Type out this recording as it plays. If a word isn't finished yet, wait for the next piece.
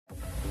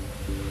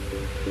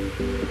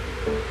Good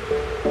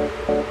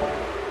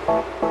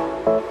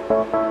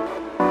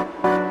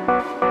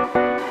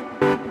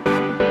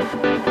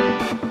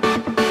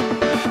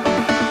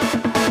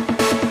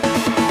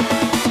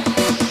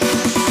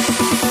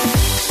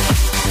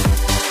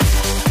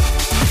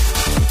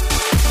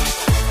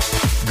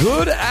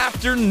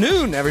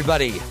afternoon,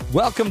 everybody.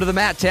 Welcome to the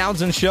Matt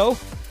Townsend Show.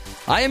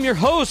 I am your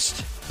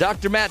host,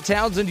 Dr. Matt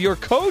Townsend, your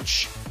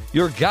coach,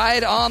 your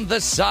guide on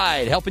the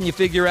side, helping you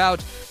figure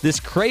out this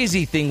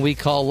crazy thing we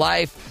call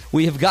life.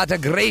 We have got a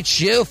great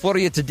show for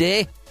you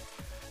today.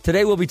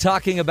 Today we'll be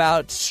talking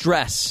about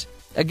stress.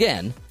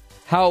 Again,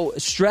 how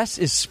stress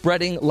is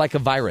spreading like a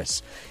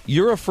virus.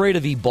 You're afraid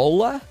of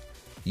Ebola?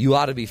 You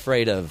ought to be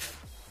afraid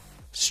of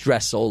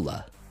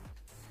Stressola.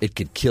 It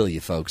could kill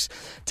you, folks.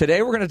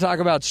 Today, we're going to talk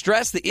about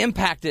stress, the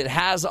impact it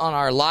has on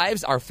our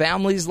lives, our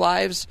families'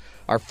 lives,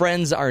 our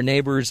friends, our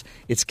neighbors.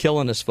 It's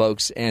killing us,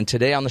 folks. And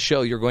today on the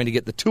show, you're going to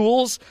get the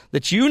tools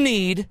that you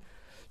need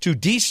to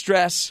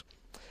de-stress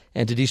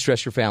and to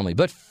de-stress your family.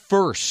 But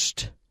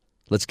first,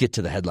 let's get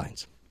to the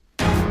headlines.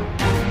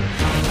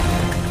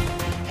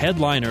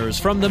 Headliners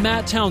from The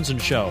Matt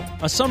Townsend Show.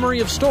 A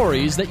summary of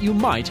stories that you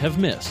might have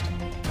missed.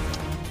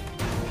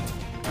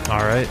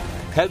 All right.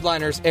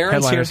 Headliners.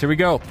 Aaron's here we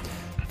go.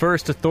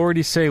 First,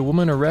 authorities say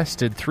woman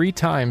arrested 3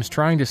 times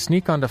trying to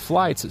sneak onto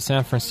flights at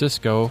San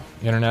Francisco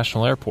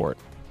International Airport.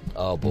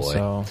 Oh, boy.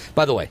 So,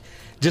 by the way,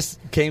 just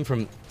came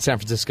from San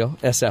Francisco,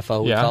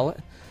 SFO, we call it.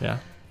 Yeah.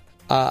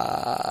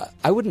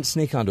 I wouldn't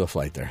sneak onto a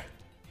flight there.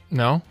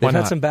 No? They've Why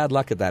had not? some bad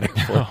luck at that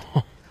airport.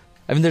 No.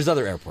 I mean, there's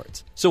other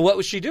airports. So what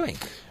was she doing?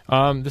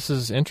 This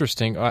is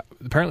interesting.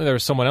 Apparently there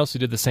was someone else who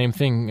did the same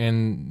thing,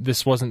 and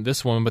this wasn't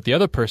this woman, but the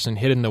other person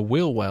hid in the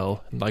wheel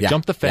well,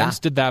 jumped the fence,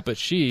 did that, but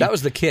she... That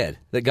was the kid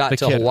that got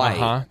to Hawaii.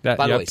 Uh-huh.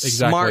 By the way,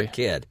 smart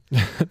kid.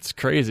 That's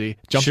crazy.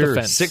 Jumped the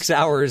fence. 6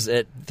 hours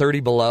at 30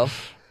 below.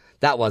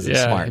 That wasn't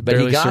smart. But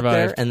he got survived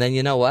there, and then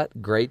you know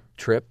what? Great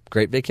trip,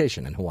 great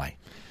vacation in Hawaii.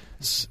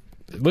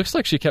 It looks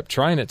like she kept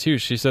trying it, too.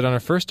 She said on her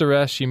first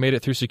arrest, she made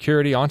it through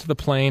security onto the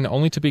plane,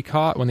 only to be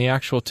caught when the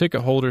actual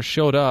ticket holder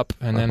showed up.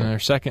 And then in her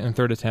second and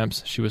third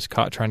attempts, she was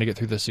caught trying to get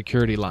through the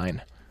security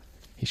line.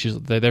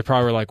 They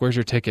probably were like, where's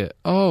your ticket?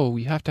 Oh,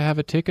 you have to have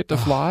a ticket to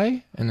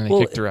fly? And then they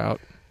kicked her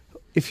out.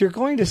 If you're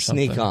going to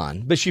sneak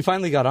on, but she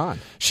finally got on.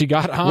 She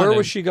got on. Where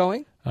was she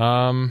going?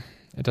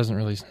 It doesn't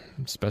really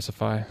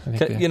specify. I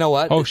think you know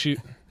what? Oh,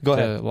 Go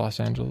ahead. Los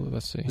Angeles.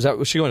 Let's see.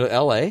 Was she going to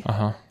L.A.?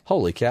 Uh-huh.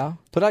 Holy cow.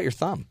 Put out your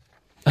thumb.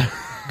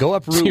 Go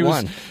up Route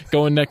 1.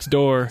 Going next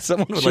door.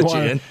 Someone would let you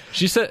in.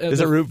 She said,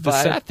 is it Route 5? The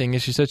sad thing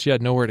is she said she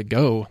had nowhere to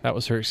go. That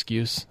was her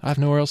excuse. I have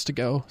nowhere else to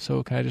go,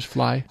 so can I just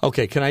fly?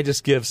 Okay, can I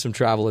just give some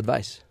travel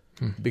advice?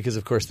 Because,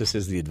 of course, this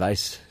is the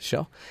advice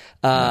show.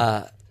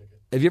 Have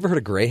you ever heard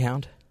of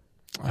Greyhound?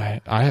 I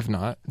have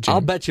not. Jim.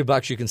 I'll bet you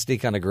bucks you can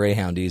sneak on a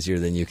Greyhound easier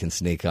than you can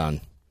sneak on.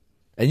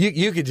 And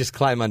you could just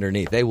climb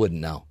underneath. They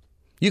wouldn't know.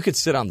 You could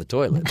sit on the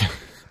toilet.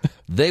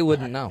 They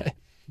wouldn't know.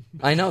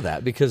 I know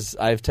that because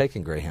I've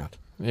taken Greyhound.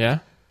 Yeah?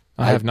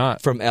 I have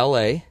not. From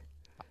L.A.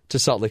 to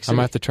Salt Lake City. I'm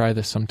going to have to try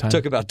this sometime.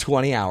 Took about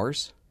 20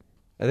 hours.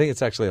 I think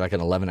it's actually like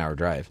an 11-hour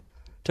drive.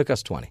 Took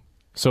us 20.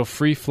 So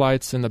free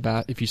flights in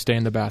the if you stay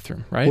in the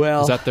bathroom, right?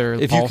 Well, is that their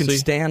if policy? you can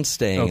stand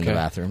staying in the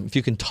bathroom, if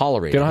you can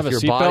tolerate it. They don't have a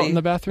seatbelt in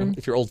the bathroom?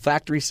 If your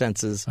olfactory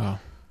senses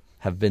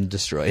have been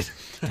destroyed,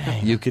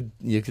 you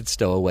could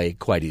stow away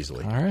quite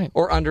easily. All right.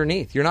 Or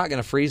underneath. You're not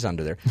going to freeze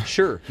under there.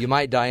 Sure, you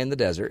might die in the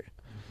desert.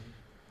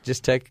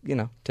 Just take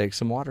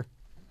some water.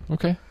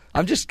 Okay.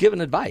 I'm just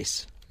giving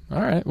advice.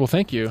 All right. Well,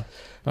 thank you.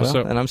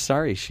 And I'm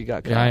sorry she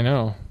got caught. Yeah, I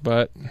know.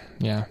 But,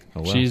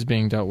 she's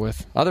being dealt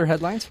with. Other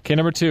headlines? Okay,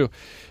 number 2.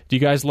 Do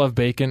you guys love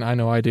bacon? I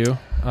know I do.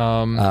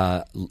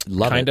 Love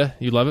it. Kinda?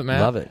 You love it,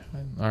 Matt? Love it.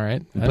 All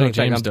right. I know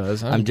James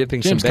does. I'm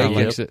dipping James some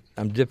bacon. Likes it.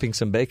 I'm dipping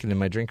some bacon in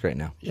my drink right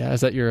now. Yeah,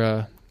 is that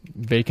your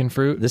bacon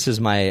fruit? This is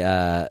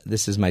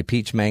my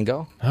peach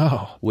mango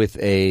with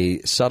a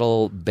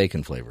subtle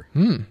bacon flavor.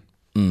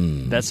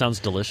 That sounds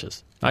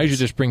delicious. I usually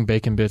just bring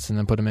bacon bits and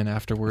then put them in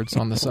afterwards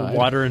on the side.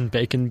 Water and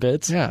bacon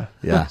bits? Yeah.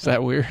 Is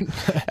that weird? In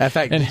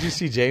fact, did you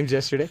see James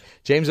yesterday?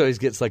 James always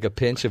gets like a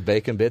pinch of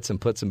bacon bits and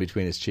puts them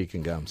between his cheek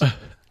and gums.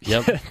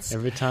 Yep,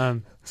 every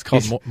time. It's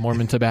called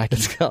Mormon tobacco.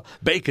 It's called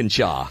bacon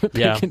chaw.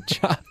 Yeah. Bacon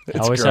chaw. I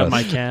always have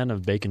my can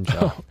of bacon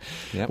chaw.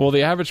 Yep. Well,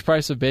 the average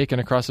price of bacon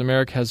across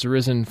America has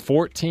risen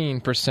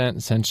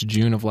 14% since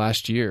June of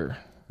last year.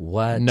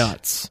 What?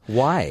 Nuts.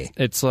 Why?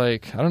 It's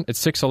like,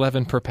 it's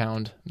 $6.11 per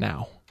pound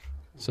now.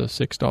 So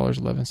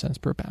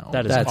 $6.11 per pound.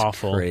 That's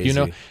awful. Crazy. You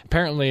know,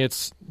 apparently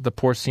it's the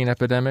porcine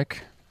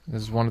epidemic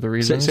is one of the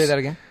reasons. Say that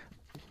again.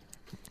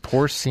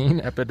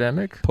 Porcine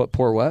epidemic?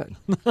 Poor what?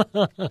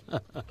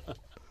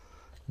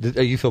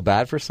 You feel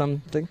bad for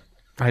something?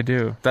 I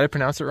do. Did I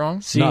pronounce it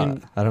wrong? No,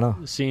 I don't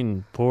know.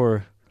 Seen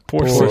poor.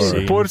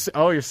 Porcine.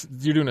 Oh,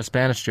 you're doing a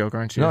Spanish joke,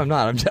 aren't you? No, I'm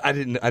not. I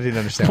didn't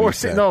understand.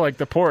 Porcine. No, like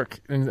the pork.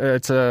 And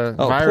it's a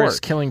virus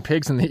pork. killing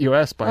pigs in the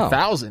U.S. by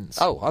thousands.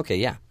 Oh, okay,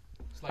 yeah.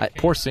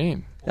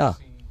 Porcine. Oh,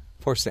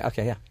 porcine.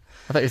 Okay, yeah.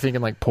 I thought you were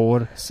thinking like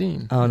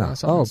porcine. Oh no.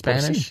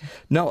 Spanish. Porcine.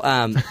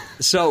 No.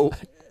 So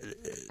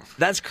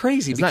That's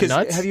crazy. Isn't that because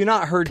nuts? have you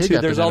not heard, Pig too,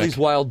 there's all epidemic. these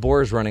wild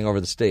boars running over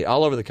the state,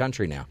 all over the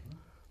country now.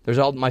 There's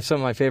some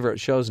of my favorite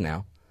shows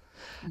now.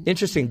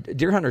 Interesting,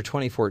 Deer Hunter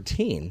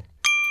 2014,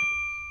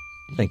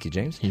 thank you,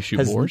 James, You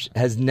shoot boars?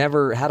 has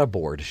never had a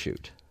boar to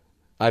shoot.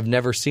 I've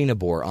never seen a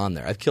boar on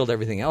there. I've killed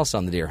everything else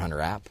on the Deer Hunter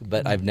app,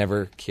 but I've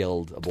never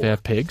killed a boar. They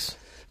have pigs?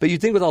 But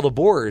you'd think with all the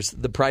boars,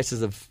 the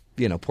prices of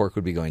pork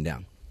would be going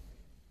down.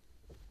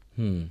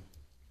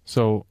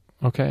 So,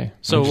 okay.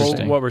 So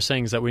Interesting. what we're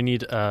saying is that we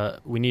need a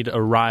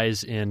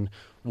rise in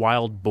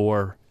wild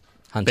boar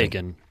Hunting.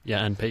 bacon,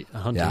 and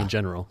hunting Yeah. in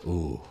general.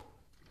 Ooh,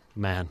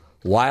 Man,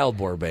 wild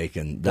boar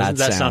bacon. Doesn't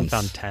that sound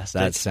sounds fantastic?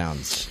 That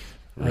sounds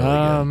really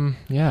good.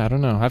 Yeah, I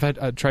don't know.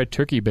 I've tried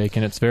turkey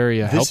bacon. It's very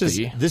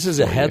healthy. This is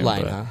a for you,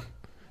 headline, but- huh?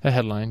 A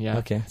headline, yeah.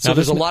 Okay. So Now,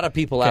 there's a this- lot of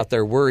people out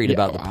there worried Yeah,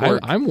 about the pork.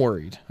 I'm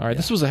worried. All right,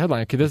 this was a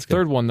headline. Okay, this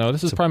third one, though,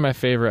 this is probably my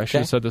favorite. I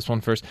should have said this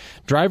one first.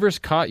 Drivers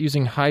caught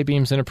using high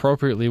beams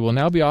inappropriately will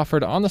now be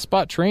offered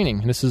on-the-spot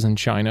training. This is in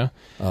China.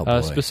 Oh,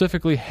 boy.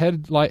 Specifically,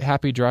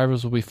 headlight-happy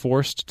drivers will be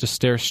forced to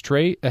stare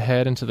straight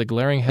ahead into the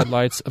glaring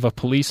headlights of a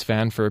police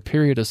van for a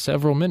period of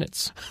several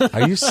minutes.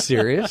 Are you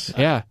serious?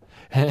 Yeah,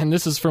 and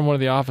this is from one of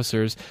the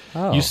officers.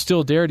 Oh. You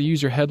still dare to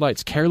use your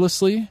headlights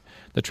carelessly?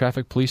 The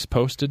traffic police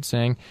posted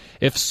saying,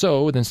 if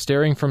so, then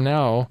staring from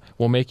now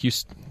will make you,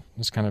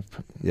 it's kind of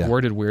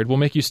worded weird, will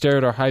make you stare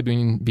at our high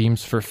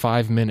beams for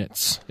 5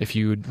 minutes if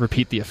you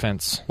repeat the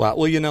offense. Wow.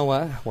 Well, you know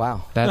what?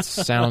 Wow. That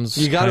sounds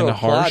You got to kind of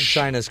applaud harsh.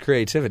 China's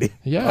creativity.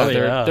 Yeah, Oh,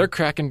 yeah. they're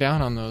cracking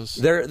down on those.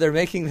 They're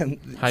making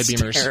them High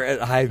beamers. stare at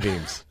high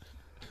beams.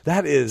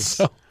 That is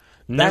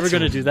never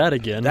going to do that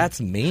again. That's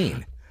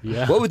mean.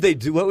 Yeah. What would they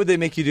do? What would they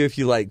make you do if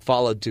you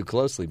followed too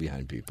closely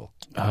behind people?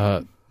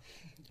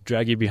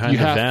 Drag you behind You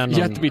the have, van.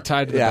 you have to be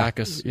tied to the Yeah. back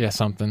of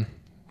something,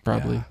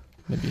 probably.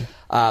 Maybe.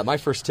 My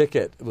first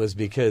ticket was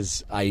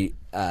because I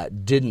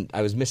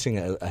was missing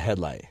a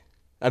headlight.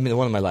 I mean,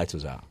 one of my lights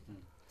was out.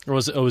 Or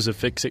was it a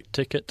fix-it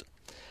ticket?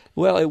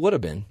 Well, it would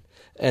have been.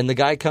 And the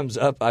guy comes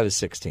up. I was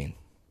 16.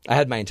 I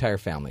had my entire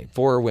family,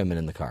 4 women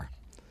in the car.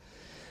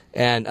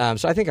 And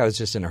so I think I was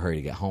just in a hurry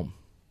to get home.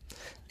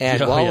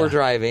 And Oh, while yeah. we're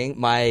driving,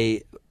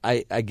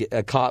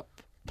 a cop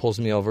pulls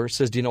me over,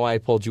 says, "Do you know why I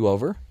pulled you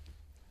over?"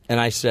 And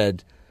I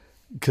said,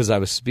 "Because I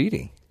was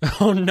speeding."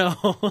 Oh, no.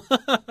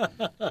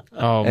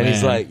 Oh, And man.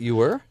 he's like, "You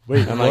were?"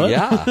 Wait, I'm what? like,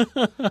 "Yeah."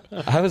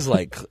 I was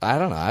like, I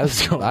don't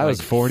know. I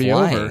was 40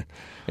 flying. over. And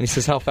he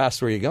says, "How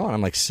fast were you going?"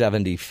 I'm like,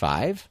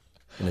 75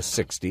 in a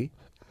 60.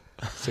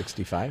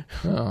 65.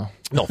 Oh. No,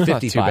 Not too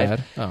 55.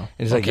 bad. Oh. And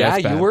he's Okay, like, "Yeah,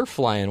 that's you bad. were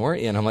flying,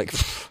 weren't you?" And I'm like,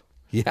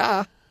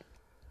 "Yeah."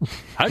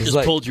 I He's just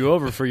like- pulled you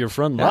over for your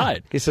front Yeah.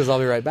 light. He says, "I'll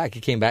be right back."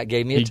 He came back,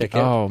 gave me a ticket.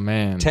 Oh,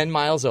 man. 10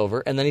 miles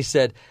over. And then he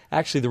said,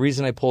 "Actually, the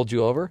reason I pulled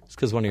you over is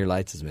because one of your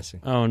lights is missing."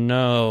 Oh,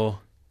 no.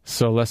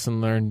 So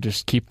lesson learned,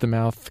 just keep the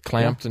mouth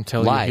clamped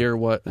until Lie. you hear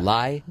what...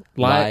 Lie.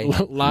 Lie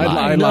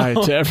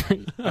to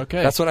every...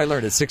 Okay. That's what I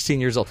learned at 16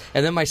 years old.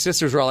 And then my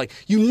sisters were all like,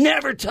 "You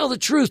never tell the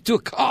truth to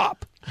a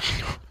cop."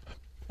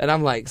 And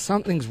I'm like,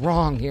 something's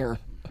wrong here.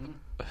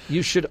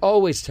 You should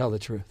always tell the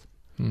truth.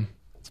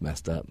 It's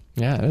messed up.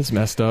 Yeah, it's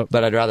messed up.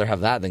 But I'd rather have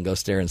that than go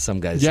stare in some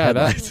guy's Yeah,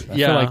 headlights. I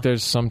feel like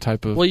there's some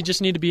type of... Well, you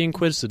just need to be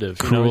inquisitive.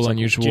 Cruel, It's like,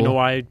 unusual. Do you know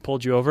why I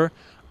pulled you over?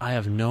 I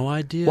have no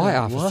idea. Why,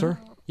 officer?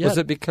 What? Yeah. Was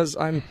it because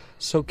I'm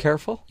so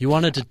careful? You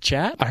wanted to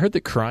chat? I heard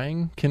that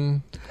crying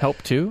can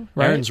help too,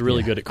 right? Aaron's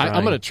really good at crying.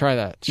 I'm going to try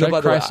that. Should No, I by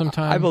the cry way,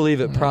 sometime? I believe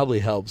it probably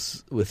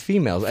helps with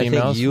females. I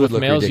Females, think you would with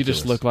look males, ridiculous. you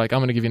just look like, I'm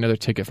going to give you another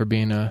ticket for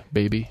being a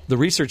baby. The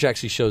research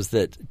actually shows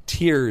that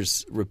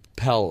tears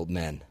repel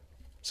men.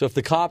 So if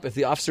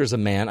the officer is a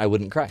man, I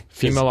wouldn't cry.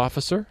 Female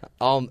officer?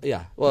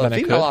 Yeah. Well, Then a I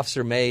female could?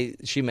 officer may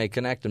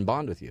connect and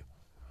bond with you.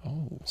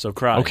 So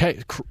cry. Okay,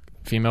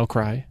 female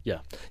cry. Yeah.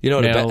 You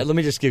know, Male. let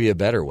me just give you a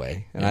better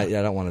way, and I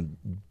don't want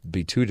to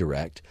be too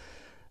direct,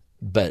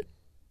 but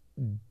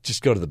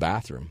just go to the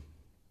bathroom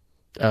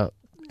Oh,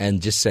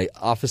 and just say,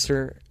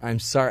 "Officer, I'm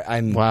sorry.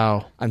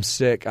 wow. I'm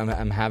sick. I'm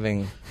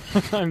having,"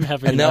 I'm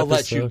having and an they'll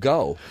let you episode.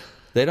 go.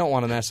 They don't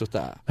want to mess with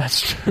that.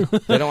 That's true.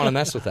 They don't want to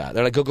mess with that.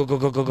 They're like, "Go, go, go,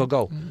 go, go, go,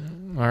 go."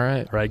 All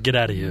right. All right, get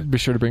out of here. Be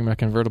sure to bring my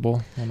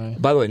convertible when I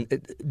By the way,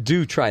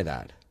 do try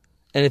that.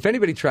 And if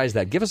anybody tries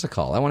that, give us a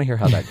call. I want to hear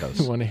how that goes.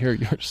 want to hear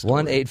your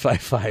story.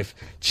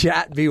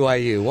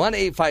 1-855-CHAT-BYU.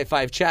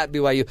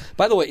 1-855-CHAT-BYU.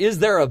 By the way, is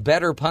there a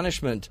better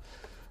punishment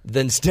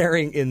than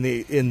staring in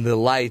the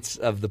lights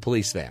of the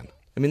police van?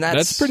 I mean,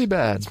 That's pretty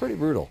bad. That's pretty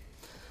brutal.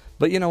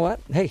 But you know what?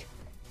 Hey,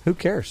 who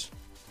cares?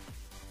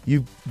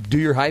 You do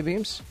your high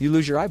beams, you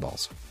lose your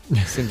eyeballs.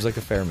 Seems like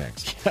a fair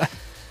mix.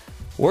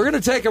 We're going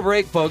to take a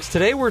break, folks.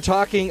 Today we're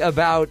talking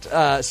about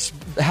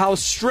how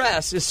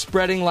stress is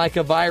spreading like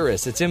a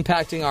virus. It's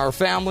impacting our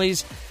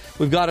families.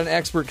 We've got an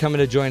expert coming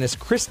to join us.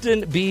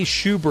 Kristin B.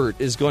 Schubert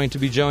is going to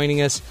be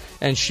joining us,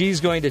 and she's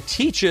going to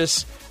teach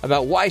us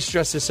about why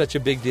stress is such a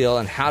big deal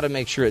and how to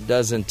make sure it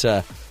doesn't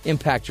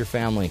impact your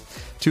family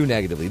too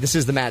negatively. This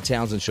is the Matt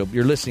Townsend Show.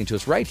 You're listening to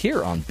us right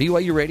here on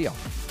BYU Radio.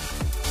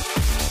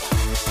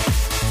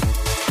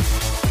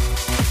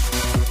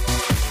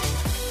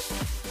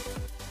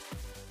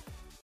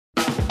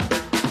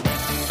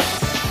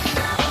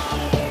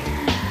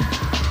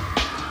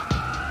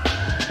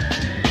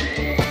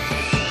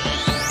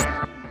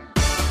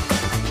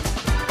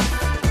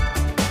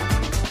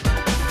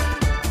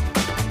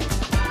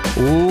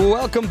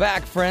 Welcome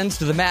back, friends,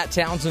 to the Matt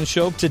Townsend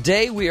Show.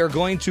 Today we are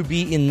going to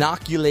be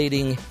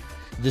inoculating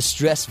the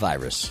stress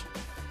virus.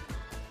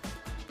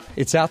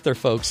 It's out there,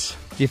 folks.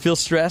 Do you feel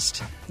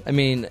stressed? I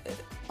mean,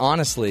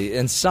 honestly,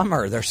 in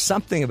summer, there's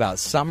something about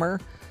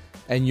summer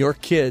and your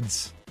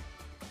kids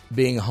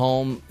being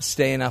home,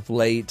 staying up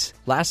late.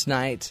 Last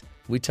night,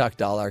 we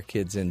tucked all our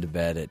kids into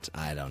bed at,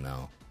 I don't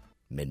know,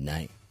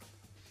 midnight.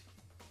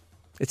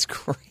 It's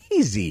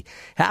crazy.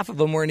 Half of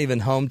them weren't even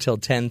home till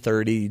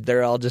 10:30.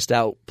 They're all just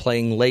out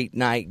playing late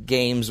night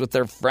games with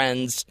their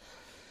friends.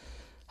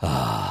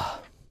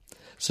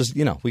 So,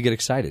 we get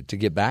excited to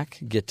get back,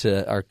 get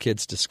our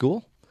kids to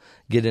school,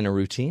 get in a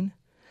routine,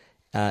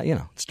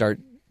 start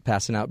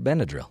passing out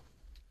Benadryl.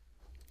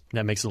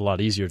 That makes it a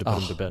lot easier to put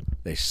them to bed.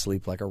 They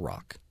sleep like a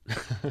rock.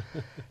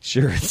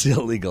 Sure, it's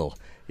illegal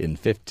in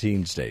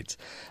 15 states.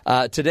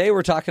 Today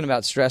we're talking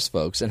about stress,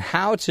 folks, and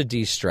how to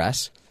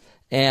de-stress.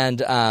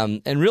 And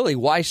really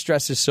why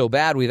stress is so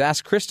bad. We've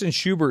asked Kristin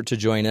Schubert to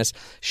join us.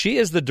 She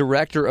is the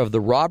director of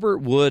the Robert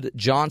Wood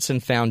Johnson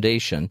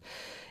Foundation.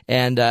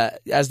 And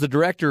as the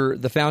director,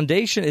 the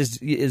foundation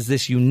is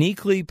this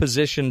uniquely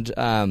positioned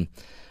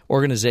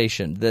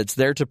organization that's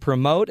there to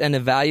promote and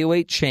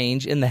evaluate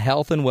change in the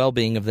health and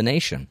well-being of the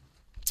nation.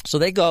 So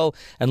they go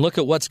and look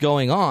at what's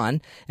going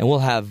on, and we'll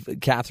have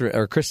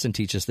Kristin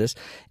teach us this.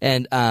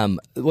 And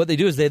what they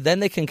do is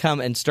they can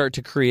come and start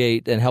to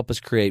create and help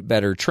us create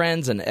better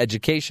trends and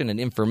education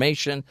and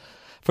information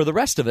for the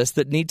rest of us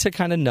that need to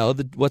kind of know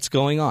what's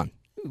going on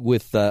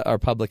with our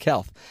public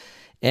health.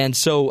 And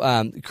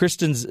so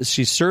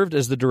she served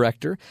as the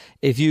director.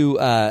 If you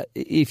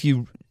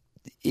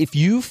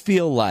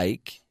feel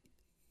like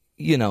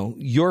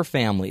your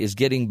family is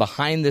getting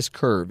behind this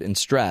curve in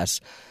stress,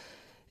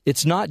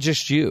 it's not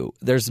just you.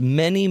 There's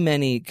many,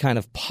 many kind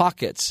of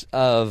pockets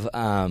of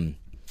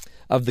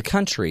the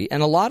country,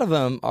 and a lot of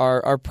them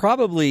are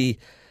probably,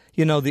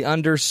 the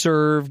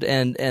underserved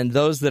and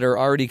those that are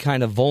already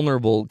kind of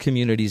vulnerable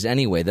communities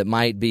anyway that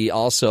might be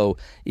also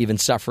even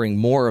suffering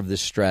more of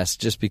this stress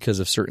just because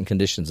of certain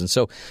conditions. And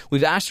so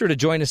we've asked her to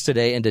join us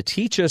today and to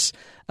teach us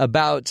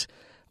about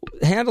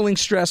handling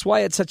stress, why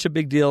it's such a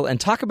big deal, and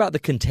talk about the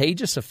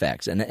contagious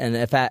effects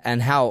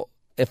and how.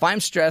 If I'm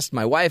stressed,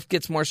 my wife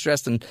gets more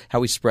stressed, and how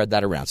we spread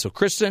that around. So,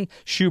 Kristin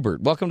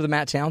Schubert, welcome to the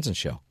Matt Townsend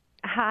Show.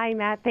 Hi,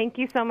 Matt. Thank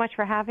you so much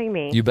for having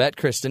me. You bet,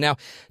 Kristin. Now,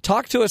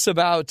 talk to us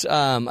about,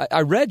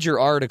 I read your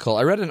article.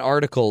 I read an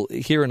article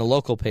here in a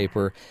local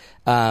paper,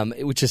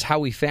 which is how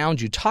we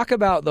found you. Talk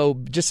about, though,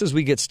 just as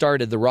we get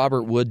started, the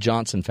Robert Wood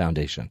Johnson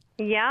Foundation.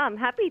 Yeah, I'm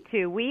happy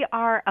to. We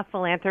are a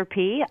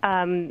philanthropy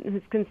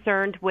who's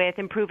concerned with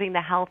improving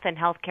the health and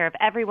healthcare of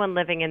everyone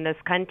living in this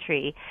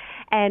country.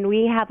 And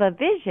we have a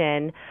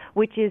vision,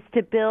 which is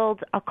to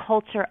build a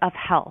culture of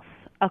health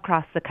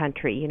across the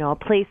country, a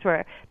place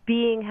where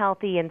being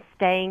healthy and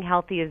staying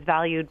healthy is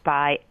valued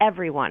by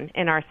everyone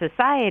in our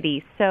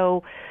society.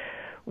 So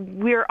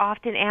we're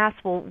often asked,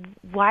 well,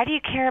 why do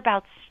you care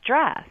about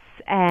stress?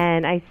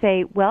 And I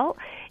say, well,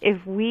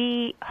 if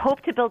we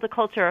hope to build a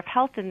culture of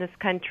health in this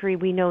country,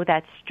 we know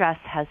that stress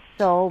has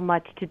so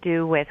much to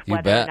do with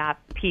whether or not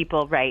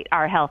people,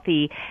 are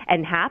healthy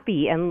and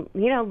happy and,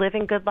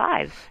 living good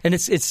lives. And it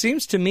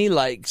seems to me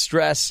like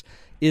stress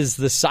is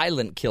the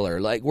silent killer.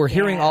 Like, we're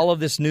hearing all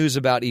of this news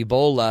about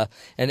Ebola,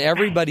 and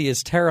everybody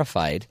is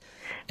terrified.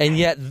 And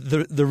yet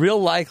the real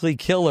likely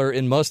killer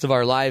in most of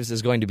our lives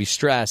is going to be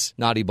stress,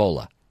 not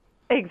Ebola.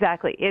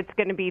 Exactly. It's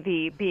going to be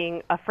the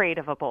being afraid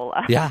of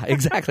Ebola. Yeah,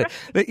 exactly.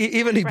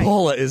 Even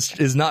Ebola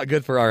is not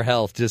good for our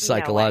health, just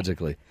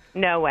psychologically.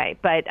 No way.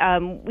 But,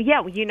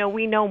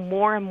 we know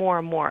more and more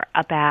and more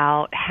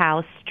about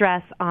how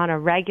stress on a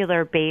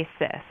regular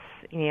basis,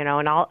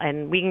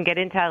 and we can get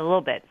into that a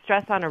little bit.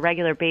 Stress on a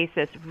regular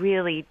basis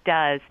really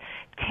does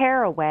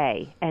tear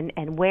away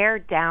and wear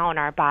down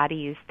our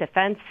body's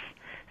defense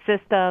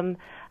system,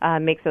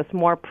 makes us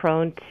more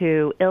prone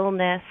to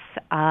illness.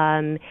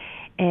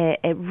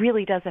 It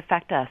really does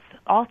affect us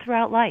all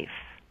throughout life.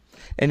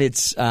 And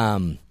it's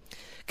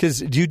because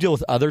do you deal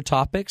with other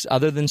topics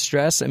other than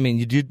stress? I mean,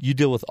 you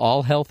deal with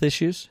all health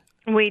issues?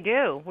 We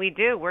do.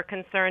 We're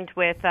concerned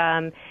with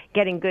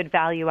getting good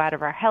value out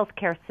of our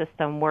healthcare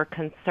system. We're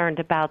concerned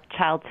about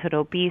childhood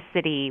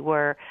obesity.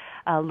 We're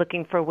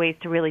looking for ways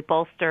to really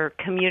bolster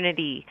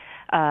community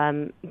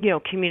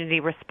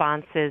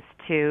responses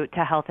to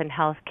health and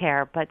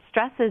healthcare. But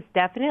stress is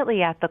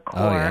definitely at the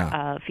core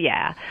of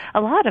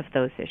a lot of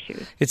those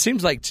issues. It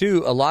seems like,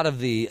 too, a lot of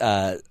the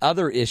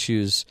other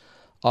issues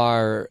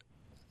are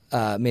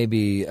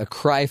maybe a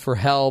cry for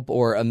help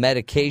or a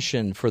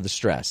medication for the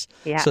stress.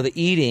 Yeah. So the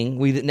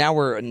eating, now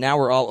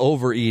we're all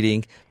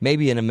overeating,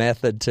 maybe in a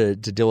method to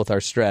deal with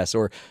our stress,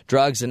 or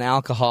drugs and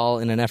alcohol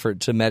in an effort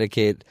to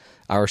medicate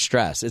our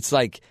stress. It's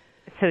like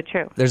so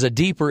true. There's a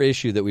deeper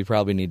issue that we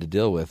probably need to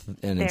deal with.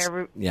 And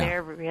there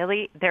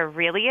really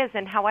is.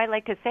 And how I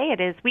like to say it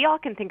is, we all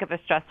can think of a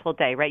stressful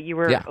day, right? You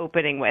were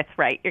opening with,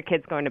 your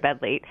kids going to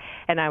bed late,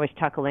 and I was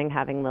chuckling,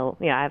 having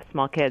I have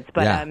small kids,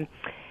 but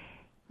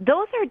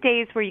those are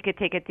days where you could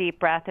take a deep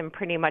breath and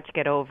pretty much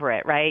get over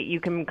it, right? You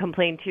can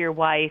complain to your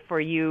wife,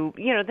 or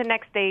the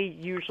next day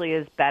usually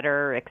is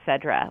better,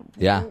 etc.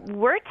 Yeah.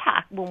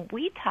 When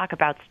we talk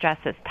about stress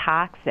as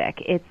toxic,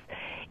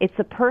 it's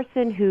a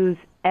person whose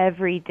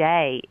every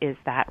day is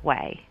that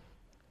way.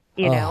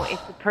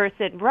 It's a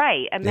person,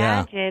 right?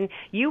 Imagine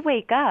you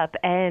wake up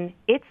and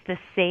it's the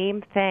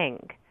same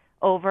thing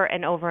over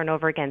and over and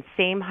over again,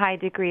 same high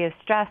degree of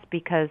stress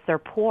because they're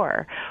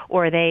poor,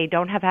 or they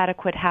don't have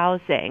adequate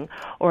housing,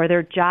 or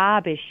their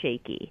job is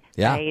shaky,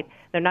 right?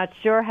 They're not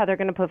sure how they're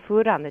going to put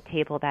food on the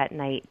table that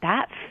night.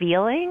 That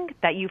feeling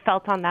that you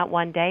felt on that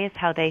one day is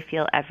how they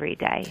feel every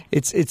day.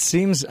 It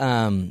seems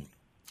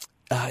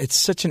it's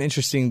such an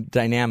interesting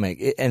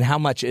dynamic, and how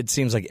much it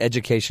seems like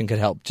education could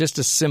help. Just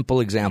a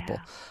simple example.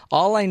 Yeah.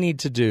 All I need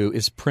to do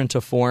is print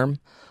a form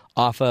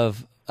off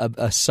of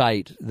a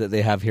site that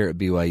they have here at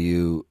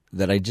BYU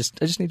that I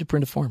just need to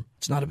print a form.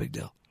 It's not a big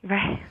deal.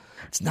 Right.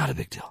 It's not a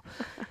big deal.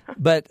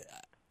 But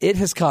it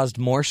has caused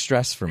more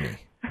stress for me.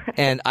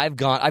 And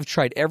I've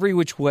tried every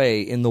which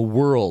way in the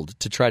world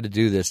to try to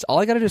do this. All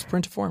I got to do is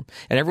print a form.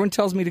 And everyone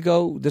tells me to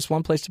go this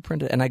one place to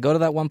print it. And I go to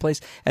that one place.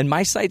 And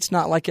my site's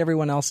not like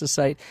everyone else's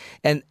site.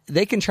 And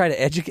they can try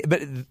to educate,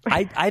 but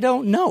I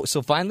don't know.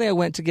 So finally I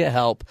went to get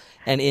help.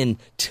 And in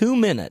 2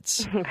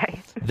 minutes,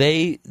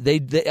 they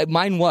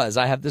mine was,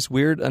 I have this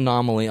weird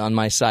anomaly on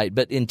my site.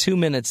 But in 2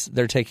 minutes,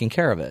 they're taking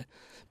care of it.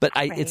 But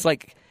it's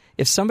like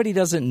if somebody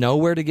doesn't know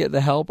where to get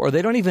the help, or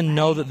they don't even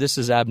know that this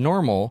is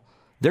abnormal,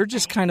 they're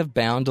just kind of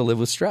bound to live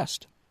with stress.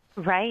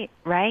 Right.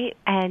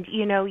 And,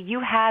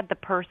 you had the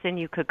person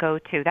you could go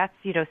to. That's,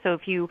 so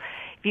if you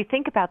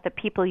think about the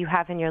people you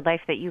have in your life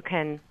that you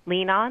can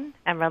lean on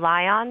and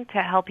rely on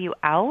to help you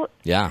out,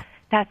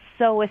 that's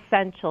so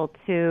essential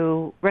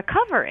to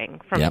recovering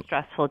from a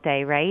stressful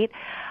day, right?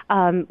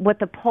 What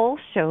the poll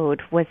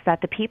showed was that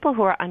the people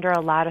who are under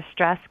a lot of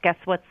stress, guess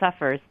what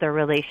suffers? Their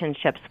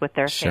relationships with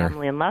their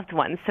family and loved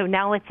ones. So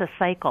now it's a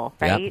cycle,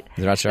 right?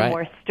 Yep, that's right. The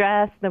more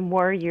stress, the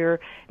more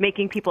you're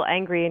making people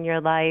angry in your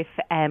life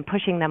and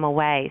pushing them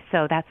away.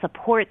 So that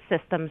support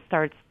system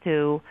starts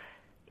to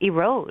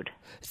erode.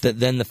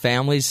 Then the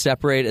families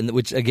separate, and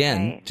which,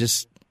 again,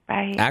 just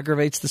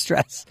aggravates the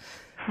stress.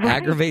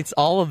 Aggravates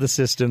all of the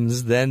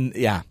systems, then,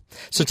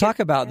 So talk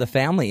about the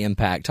family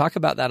impact. Talk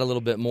about that a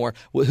little bit more.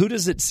 Who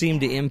does it seem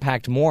to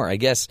impact more? I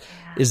guess,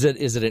 is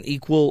it an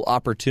equal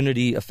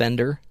opportunity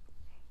offender?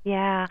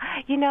 Yeah.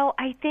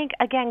 I think,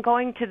 again,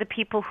 going to the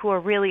people who are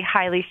really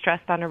highly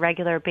stressed on a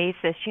regular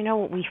basis,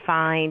 what we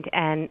find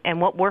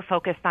and what we're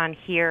focused on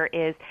here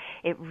is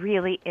it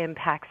really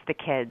impacts the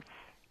kids.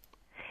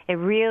 It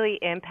really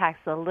impacts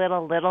the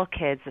little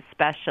kids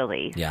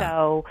especially. Yeah.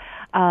 So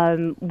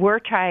we're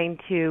trying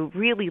to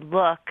really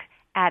look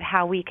at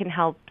how we can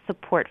help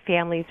support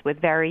families with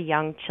very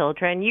young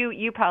children.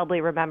 You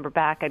probably remember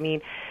back,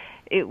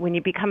 when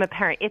you become a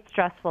parent, it's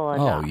stressful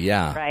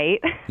enough, right?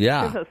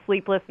 Yeah. Those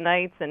sleepless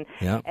nights and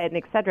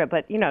et cetera.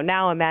 But,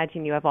 now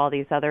imagine you have all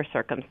these other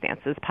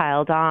circumstances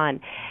piled on.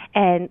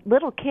 And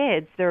little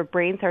kids, their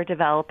brains are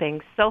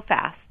developing so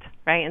fast,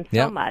 right, and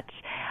so much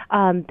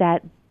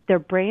that their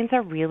brains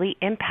are really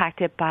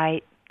impacted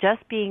by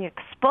just being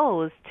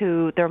exposed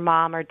to their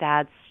mom or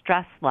dad's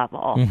stress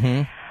level.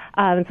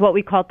 Mm-hmm. It's what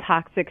we call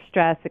toxic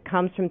stress. It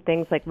comes from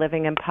things like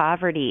living in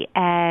poverty.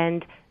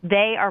 And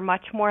they are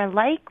much more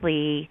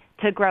likely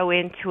to grow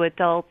into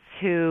adults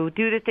who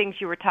do the things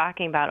you were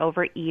talking about,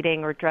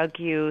 overeating or drug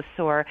use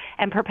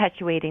and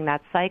perpetuating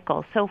that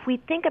cycle. So if we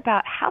think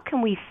about how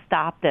can we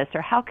stop this,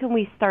 or how can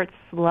we start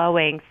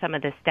slowing some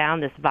of this down,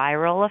 this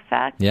viral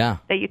effect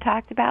that you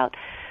talked about,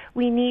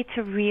 we need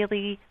to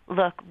really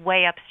look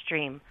way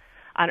upstream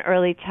on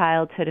early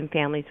childhood and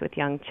families with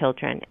young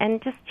children,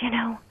 and just,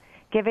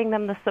 giving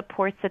them the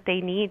supports that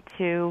they need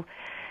to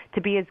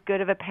be as good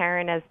of a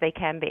parent as they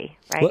can be,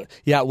 right?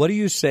 What do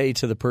you say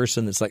to the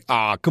person that's like,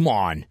 come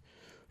on,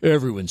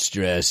 everyone's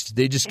stressed.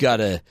 They just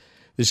gotta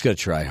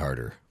try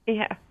harder.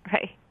 Yeah,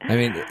 right.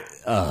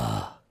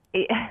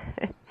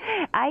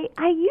 I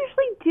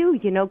usually do,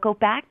 go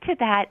back to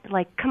that,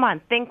 like, come on,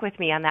 think with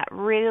me on that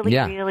really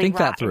think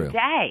that rotten through.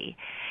 Day,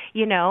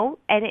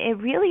 and it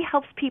really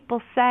helps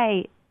people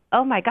say,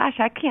 oh my gosh,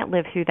 I can't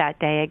live through that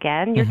day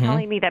again. You're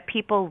telling me that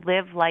people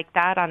live like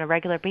that on a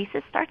regular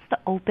basis. Starts to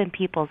open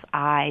people's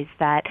eyes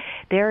that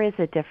there is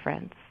a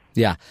difference.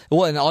 Yeah.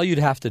 Well, and all you'd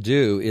have to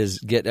do is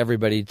get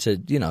everybody to,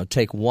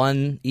 take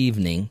one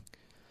evening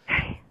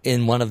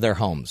in one of their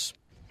homes.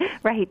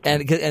 Right.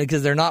 And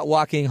because they're not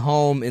walking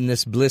home in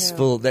this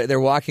blissful,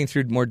 they're walking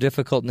through more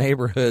difficult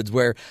neighborhoods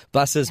where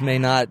buses may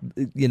not,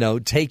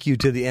 take you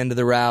to the end of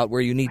the route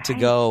where you need to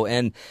go,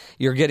 and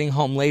you're getting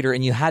home later,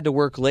 and you had to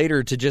work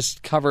later to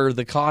just cover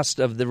the cost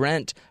of the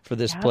rent for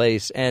this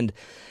place. And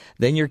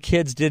then your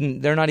kids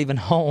they're not even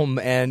home,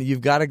 and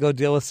you've got to go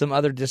deal with some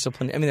other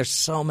discipline. There's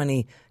so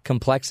many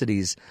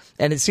complexities.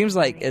 And it seems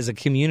like as a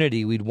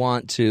community, we'd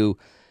want to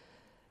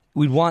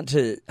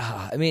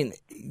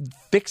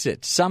fix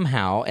it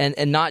somehow,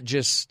 and not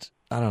just,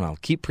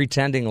 keep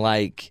pretending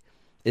like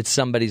it's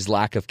somebody's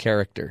lack of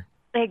character.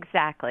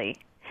 Exactly.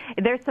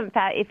 There's some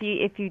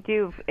if you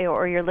do,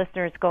 or your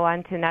listeners go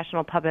on to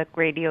National Public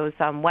Radio's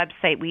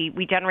website,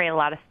 we generate a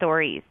lot of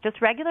stories,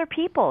 just regular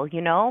people,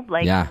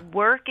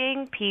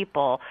 working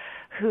people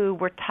who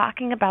were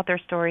talking about their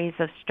stories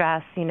of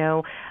stress.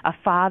 A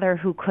father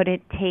who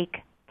couldn't take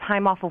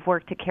time off of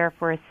work to care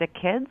for his sick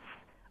kids,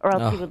 or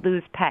else he would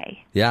lose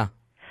pay. Yeah.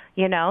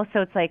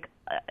 So it's like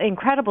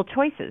incredible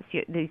choices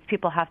these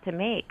people have to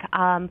make.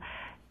 I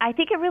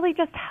think it really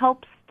just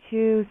helps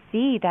to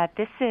see that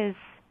this is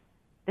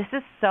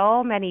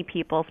so many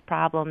people's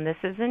problem. This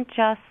isn't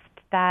just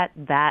that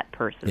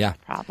person's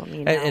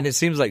problem. And it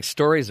seems like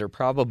stories are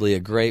probably a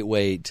great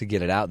way to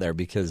get it out there,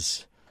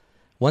 because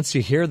once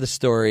you hear the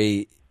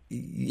story,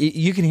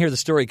 you can hear the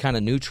story kind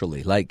of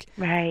neutrally. Like,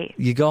 right.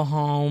 You go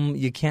home,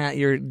 you can't.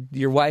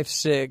 Your wife's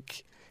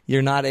sick.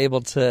 You're not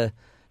able to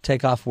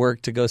take off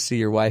work to go see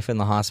your wife in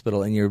the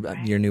hospital and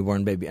your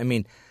newborn baby. I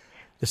mean,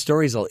 the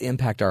stories will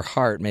impact our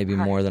heart maybe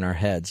more than our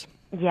heads.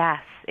 Yes,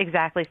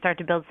 exactly. Start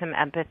to build some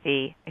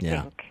empathy, I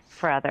think,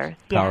 for others.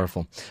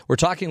 Powerful. Yeah. We're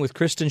talking with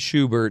Kristin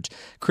Schubert.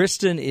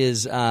 Kristin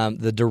is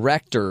the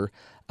director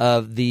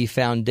of the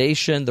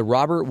foundation, the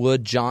Robert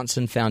Wood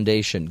Johnson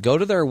Foundation. Go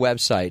to their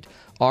website,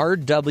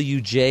 rwjf.org.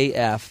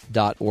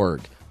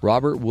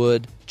 Robert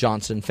Wood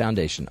Johnson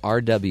Foundation,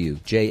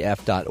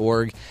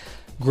 rwjf.org.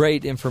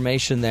 Great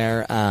information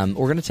there. We're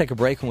going to take a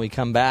break. When we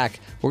come back,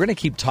 we're going to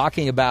keep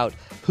talking about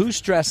who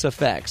stress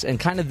affects and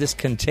kind of this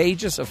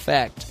contagious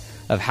effect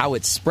of how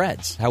it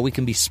spreads, how we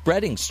can be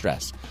spreading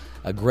stress.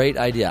 A great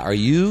idea. Are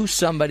you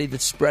somebody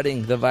that's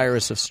spreading the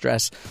virus of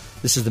stress?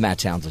 This is the Matt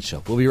Townsend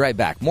Show. We'll be right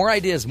back. More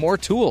ideas, more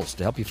tools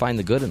to help you find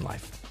the good in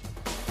life.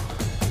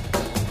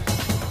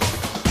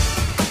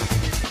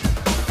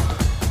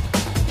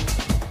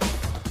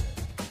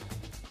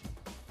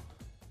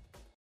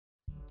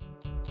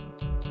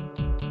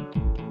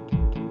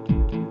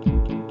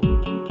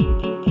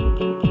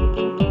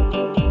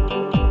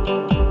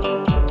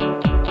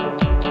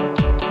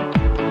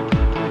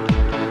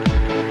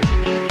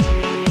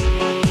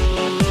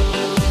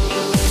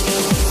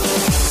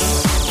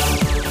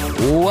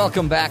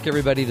 Welcome back,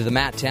 everybody, to the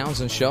Matt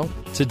Townsend Show.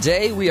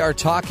 Today we are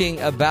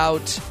talking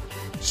about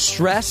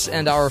stress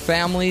and our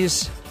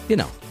families.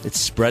 It's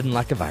spreading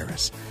like a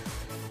virus.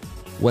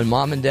 When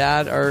mom and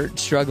dad are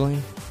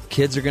struggling,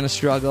 kids are going to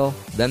struggle.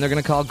 Then they're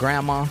going to call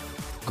grandma.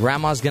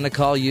 Grandma's going to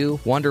call you,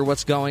 wonder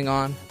what's going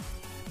on.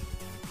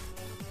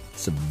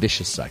 It's a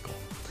vicious cycle.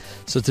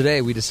 So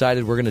today we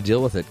decided we're going to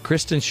deal with it.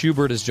 Kristin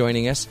Schubert is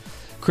joining us.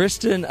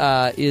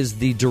 Kristin is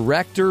the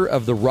director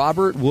of the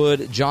Robert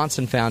Wood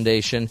Johnson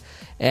Foundation,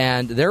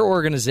 and their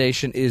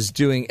organization is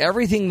doing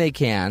everything they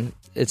can.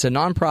 It's a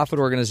nonprofit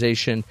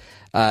organization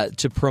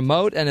to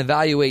promote and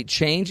evaluate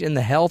change in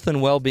the health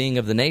and well-being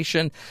of the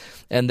nation.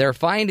 And they're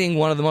finding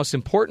one of the most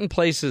important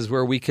places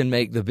where we can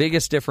make the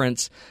biggest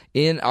difference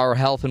in our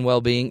health and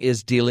well-being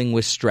is dealing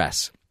with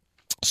stress.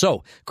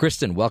 So,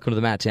 Kristin, welcome to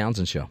the Matt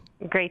Townsend Show.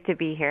 Great to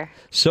be here.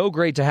 So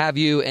great to have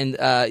you. And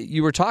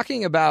you were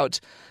talking about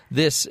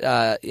this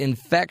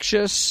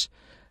infectious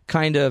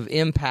kind of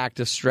impact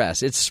of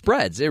stress. It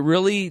spreads. It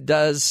really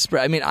does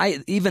spread. I mean,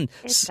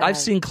 I've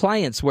seen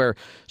clients where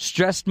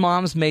stressed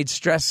moms made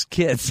stressed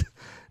kids,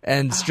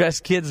 and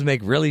stressed kids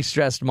make really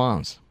stressed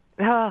moms.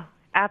 Oh,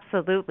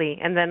 absolutely.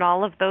 And then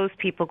all of those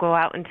people go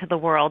out into the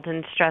world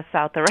and stress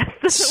out the rest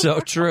of the So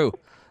world. true.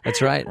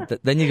 That's right.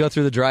 Then you go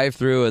through the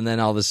drive-thru, and then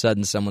all of a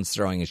sudden someone's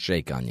throwing a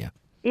shake on you.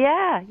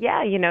 Yeah.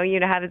 You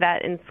have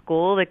that in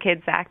school, the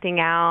kids acting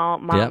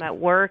out. Mom at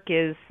work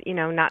is,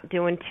 not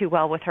doing too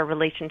well with her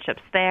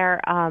relationships there.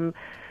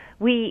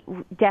 We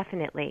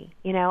definitely,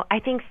 I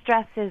think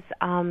stress is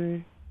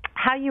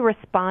how you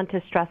respond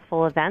to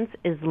stressful events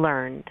is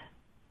learned.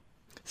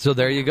 So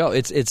there you go.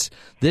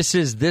 This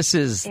is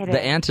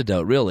the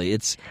antidote, really.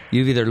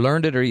 You've either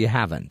learned it or you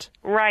haven't.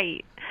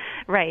 Right.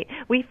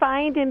 We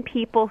find in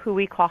people who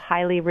we call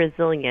highly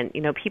resilient,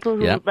 people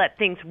who let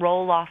things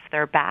roll off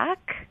their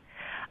back,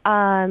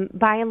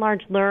 by and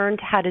large learned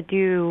how to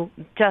do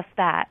just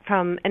that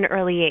from an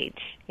early age.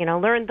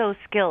 Learned those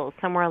skills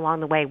somewhere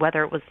along the way,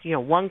 whether it was,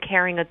 one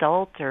caring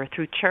adult or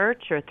through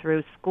church or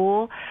through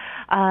school.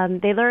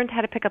 They learned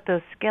how to pick up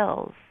those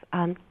skills.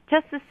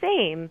 Just the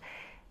same,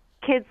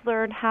 kids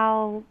learn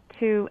how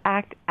to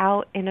act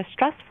out in a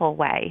stressful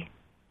way.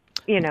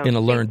 In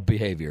a learned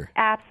behavior.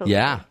 Absolutely.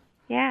 Yeah.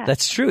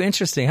 That's true.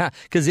 Interesting, huh?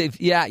 Because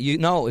if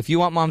you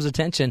want mom's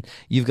attention,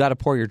 you've got to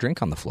pour your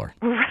drink on the floor.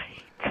 Right.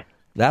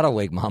 That'll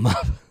wake mom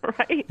up.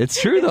 Right.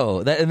 It's true though,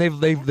 and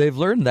they've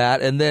learned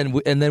that, and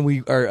then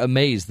we are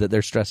amazed that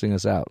they're stressing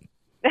us out.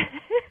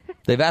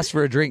 They've asked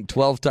for a drink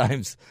 12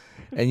 times,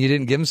 and you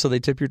didn't give them, so they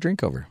tip your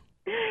drink over.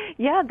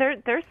 Yeah,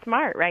 they're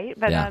smart, right?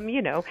 But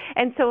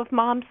and so if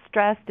mom's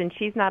stressed and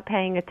she's not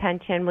paying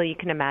attention, well, you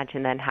can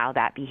imagine then how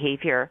that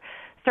behavior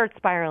starts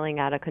spiraling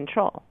out of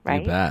control,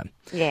 right? You bet.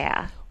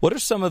 Yeah. What are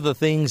some of the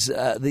things,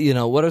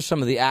 what are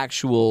some of the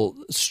actual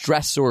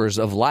stressors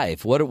of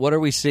life? What are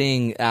we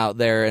seeing out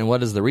there, and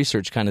what is the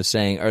research kind of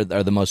saying are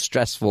the most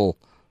stressful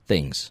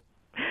things?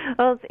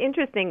 Well, it's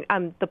interesting.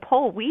 The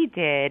poll we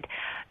did,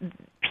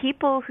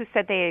 people who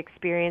said they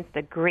experienced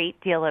a great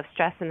deal of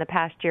stress in the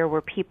past year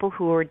were people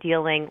who were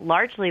dealing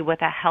largely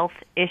with a health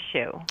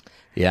issue.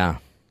 Yeah.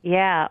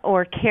 Yeah,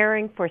 or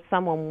caring for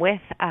someone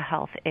with a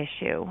health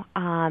issue,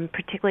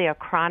 particularly a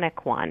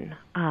chronic one.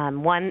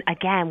 One,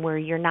 again, where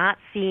you're not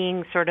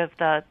seeing sort of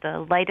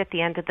the light at the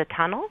end of the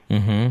tunnel,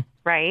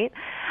 right?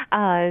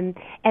 And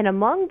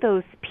among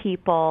those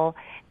people,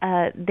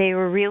 they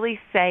were really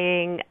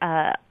saying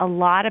a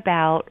lot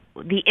about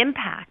the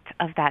impact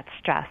of that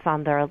stress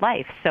on their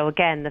life. So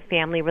again, the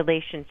family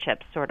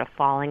relationships sort of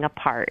falling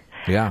apart.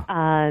 Yeah.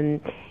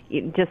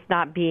 Just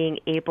not being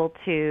able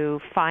to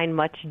find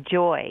much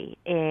joy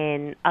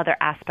in other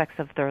aspects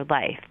of their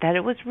life, that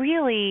it was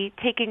really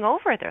taking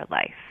over their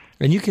life.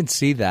 And you can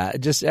see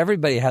that. Just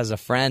everybody has a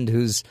friend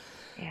whose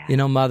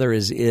mother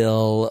is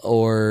ill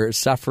or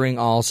suffering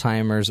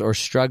Alzheimer's or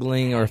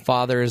struggling, or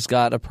father has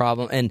got a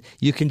problem, and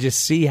you can just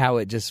see how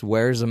it just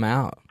wears them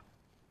out.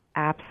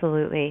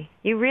 Absolutely.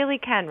 You really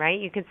can, right?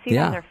 You can see it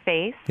on their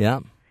face.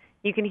 Yeah.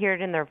 You can hear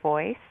it in their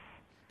voice.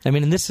 I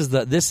mean, and this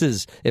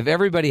is if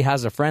everybody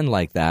has a friend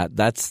like that,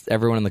 that's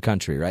everyone in the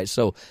country, right?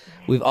 So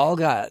we've all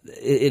got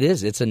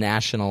it's a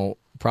national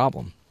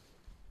problem.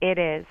 It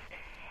is.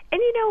 And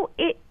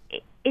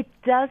it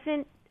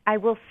doesn't, I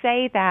will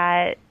say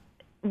that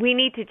we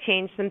need to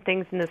change some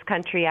things in this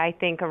country, I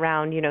think,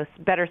 around,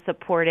 better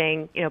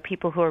supporting,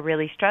 people who are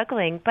really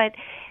struggling. But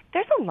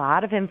there's a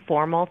lot of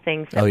informal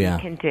things that we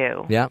can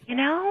do. Yeah.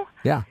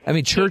 Yeah. I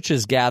mean,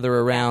 churches gather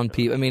around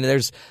people. I mean,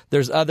 there's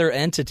other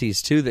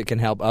entities, too, that can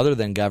help other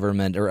than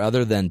government or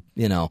other than,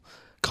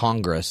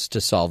 Congress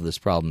to solve this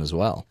problem as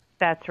well.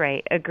 That's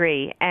right.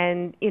 Agree.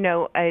 And,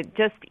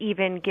 just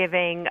even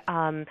giving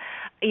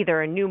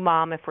either a new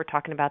mom, if we're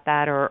talking about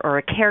that, or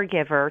a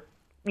caregiver,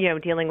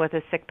 dealing with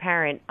a sick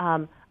parent,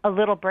 a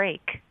little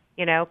break,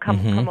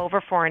 come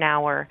over for an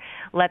hour,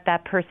 let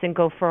that person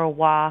go for a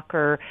walk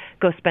or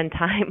go spend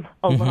time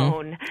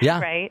alone,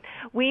 right?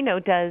 We know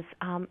does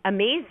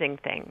amazing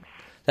things.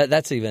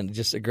 That's even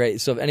just a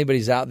great, so if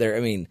anybody's out there, I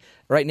mean,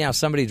 right now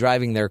somebody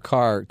driving their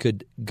car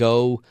could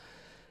go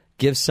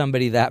give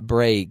somebody that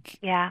break.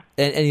 Yeah.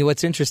 And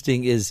what's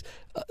interesting is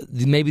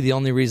maybe the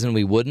only reason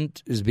we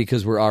wouldn't is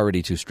because we're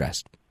already too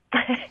stressed.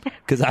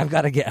 Because I've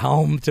got to get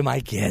home to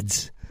my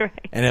kids.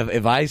 Right. And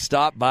if I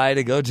stop by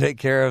to go take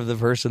care of the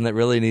person that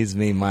really needs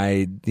me,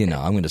 I'm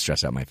going to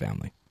stress out my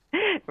family.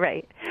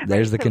 Right.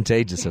 There's the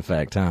contagious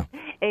effect, huh?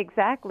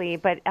 Exactly.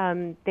 But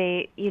I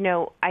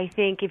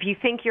think if you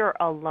think you're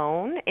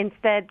alone,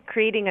 instead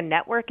creating a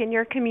network in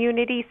your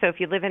community. So if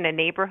you live in a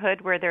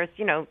neighborhood where there's,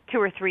 2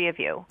 or 3 of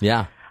you.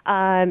 Yeah.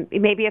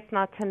 Maybe it's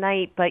not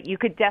tonight, but you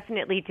could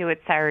definitely do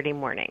it Saturday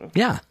morning.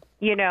 Yeah.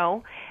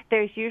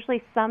 There's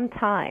usually some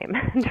time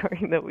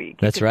during the week.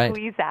 That's right.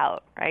 Squeeze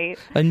out, right?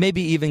 And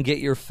maybe even get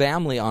your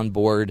family on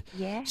board.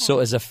 Yeah. So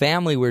as a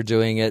family, we're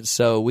doing it.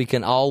 So we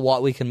can all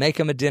walk. We can make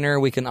them a dinner.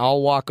 We can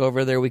all walk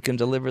over there. We can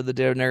deliver the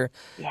dinner.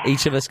 Yeah.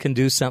 Each of us can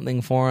do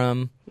something for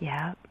them.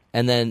 Yeah.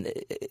 And then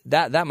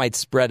that might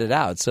spread it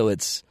out. So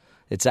it's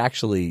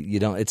actually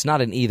it's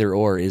not an either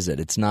or, is it?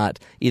 It's not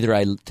either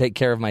I take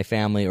care of my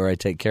family or I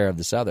take care of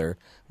this other.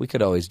 We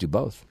could always do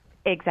both.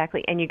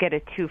 Exactly, and you get a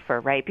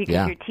twofer, right?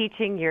 Because you're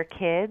teaching your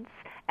kids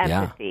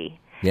empathy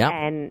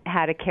and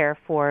how to care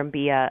for and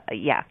be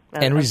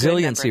and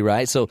resiliency,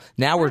 right? So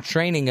now we're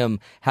training them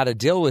how to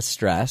deal with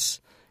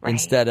stress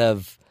instead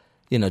of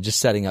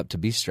just setting up to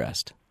be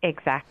stressed.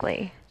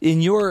 Exactly.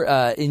 In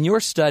your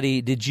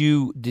study, did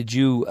you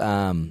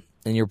in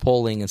your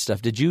polling and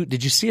stuff, did you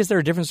see is there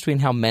a difference between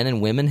how men and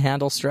women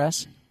handle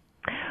stress?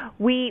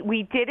 We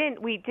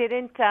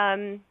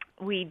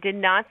did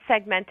not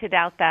segment it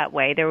out that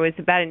way. There was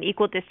about an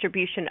equal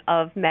distribution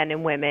of men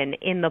and women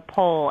in the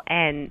poll,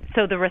 and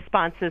so the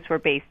responses were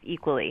based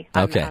equally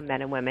on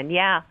men and women.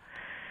 Yeah.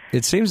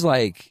 It seems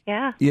like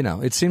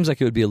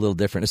it would be a little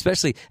different,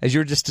 especially as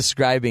you're just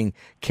describing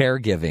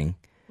caregiving.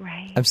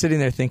 Right. I'm sitting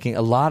there thinking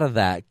a lot of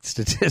that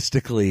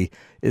statistically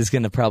is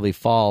going to probably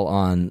fall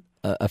on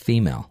a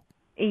female.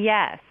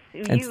 Yes.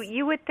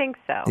 You would think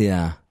so.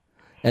 Yeah.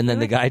 And then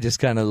the guy just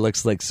kind of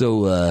looks like, so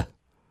we're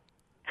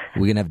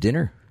going to have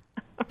dinner?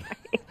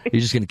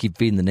 You're just going to keep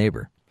feeding the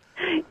neighbor.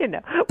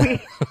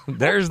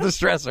 There's the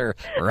stressor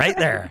right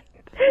there.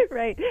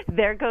 Right.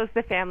 There goes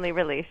the family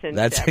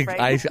relationship.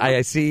 Right?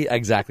 I see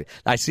exactly.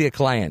 I see a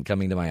client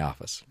coming to my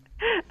office.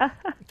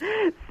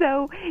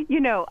 So,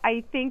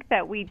 I think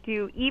that we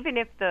do, even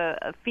if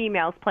the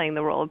female's playing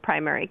the role of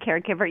primary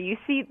caregiver, you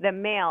see the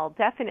male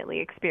definitely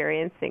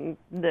experiencing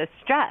the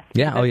stress.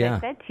 Yeah, as I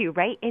said to you,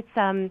 right? It's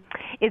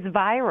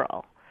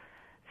viral.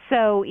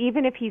 So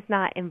even if he's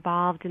not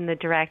involved in the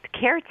direct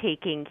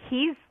caretaking,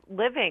 he's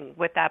living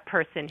with that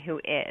person who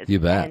is. You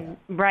bet.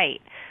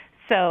 Right.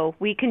 So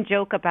we can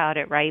joke about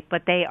it, right?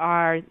 But men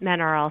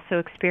are also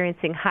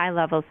experiencing high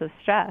levels of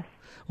stress.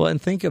 Well,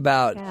 and think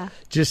about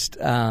just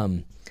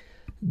the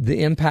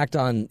impact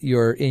in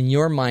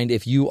your mind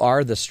if you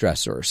are the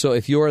stressor. So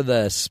if you're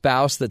the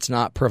spouse that's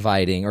not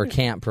providing or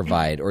can't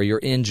provide, or you're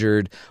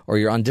injured or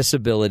you're on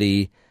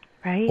disability,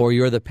 Right. Or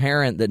you're the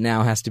parent that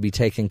now has to be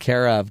taken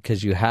care of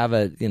because you have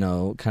a,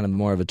 kind of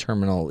more of a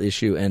terminal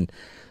issue. And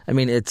I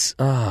mean, it's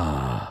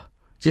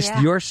just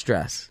your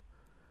stress.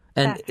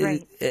 And That's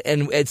right.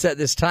 and it's at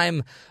this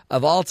time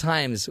of all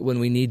times when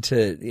we need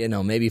to,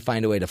 maybe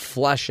find a way to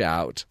flush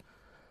out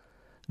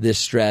this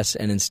stress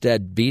and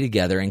instead be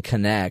together and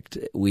connect.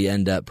 We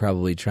end up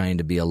probably trying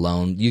to be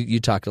alone. You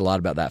talked a lot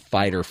about that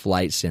fight or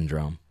flight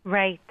syndrome.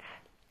 Right.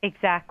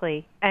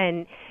 Exactly.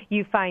 And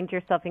you find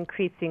yourself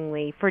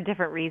increasingly, for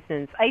different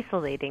reasons,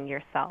 isolating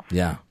yourself.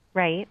 Yeah.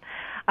 Right?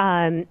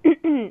 And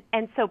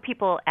so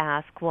people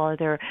ask, well,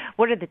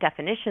 what are the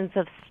definitions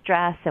of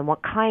stress and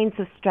what kinds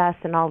of stress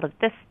and all of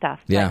this stuff?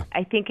 Yeah. But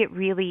I think it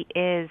really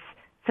is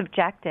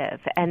subjective,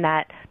 and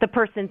that the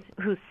person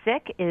who's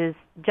sick is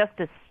just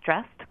as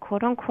stressed,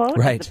 quote unquote,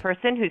 right. as the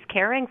person who's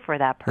caring for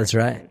that person. That's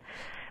right.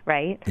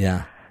 Right?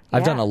 Yeah.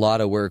 I've done a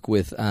lot of work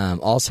with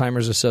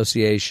Alzheimer's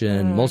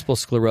Association, Multiple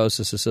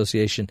Sclerosis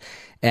Association,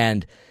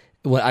 and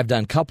I've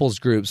done couples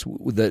groups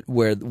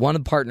where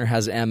one partner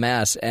has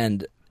MS,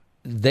 and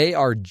they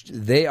are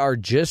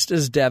just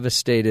as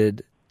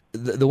devastated.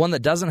 The one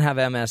that doesn't have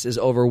MS is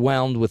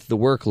overwhelmed with the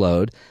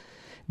workload,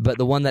 but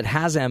the one that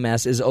has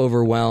MS is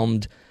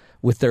overwhelmed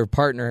with their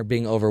partner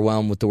being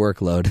overwhelmed with the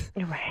workload.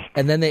 Right.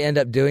 And then they end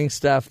up doing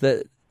stuff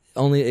that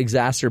only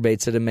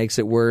exacerbates it and makes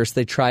it worse.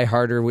 They try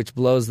harder, which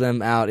blows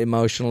them out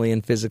emotionally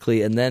and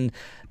physically, and then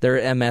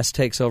their MS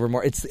takes over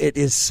more. It's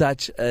a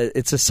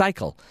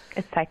cycle.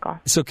 It's cycle.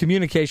 So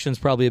communication is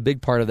probably a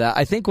big part of that.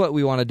 I think what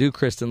we want to do,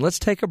 Kristin, let's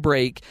take a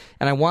break,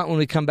 and I want when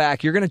we come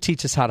back, you're going to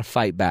teach us how to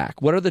fight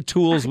back. What are the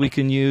tools we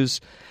can use?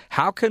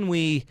 How can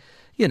we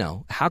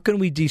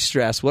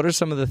de-stress? What are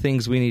some of the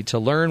things we need to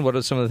learn? What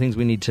are some of the things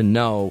we need to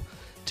know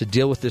to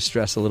deal with this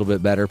stress a little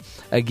bit better?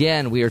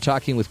 Again, we are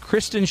talking with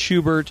Kristin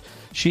Schubert.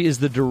 She is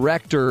the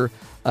director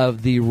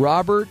of the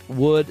Robert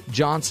Wood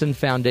Johnson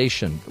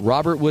Foundation.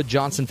 Robert Wood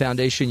Johnson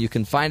Foundation. You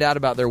can find out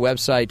about their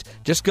website.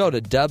 Just go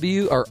to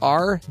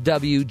rwjf.org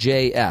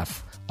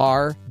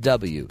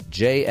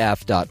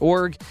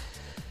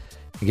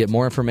and get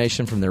more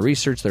information from their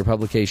research, their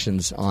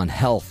publications on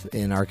health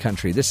in our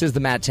country. This is the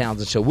Matt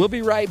Townsend Show. We'll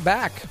be right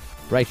back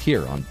right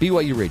here on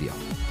BYU Radio.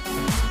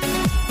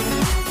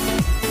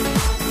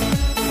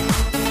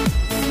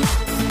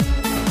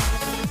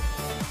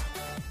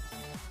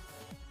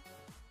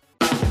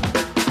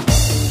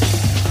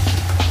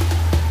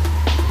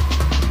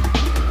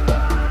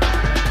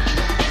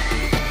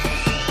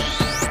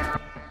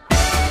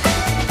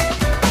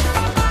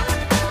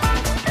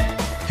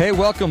 Hey,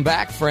 welcome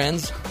back,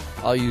 friends.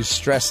 All you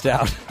stressed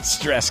out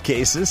stress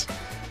cases.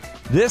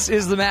 This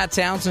is the Matt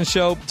Townsend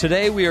Show.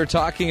 Today we are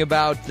talking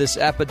about this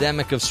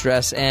epidemic of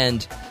stress,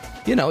 and,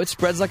 it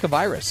spreads like a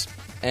virus.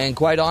 And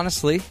quite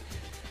honestly,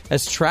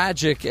 as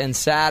tragic and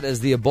sad as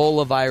the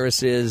Ebola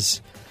virus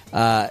is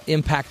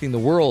impacting the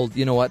world,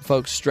 you know what,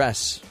 folks?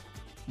 Stress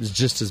is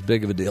just as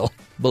big of a deal.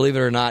 Believe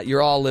it or not,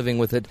 you're all living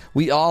with it.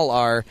 We all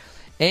are.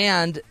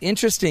 And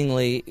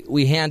interestingly,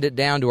 we hand it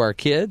down to our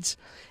kids,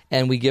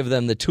 and we give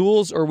them the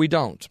tools or we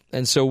don't.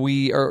 And so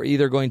we are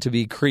either going to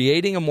be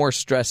creating a more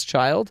stressed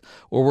child,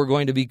 or we're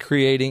going to be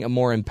creating a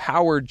more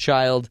empowered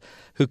child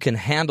who can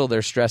handle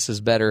their stresses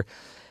better.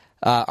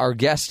 Our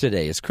guest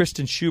today is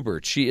Kristin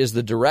Schubert. She is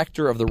the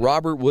director of the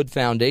Robert Wood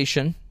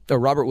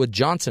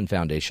Johnson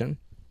Foundation.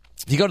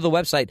 If you go to the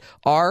website,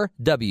 rwjf.org,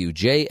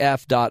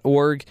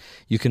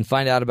 you can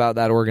find out about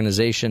that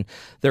organization.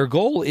 Their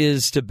goal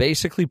is to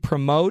basically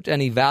promote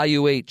and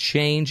evaluate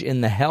change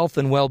in the health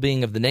and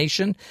well-being of the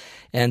nation.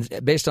 And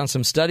based on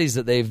some studies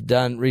that they've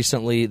done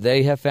recently,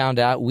 they have found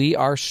out we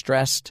are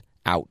stressed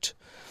out.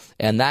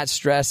 And that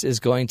stress is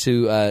going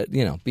to,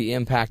 be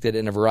impacted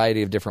in a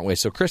variety of different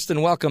ways. So,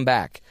 Kristin, welcome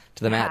back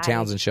to the Matt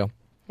Townsend Show.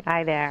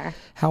 Hi there.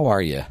 How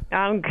are you?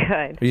 I'm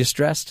good. Are you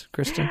stressed,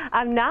 Kristin?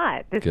 I'm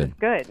not. This is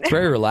good. It's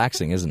very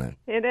relaxing, isn't it?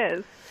 It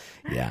is.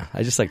 Yeah,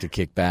 I just like to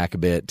kick back a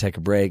bit, take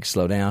a break,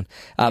 slow down.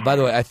 By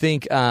the way, I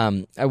think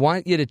I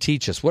want you to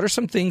teach us, what are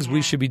some things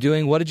we should be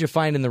doing? What did you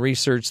find in the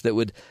research that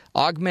would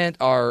augment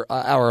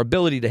our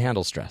ability to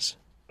handle stress?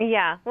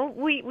 Yeah, well,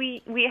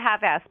 we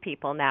have asked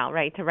people now,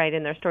 right, to write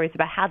in their stories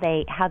about how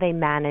they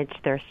manage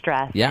their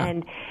stress. Yeah.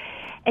 And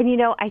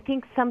I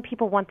think some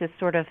people want this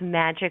sort of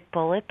magic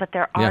bullet, but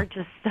there are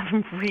just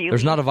some really...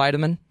 There's not a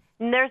vitamin?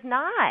 There's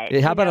not.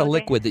 How about a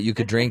liquid that you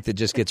could drink that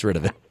just gets rid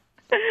of it?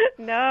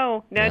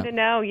 No. There's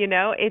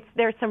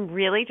some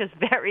really just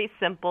very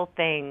simple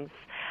things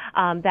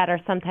that are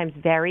sometimes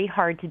very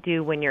hard to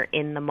do when you're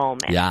in the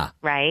moment. Yeah.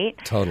 Right?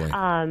 Totally.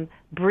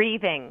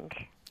 Breathing.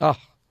 Oh.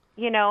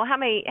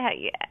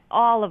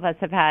 All of us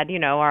have had,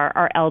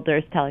 our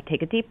elders tell us,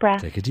 take a deep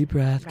breath. Take a deep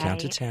breath, right?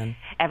 Count to 10.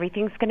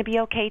 Everything's going to be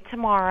okay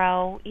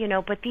tomorrow,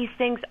 but these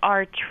things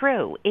are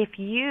true. If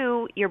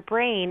you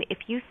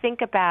think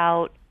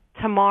about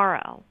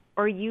tomorrow,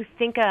 or you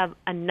think of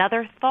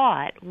another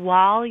thought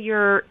while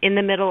you're in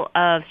the middle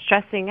of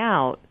stressing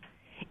out,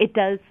 it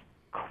does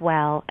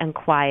quell and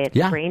quiet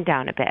the brain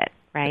down a bit,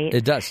 right?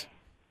 It does.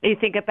 You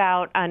think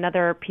about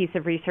another piece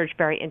of research,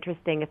 very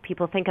interesting, if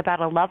people think about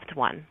a loved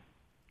one.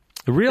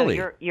 Really?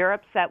 So you're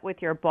upset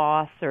with your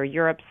boss, or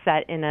you're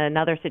upset in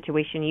another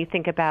situation. You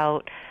think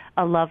about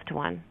a loved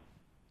one.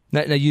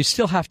 Now, you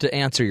still have to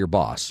answer your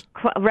boss.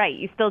 Right,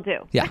 you still do.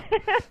 Yeah.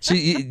 So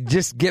you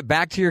just get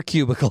back to your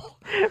cubicle,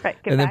 right,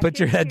 and then put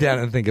your head down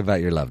and think about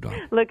your loved one.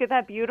 Look at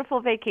that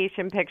beautiful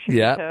vacation picture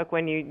you took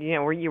when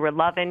where you were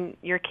loving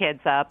your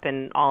kids up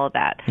and all of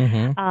that.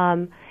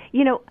 Mm-hmm.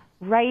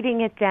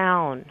 Writing it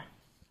down.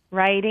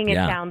 Writing it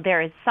down.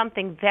 There is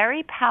something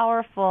very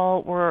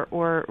powerful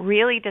we're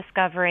really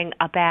discovering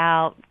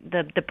about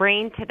the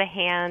brain to the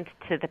hand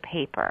to the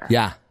paper.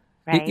 Yeah.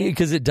 Right?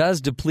 Because it does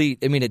deplete.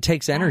 I mean, it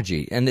takes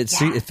energy, and it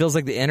feels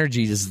like the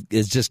energy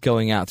is just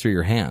going out through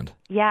your hand.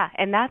 Yeah,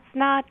 and that's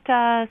not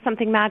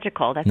something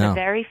magical. That's a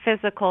very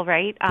physical,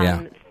 right,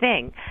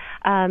 thing.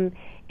 And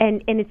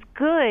it's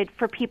good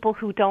for people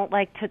who don't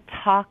like to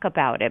talk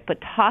about it, but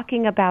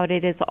talking about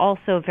it is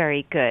also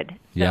very good.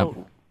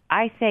 So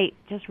I say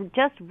just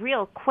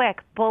real quick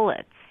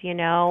bullets,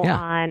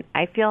 on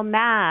I feel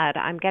mad,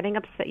 I'm getting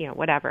upset,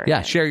 whatever.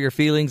 Yeah, share your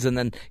feelings and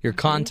then your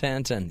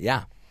content and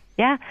Yeah.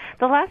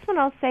 The last one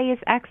I'll say is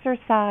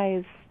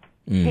exercise.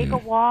 Take a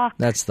walk.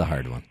 That's the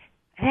hard one.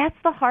 That's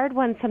the hard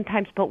one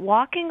sometimes, but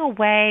walking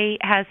away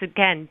has,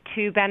 again,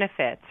 two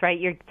benefits, right?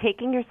 You're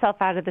taking yourself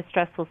out of the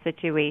stressful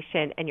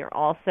situation, and you're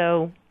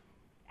also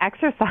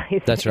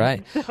exercising. That's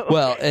right.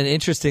 Well, and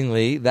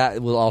interestingly,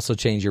 that will also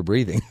change your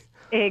breathing.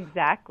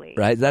 Exactly.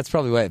 Right? That's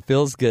probably why it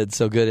feels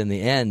so good in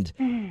the end,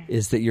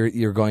 is that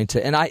you're going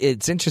to, and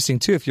it's interesting,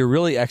 too, if you're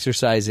really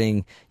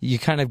exercising, you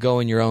kind of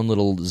go in your own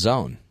little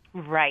zone.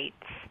 Right.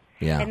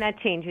 Yeah. And that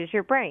changes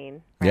your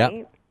brain, right?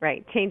 Yep.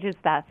 Right. Changes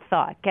that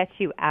thought, gets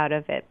you out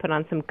of it, put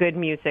on some good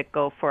music,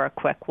 go for a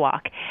quick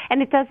walk.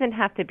 And it doesn't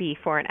have to be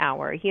for an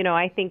hour.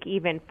 I think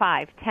even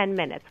 5-10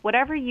 minutes,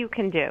 whatever you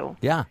can do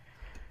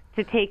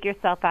to take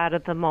yourself out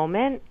of the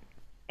moment,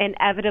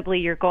 inevitably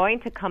you're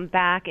going to come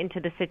back into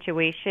the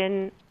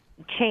situation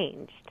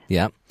changed.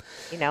 Yeah.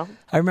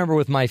 I remember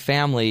with my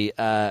family,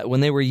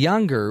 when they were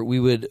younger,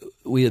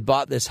 we had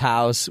bought this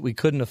house. We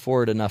couldn't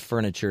afford enough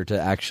furniture to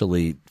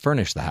actually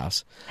furnish the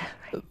house.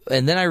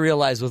 And then I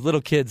realized with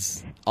little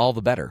kids, all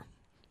the better,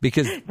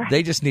 because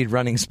they just need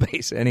running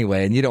space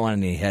anyway, and you don't want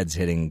any heads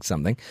hitting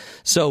something.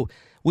 So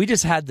we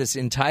just had this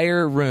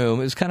entire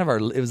room. It was kind of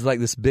it was like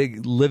this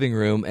big living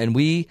room, and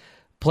we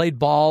played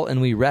ball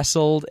and we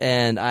wrestled,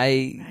 and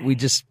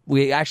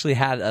we actually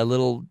had a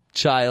little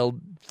child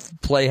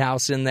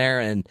playhouse in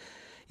there. And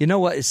you know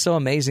what is so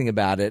amazing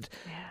about it?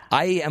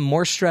 I am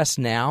more stressed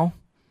now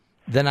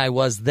than I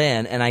was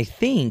then, and I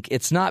think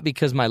it's not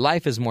because my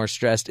life is more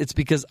stressed. It's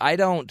because I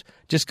don't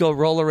just go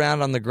roll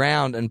around on the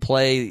ground and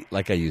play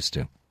like I used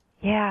to.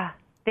 Yeah,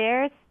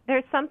 there's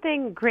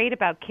something great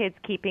about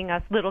keeping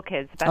us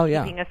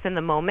in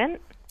the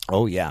moment.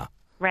 Oh yeah,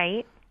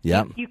 right.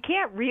 Yeah, you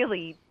can't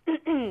really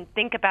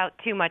think about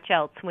too much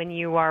else when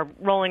you are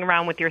rolling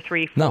around with your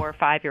 3, 4,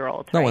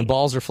 5-year-olds. No, right? when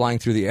balls are flying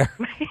through the air,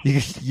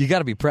 you got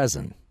to be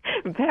present.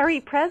 Very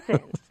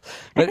present.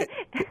 But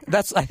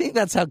I think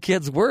that's how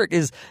kids work,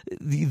 is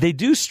they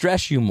do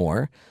stress you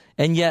more,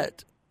 and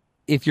yet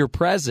if you're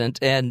present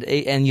and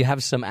you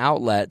have some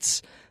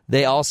outlets,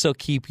 they also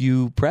keep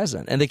you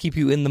present, and they keep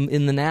you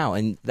in the now,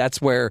 and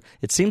that's where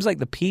it seems like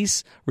the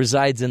peace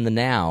resides in the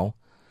now,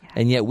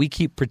 and yet we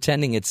keep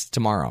pretending it's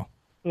tomorrow.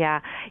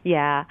 Yeah.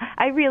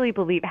 I really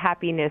believe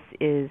happiness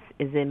is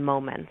in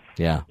moments.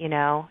 Yeah.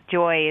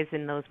 Joy is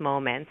in those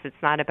moments. It's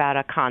not about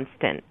a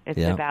constant. It's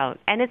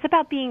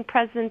about being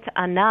present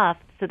enough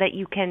so that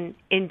you can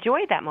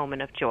enjoy that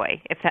moment of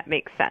joy, if that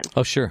makes sense.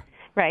 Oh, sure.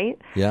 Right?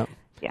 Yeah.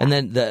 And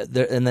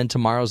then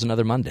tomorrow's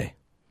another Monday.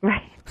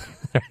 Right.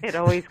 It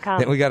always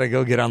comes. Then we got to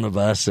go get on the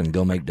bus and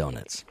go make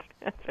donuts.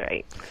 That's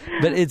right.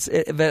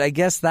 But I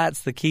guess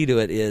that's the key to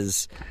it,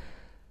 is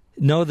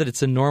know that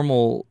it's a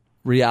normal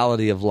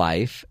reality of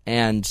life,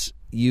 and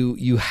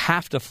you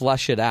have to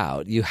flush it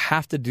out. You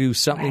have to do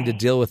something to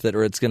deal with it,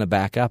 or it's going to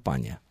back up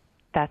on you.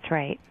 That's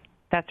right.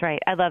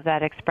 I love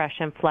that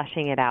expression,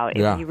 flushing it out.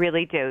 Yeah. You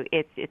really do.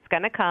 It's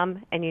going to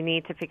come, and you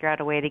need to figure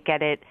out a way to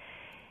get it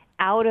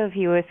out of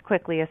you as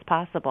quickly as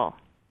possible.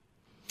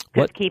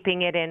 Because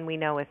keeping it in, we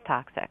know, is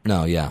toxic.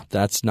 No,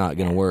 that's not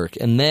going to work.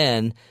 And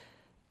then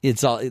the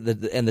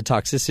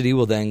toxicity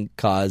will then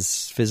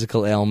cause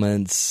physical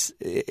ailments.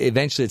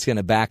 Eventually, it's going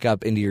to back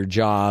up into your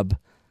job.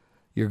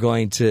 You're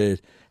going to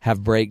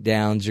have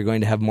breakdowns. You're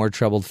going to have more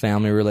troubled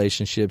family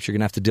relationships. You're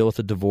going to have to deal with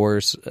a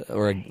divorce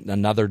or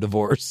another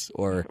divorce.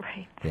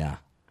 Yeah.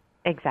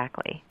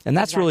 Exactly. And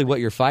that's really what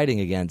you're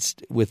fighting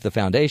against with the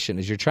foundation,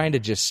 is you're trying to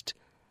just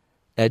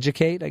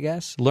educate, I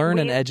guess, learn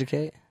and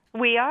educate.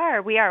 We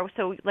are.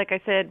 So, like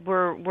I said,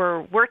 we're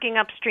working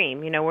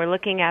upstream. We're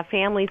looking at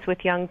families with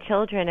young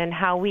children and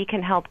how we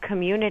can help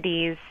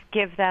communities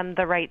give them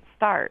the right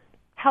start.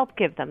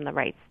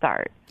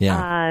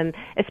 Yeah.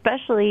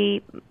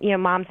 Especially,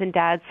 moms and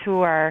dads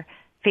who are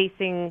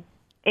facing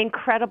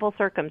incredible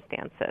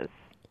circumstances.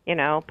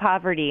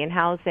 Poverty and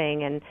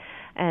housing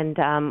and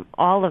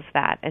all of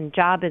that, and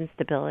job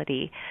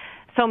instability.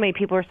 So many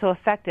people are so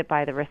affected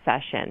by the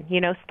recession.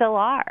 Still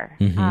are.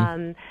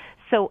 Mm-hmm.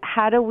 So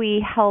how do we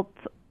help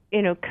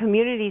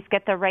communities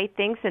get the right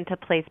things into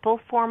place,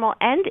 both formal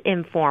and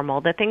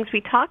informal, the things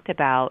we talked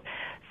about,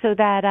 so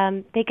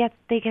that they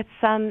get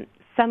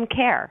some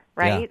care,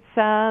 right?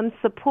 Yeah. Some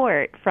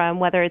support from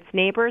whether it's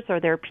neighbors or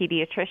their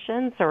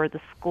pediatricians or the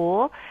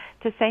school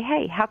to say,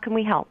 hey, how can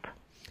we help?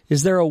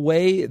 Is there a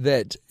way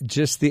that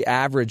just the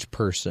average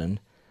person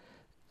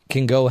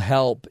can go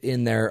help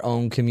in their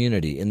own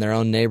community, in their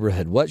own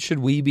neighborhood? What should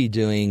we be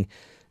doing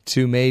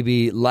to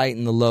maybe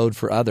lighten the load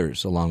for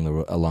others along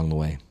the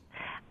way?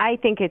 I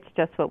think it's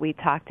just what we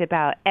talked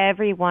about.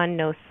 Everyone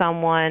knows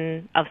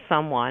someone of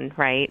someone,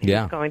 right?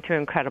 Yeah. Who's going through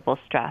incredible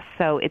stress.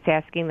 So it's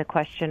asking the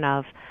question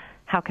of,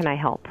 how can I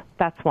help?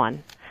 That's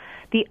one.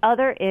 The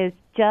other is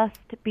just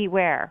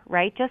beware,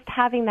 right? Just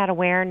having that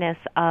awareness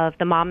of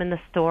the mom in the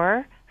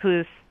store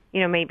who's,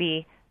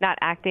 maybe not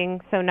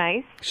acting so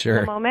nice sure.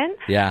 in the moment.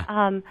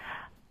 Yeah.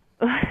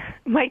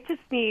 Might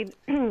just need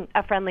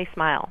a friendly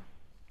smile.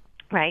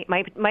 Right,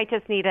 might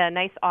just need a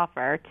nice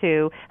offer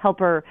to help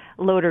her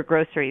load her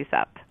groceries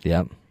up.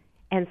 Yep.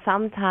 And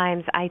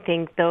sometimes I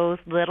think those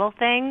little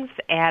things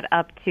add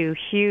up to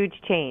huge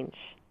change.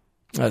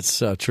 That's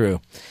so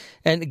true.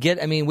 And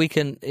we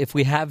can, if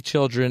we have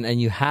children and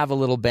you have a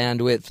little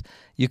bandwidth,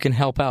 you can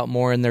help out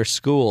more in their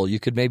school. You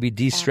could maybe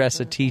de-stress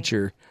a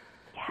teacher.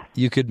 Yes.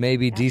 You could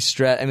maybe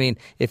de-stress.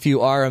 If you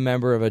are a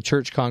member of a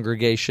church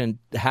congregation,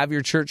 have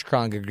your church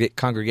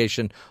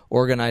congregation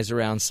organize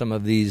around some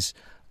of these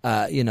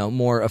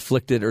more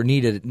afflicted or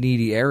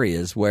needy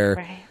areas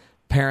where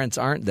parents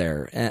aren't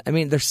there.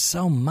 There's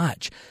so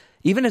much.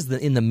 Even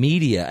in the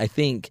media, I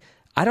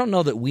don't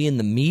know that we in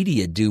the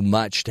media do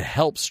much to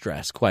help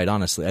stress, quite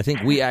honestly. I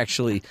think we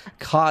actually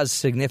cause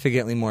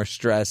significantly more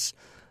stress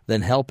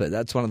than help it.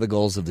 That's one of the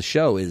goals of the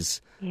show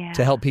is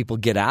to help people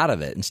get out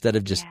of it instead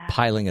of just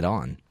piling it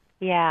on.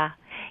 Yeah.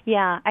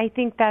 Yeah, I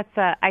think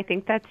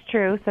that's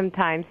true.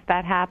 Sometimes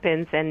that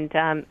happens, and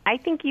I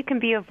think you can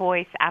be a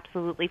voice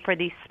absolutely for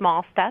these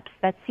small steps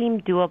that seem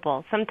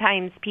doable.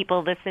 Sometimes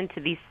people listen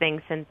to these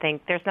things and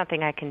think there's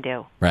nothing I can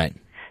do. Right.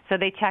 So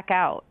they check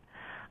out.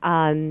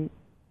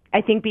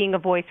 I think being a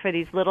voice for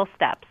these little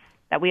steps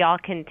that we all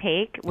can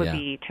take would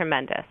be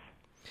tremendous.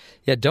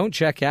 Yeah, don't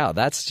check out.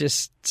 That's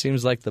just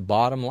seems like the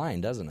bottom line,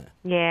 doesn't it?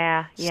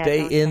 Yeah.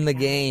 Stay in the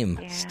game.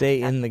 Yeah,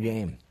 Stay in the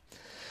game.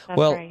 That's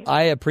well, right.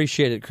 I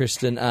appreciate it,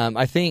 Kristin.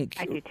 I think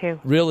I do too.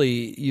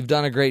 Really, you've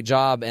done a great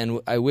job,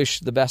 and I wish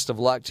the best of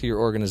luck to your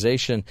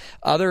organization.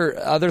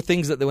 Other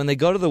things that when they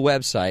go to the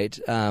website,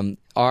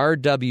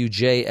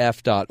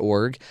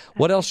 rwjf.org,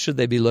 what else should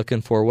they be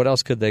looking for? What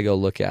else could they go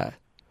look at?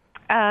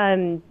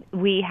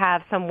 We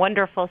have some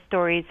wonderful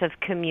stories of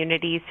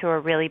communities who are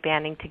really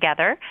banding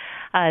together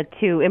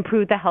to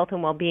improve the health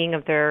and well-being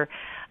of their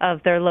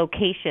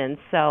locations.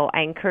 So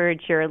I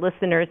encourage your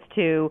listeners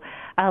to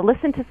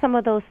listen to some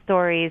of those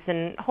stories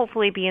and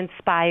hopefully be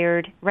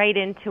inspired. Write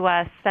into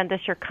us, send us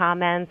your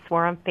comments.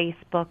 We're on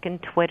Facebook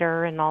and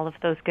Twitter and all of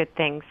those good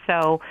things.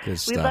 So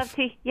we'd love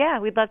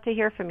to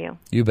hear from you.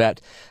 You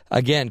bet.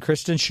 Again,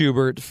 Kristin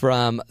Schubert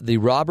from the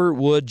Robert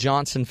Wood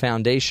Johnson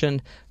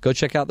Foundation. Go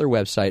check out their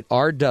website,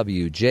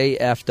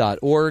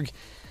 rwjf.org.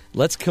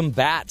 Let's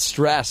combat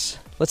stress.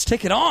 Let's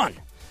take it on.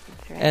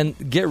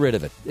 And get rid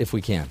of it if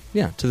we can.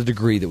 Yeah, to the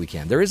degree that we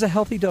can. There is a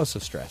healthy dose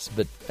of stress,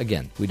 but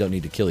again, we don't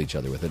need to kill each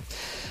other with it.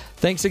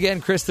 Thanks again,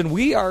 Kristin.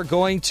 We are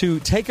going to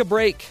take a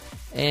break,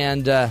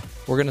 and we're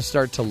going to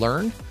start to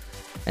learn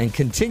and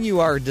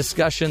continue our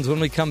discussions. When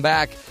we come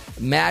back,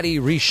 Maddie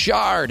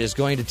Richard is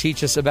going to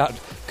teach us about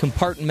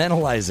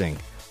compartmentalizing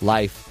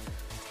life.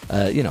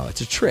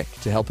 It's a trick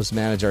to help us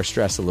manage our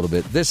stress a little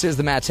bit. This is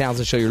the Matt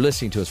Townsend Show. You're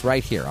listening to us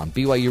right here on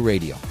BYU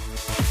Radio.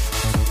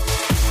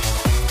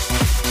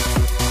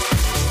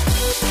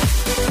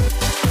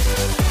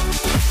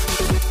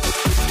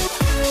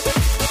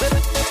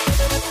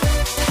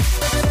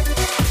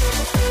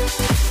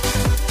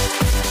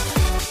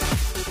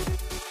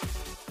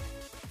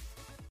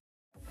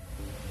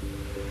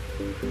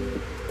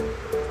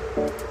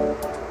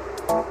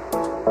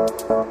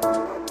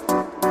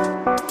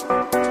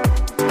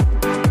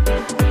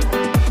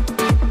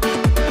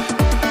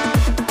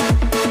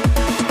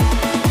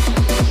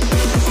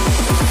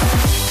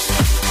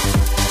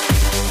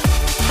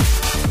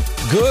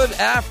 Good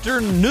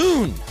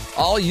afternoon,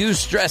 all you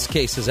stress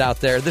cases out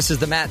there. This is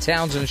the Matt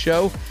Townsend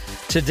Show.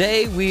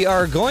 Today we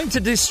are going to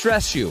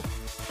distress you.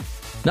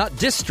 Not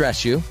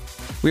distress you.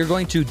 We are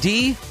going to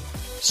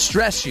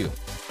de-stress you.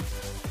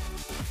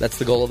 That's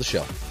the goal of the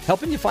show.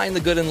 Helping you find the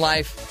good in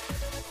life.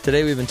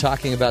 Today we've been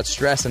talking about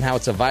stress and how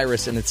it's a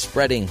virus and it's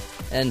spreading.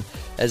 And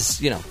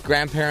as,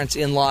 grandparents,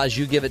 in-laws,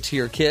 you give it to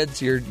your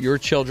kids, your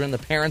children, the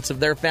parents of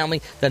their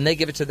family, then they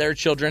give it to their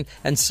children,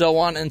 and so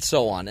on,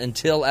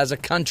 until as a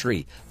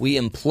country we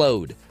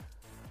implode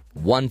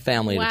one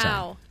family at a time.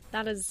 Wow,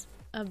 that is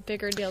a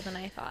bigger deal than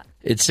I thought.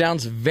 It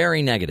sounds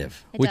very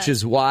negative, which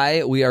is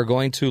why we are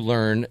going to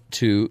learn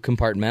to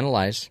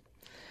compartmentalize.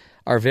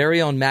 Our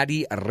very own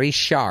Maddie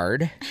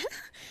Richard.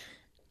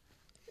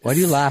 Why do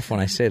you laugh when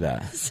I say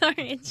that?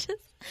 Sorry,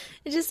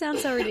 it just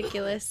sounds so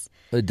ridiculous.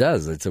 It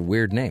does. It's a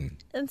weird name.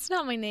 It's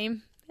not my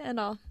name at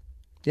all.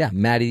 Yeah,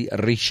 Maddie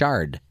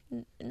Richard.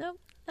 Nope.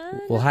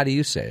 Well, how do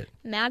you say it?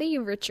 Maddie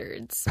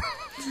Richards.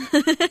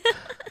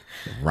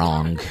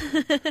 Wrong.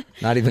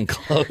 Not even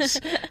close.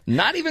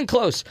 Not even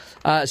close.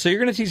 So you're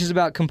going to teach us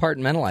about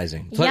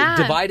compartmentalizing. Yeah.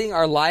 Dividing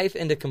our life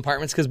into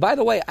compartments. Because, by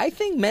the way, I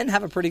think men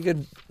have a pretty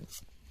good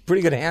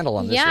handle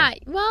on this one.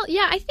 Well,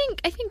 yeah, I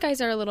think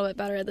guys are a little bit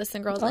better at this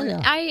than girls. Oh, and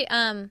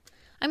yeah.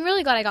 I'm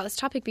really glad I got this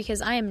topic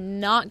because I am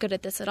not good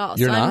at this at all.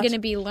 You're so not? I'm going to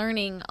be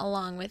learning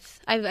along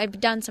with I've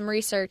done some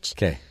research.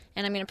 Okay.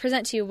 And I'm going to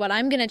present to you what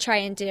I'm going to try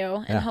and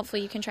do, and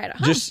hopefully you can try it at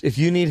home. Just if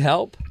you need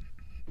help,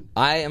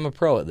 I am a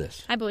pro at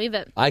this. I believe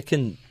it. I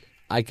can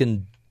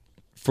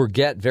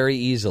forget very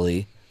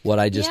easily what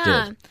I just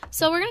did.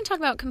 So we're going to talk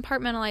about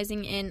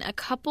compartmentalizing in a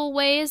couple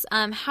ways.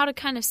 How to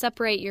kind of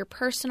separate your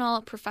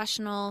personal,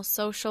 professional,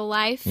 social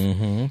life,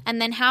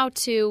 and then how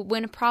to,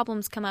 when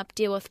problems come up,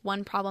 deal with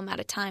one problem at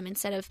a time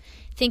instead of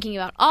thinking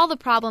about all the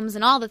problems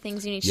and all the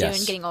things you need to do and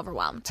getting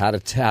overwhelmed. How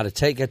to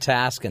take a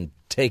task and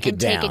take it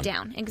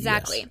down.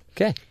 Exactly. Yes.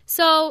 Okay.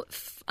 So,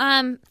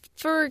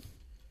 for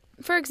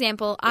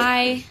example,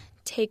 I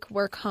take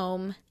work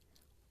home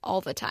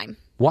all the time.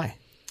 Why?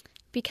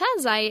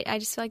 Because I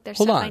just feel like there's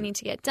Hold stuff on. I need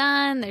to get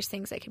done. There's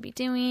things I could be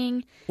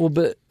doing. Well,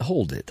 but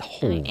hold it.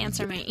 I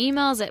answer my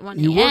emails at 1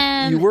 You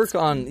a.m. work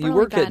really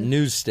at bad.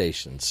 news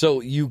stations,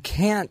 so you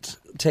can't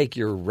take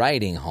your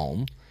writing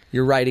home.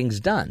 Your writing's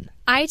done.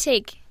 I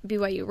take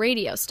BYU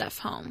radio stuff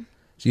home.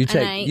 So you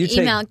take and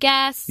I email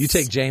guests. You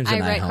take James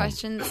and I write home.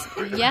 questions.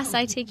 Yes,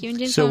 I take you and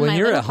James So home. when in my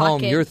you're little at home,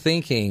 pocket. you're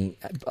thinking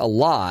a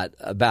lot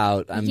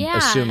about. I'm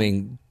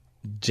assuming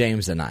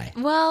James and I.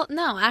 Well,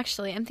 no,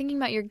 actually, I'm thinking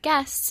about your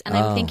guests, and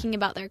I'm thinking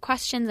about their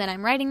questions, and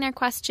I'm writing their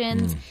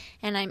questions,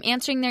 and I'm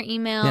answering their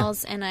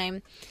emails, and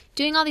I'm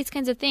doing all these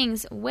kinds of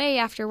things way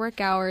after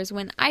work hours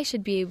when I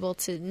should be able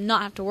to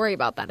not have to worry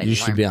about that anymore. You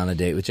should be on a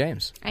date with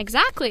James.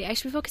 Exactly. I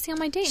should be focusing on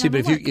my date. See, not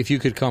but my work. if you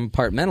could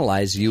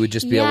compartmentalize, you would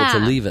just be able to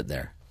leave it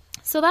there.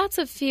 So that's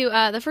a few.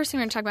 The first thing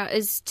we're going to talk about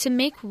is to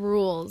make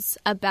rules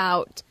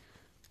about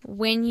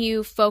when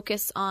you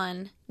focus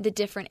on the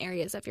different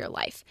areas of your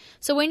life.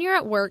 So when you're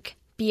at work,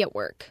 be at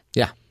work.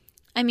 Yeah.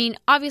 I mean,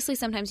 obviously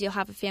sometimes you'll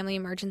have a family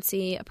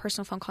emergency, a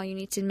personal phone call you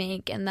need to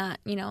make, and that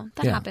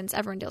happens.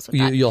 Everyone deals with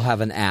that. You'll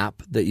have an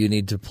app that you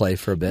need to play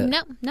for a bit.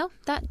 No,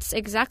 that's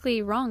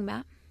exactly wrong,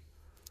 Matt.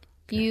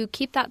 Okay. You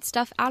keep that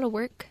stuff out of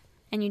work,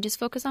 and you just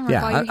focus on work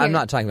while you're here. I'm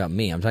not talking about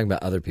me. I'm talking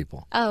about other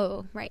people.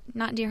 Oh, right.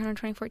 Not Deer Hunter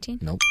 2014?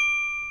 Nope.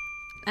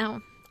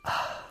 Oh.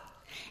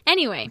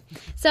 Anyway,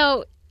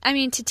 so, I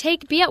mean,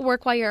 be at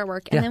work while you're at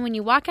work, and then when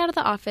you walk out of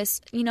the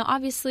office,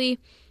 obviously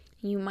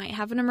you might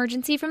have an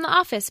emergency from the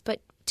office, but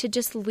to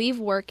just leave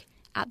work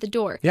at the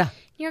door. Yeah.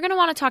 You're going to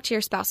want to talk to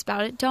your spouse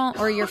about it,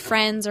 or your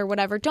friends or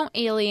whatever. Don't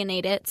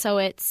alienate it so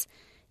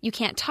you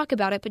can't talk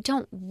about it, but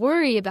don't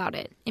worry about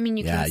it. I mean,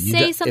 you can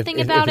say something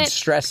about it. If it's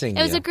stressing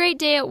It was a great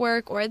day at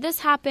work, or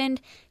this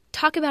happened.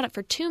 Talk about it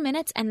for 2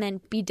 minutes and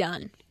then be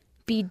done.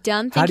 Be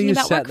done thinking about work. How do you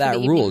for set that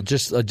the rule?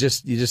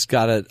 evening. You just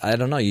gotta. I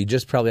don't know. You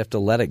just probably have to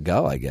let it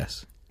go, I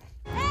guess.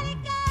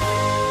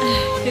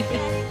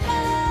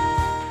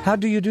 How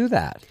do you do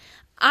that?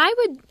 I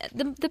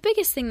would. The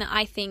biggest thing that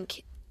I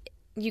think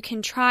you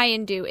can try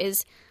and do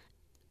is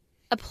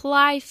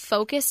apply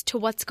focus to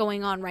what's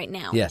going on right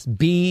now. Yes,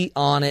 be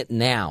on it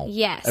now.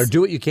 Yes. Or do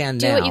what you can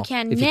now. Do what you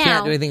can if now. If you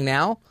can't do anything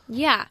now,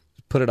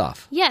 put it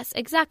off. Yes,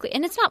 exactly.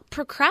 And it's not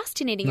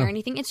procrastinating or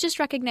anything. It's just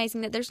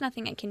recognizing that there's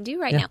nothing I can do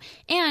right now.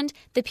 And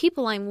the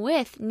people I'm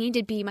with need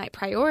to be my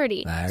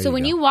priority. So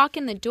when you walk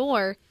in the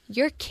door,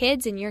 your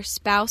kids and your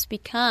spouse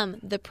become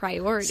the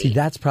priority. See,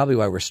 that's probably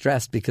why we're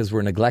stressed, because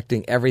we're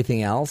neglecting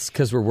everything else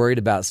because we're worried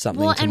about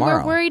something tomorrow.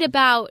 And we're worried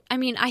about,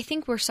 I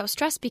think we're so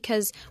stressed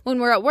because when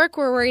we're at work,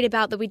 we're worried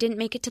about that we didn't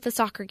make it to the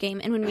soccer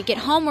game. And when we get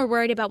home, we're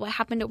worried about what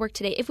happened at work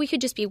today. If we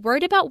could just be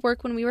worried about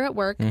work when we were at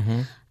work,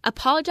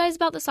 apologize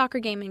about the soccer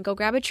game, and go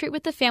grab a treat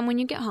with the fam when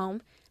you get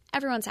home,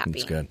 everyone's happy.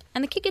 That's good.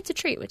 And the kid gets a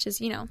treat, which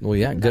is, Well,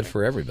 yeah, good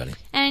for everybody.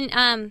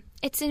 And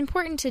it's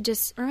important to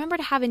just remember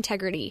to have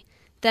integrity,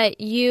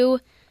 that you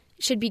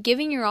should be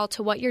giving your all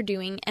to what you're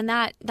doing, and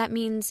that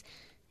means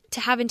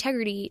to have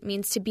integrity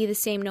means to be the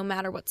same no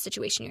matter what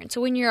situation you're in. So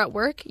when you're at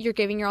work, you're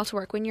giving your all to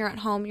work. When you're at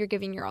home, you're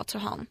giving your all to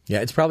home. Yeah,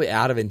 it's probably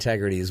out of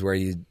integrity is where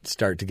you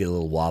start to get a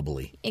little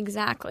wobbly.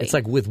 Exactly. It's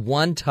like with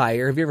one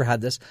tire. Have you ever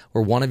had this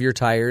where one of your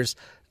tires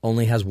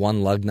only has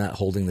one lug nut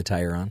holding the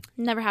tire on?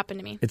 Never happened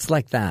to me. It's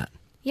like that.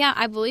 Yeah,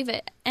 I believe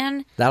it.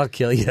 And that'll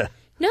kill you.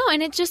 No,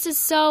 and it just is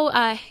so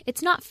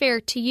it's not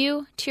fair to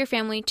you, to your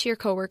family, to your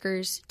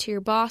coworkers, to your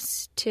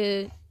boss,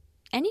 to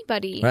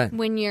anybody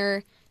when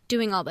you're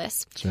doing all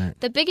this. That's right.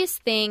 The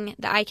biggest thing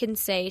that I can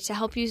say to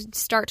help you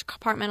start to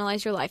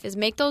compartmentalize your life is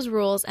make those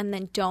rules and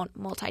then don't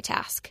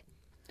multitask.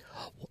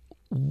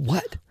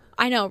 What?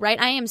 I know, right?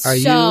 I am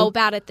so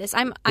bad at this.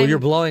 You're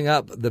blowing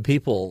up the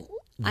people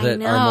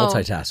that are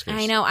multitaskers.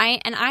 I know.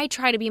 I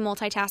try to be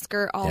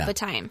multitasker all the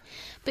time.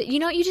 But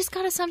you just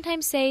got to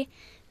sometimes say,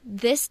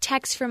 this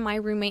text from my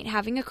roommate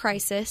having a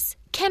crisis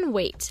can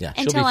wait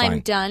until I'm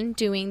done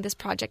doing this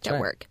project at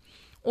work.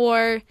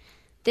 Or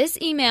this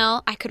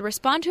email, I could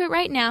respond to it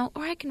right now,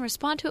 or I can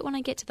respond to it when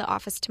I get to the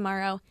office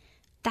tomorrow.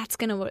 That's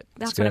what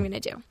I'm going to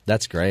do.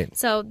 That's great.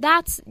 So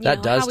that's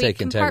that does how we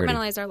take integrity.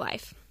 compartmentalize our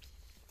life.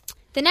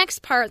 The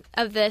next part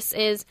of this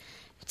is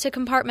to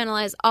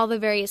compartmentalize all the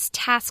various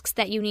tasks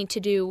that you need to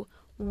do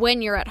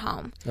when you're at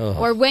home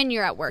or when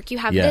you're at work. You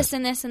have this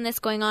and this and this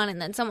going on,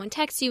 and then someone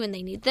texts you and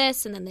they need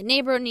this, and then the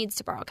neighbor needs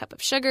to borrow a cup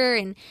of sugar,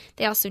 and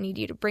they also need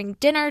you to bring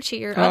dinner to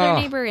your other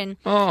neighbor, and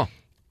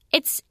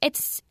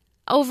it's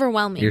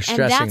overwhelming. You're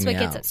stressing and that's what me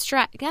gets out. us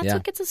stressed. That's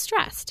what gets us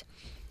stressed.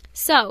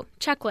 So,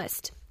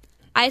 checklist.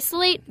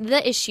 Isolate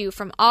the issue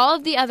from all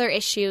of the other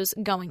issues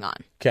going on.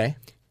 Okay.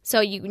 So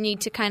you need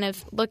to kind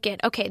of look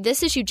at, okay,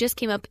 this issue just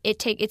came up.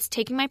 It's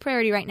taking my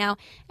priority right now.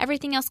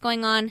 Everything else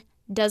going on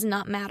does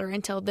not matter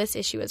until this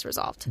issue is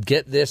resolved.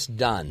 Get this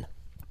done.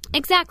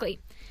 Exactly.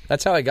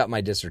 That's how I got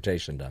my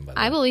dissertation done, by the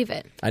way. I believe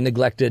it. I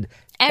neglected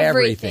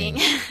everything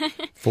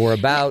for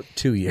about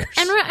 2 years.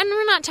 And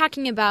we're not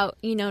talking about,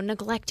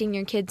 neglecting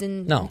your kids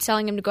and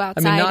telling them to go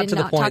outside. I mean, not and to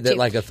the not point talk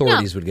that to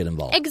authorities would get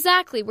involved.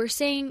 Exactly. We're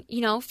saying,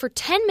 for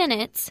 10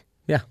 minutes,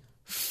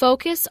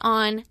 focus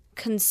on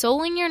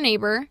consoling your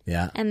neighbor,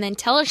 and then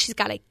tell her she's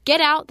got to get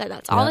out,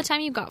 that's all the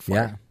time you've got for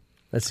her.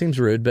 That seems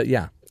rude, but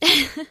yeah.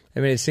 I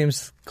mean, it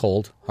seems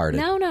cold-hearted.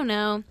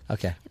 No.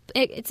 Okay.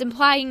 It's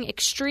implying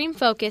extreme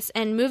focus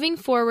and moving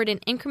forward in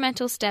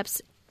incremental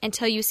steps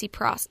until you see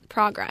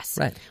progress.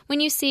 Right. When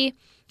you see,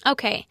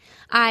 okay,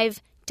 I've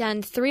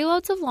done 3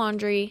 loads of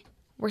laundry,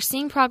 we're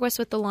seeing progress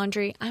with the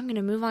laundry, I'm going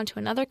to move on to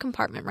another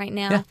compartment right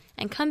now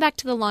and come back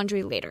to the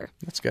laundry later.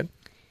 That's good.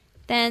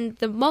 Then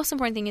the most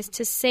important thing is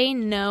to say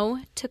no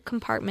to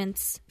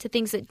compartments, to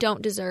things that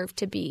don't deserve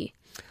to be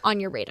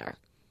on your radar.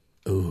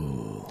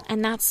 Ooh.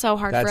 And that's so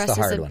hard for us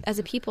as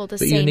a people to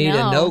say no. But you need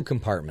a no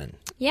compartment.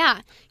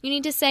 Yeah. You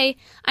need to say,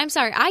 I'm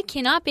sorry, I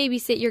cannot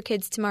babysit your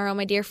kids tomorrow,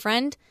 my dear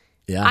friend.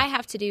 Yeah. I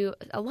have to do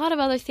a lot of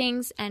other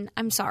things, and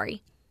I'm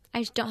sorry.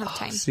 I just don't have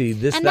time. See,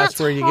 that's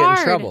where you get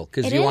in trouble,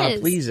 because you want to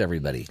please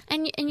everybody.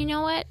 And you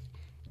know what?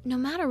 No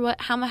matter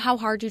how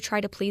hard you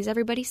try to please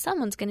everybody,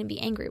 someone's going to be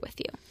angry with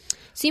you.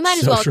 So you might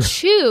as well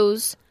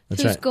choose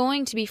who's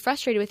going to be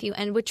frustrated with you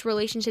and which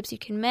relationships you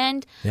can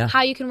mend,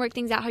 how you can work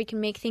things out, how you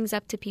can make things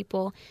up to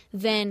people,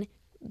 then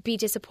be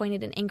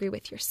disappointed and angry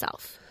with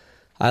yourself.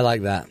 I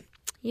like that.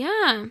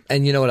 Yeah.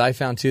 And you know what I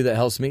found, too, that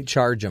helps me?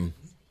 Charge them.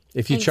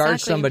 If you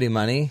charge somebody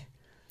money,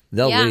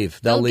 they'll leave.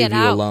 They'll leave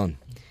you alone.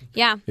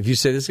 Yeah. If you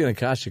say, this is going to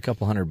cost you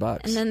 $200.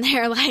 And then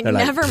they're like,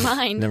 never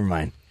mind. Never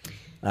mind.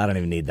 I don't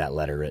even need that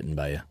letter written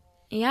by you.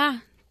 Yeah.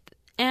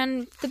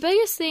 And the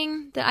biggest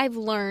thing that I've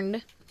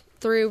learned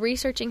through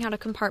researching how to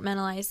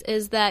compartmentalize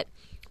is that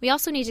we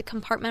also need to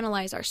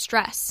compartmentalize our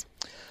stress.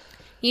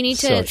 You need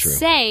to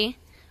say,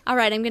 all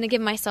right, I'm going to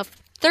give myself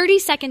 30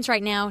 seconds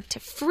right now to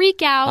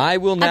freak out I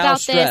will now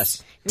about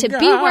stress. this, to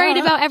be worried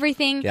about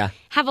everything,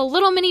 have a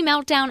little mini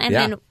meltdown, and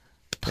then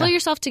pull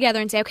yourself together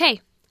and say,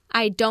 okay,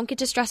 I don't get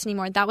to stress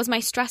anymore. That was my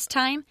stress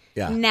time.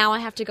 Now I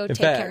have to go take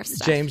care of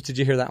stuff. James, did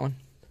you hear that one?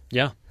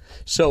 Yeah.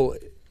 So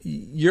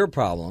your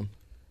problem,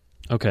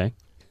 okay,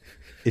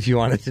 if you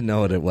wanted to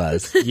know what it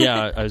was,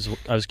 yeah, I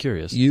was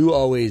curious. You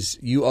always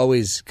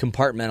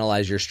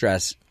compartmentalize your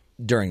stress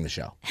during the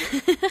show.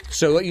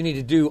 So what you need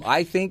to do,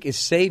 I think, is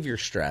save your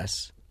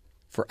stress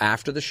for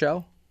after the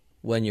show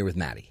when you're with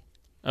Maddie.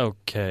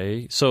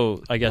 Okay,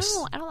 so I guess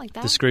I don't like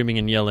that. The screaming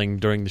and yelling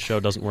during the show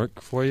doesn't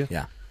work for you?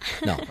 Yeah.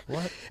 No.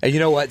 What? And you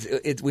know what?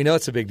 We know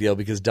it's a big deal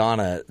because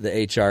Donna, the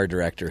HR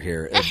director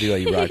here at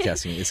BYU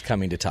Broadcasting, is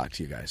coming to talk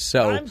to you guys.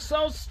 So I'm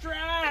so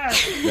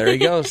stressed. There he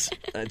goes.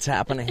 It's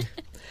happening.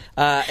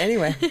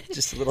 Anyway,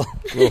 just a little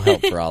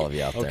help for all of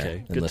you out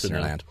there in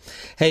listener land.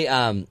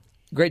 Hey,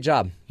 great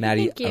job,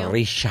 Maddie. Thank you.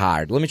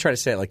 Richard. Let me try to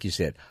say it like you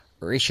said.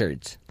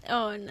 Richards.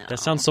 Oh, no. That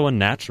sounds so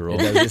unnatural.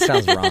 It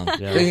sounds wrong.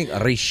 I think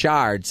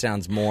Richard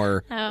sounds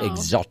more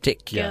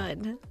exotic.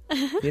 Good.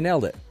 You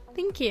nailed it.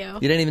 Thank you. You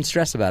didn't even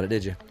stress about it,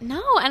 did you?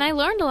 No, and I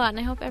learned a lot, and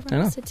I hope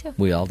everyone else did too.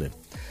 We all did.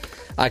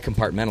 I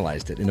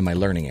compartmentalized it into my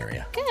learning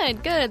area.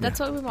 Good. That's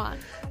what we want.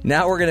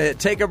 Now we're going to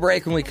take a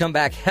break. When we come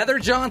back, Heather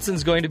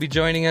Johnson's going to be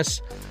joining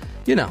us.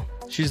 You know,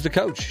 she's the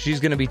coach. She's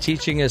going to be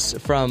teaching us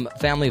from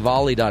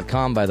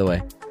familyvolley.com, by the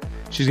way.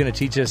 She's going to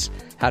teach us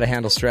how to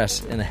handle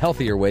stress in a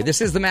healthier way.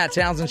 This is the Matt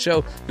Townsend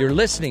Show. You're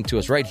listening to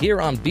us right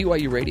here on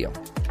BYU Radio.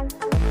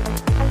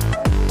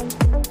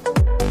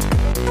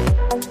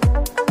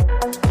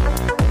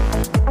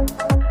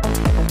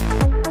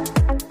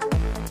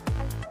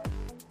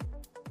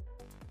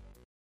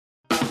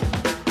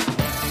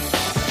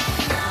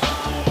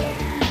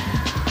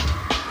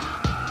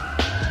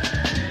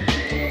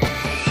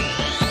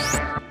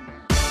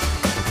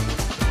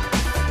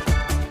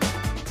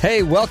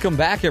 Hey, welcome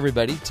back,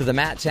 everybody, to the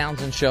Matt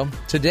Townsend Show.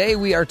 Today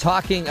we are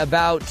talking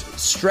about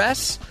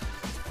stress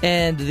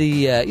and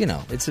the,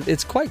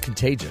 it's quite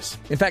contagious.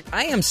 In fact,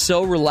 I am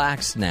so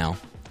relaxed now,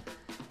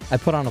 I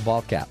put on a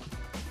ball cap.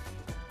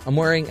 I'm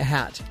wearing a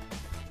hat.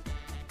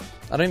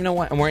 I don't even know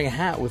why. I'm wearing a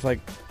hat with,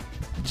 I'm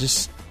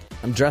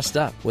dressed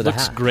up with a hat.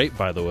 Looks great,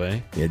 by the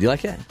way. Yeah, do you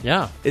like it?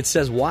 Yeah. It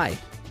says why.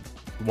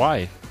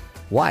 Why?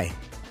 Why?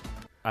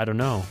 I don't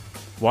know.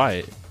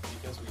 Why?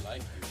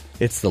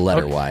 It's the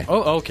letter Okay. Y.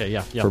 Oh, okay.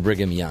 Yeah. For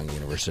Brigham Young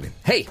University.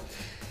 Hey,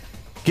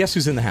 guess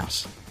who's in the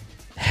house?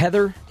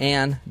 Heather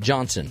Ann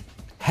Johnson.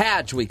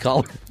 Hadge, we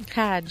call her.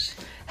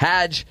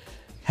 Hadge.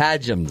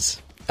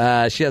 Hadgems.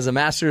 She has a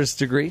master's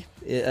degree,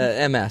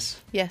 MS.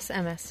 Yes,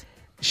 MS.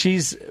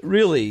 She's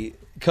really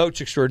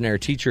coach extraordinaire,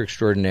 teacher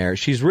extraordinaire.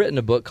 She's written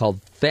a book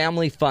called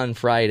Family Fun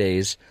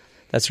Fridays.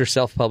 That's her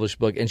self-published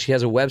book. And she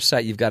has a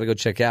website you've got to go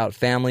check out,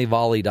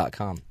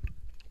 familyvolley.com.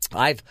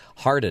 I've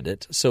hearted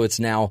it, so it's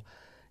one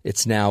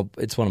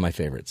of my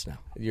favorites now.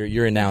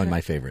 You're now in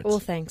my favorites. Well,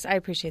 thanks. I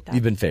appreciate that.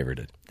 You've been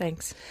favorited.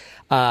 Thanks.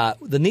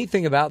 The neat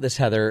thing about this,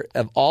 Heather,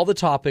 of all the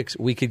topics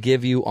we could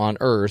give you on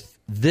Earth,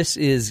 this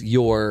is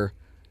your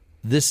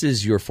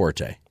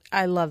forte.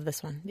 I love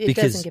this one. It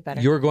Because doesn't get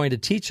better. you're going to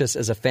teach us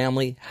as a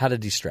family how to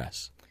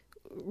de-stress.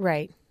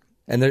 Right.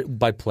 And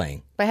by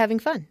playing. By having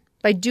fun.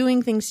 By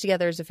doing things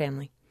together as a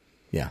family.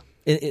 Yeah.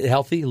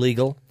 Healthy,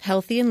 legal.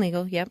 Healthy and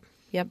legal. Yep.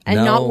 And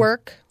not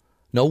work.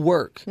 No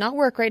work. Not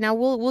work right now.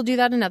 We'll do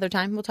that another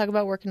time. We'll talk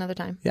about work another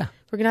time. Yeah.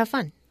 We're going to have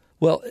fun.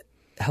 Well,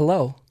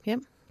 hello.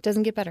 Yep.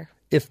 Doesn't get better.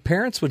 If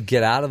parents would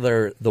get out of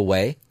the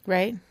way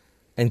Right.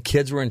 and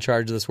kids were in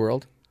charge of this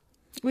world,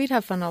 We'd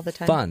have fun all the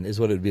time. fun is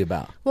what it would be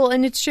about. Well,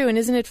 and it's true. And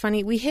isn't it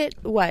funny? We hit,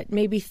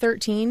 maybe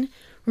 13?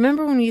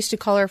 Remember when we used to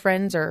call our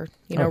friends or,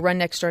 run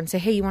next door and say,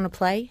 hey, you want to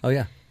play? Oh,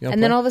 yeah.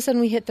 And then all of a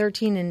sudden we hit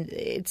 13 and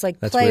it's like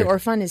That's play weird. or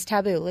fun is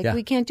taboo. Like Yeah.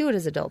 we can't do it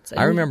as adults.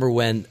 I remember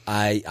when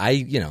I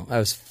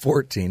was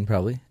 14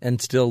 probably and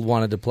still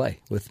wanted to play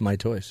with my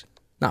toys.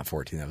 Not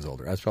 14, I was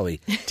older. I was probably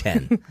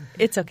 10.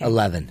 It's okay.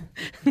 11.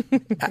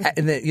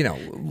 And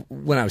then,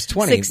 when I was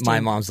 20, 16.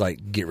 my mom's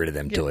like, get rid of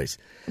them toys.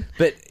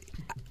 But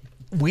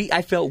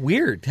I felt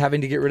weird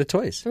having to get rid of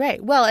toys.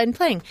 Right. Well, and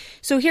playing.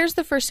 So here's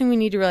the first thing we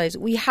need to realize.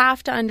 We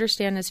have to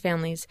understand as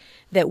families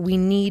that we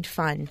need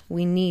fun.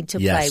 We need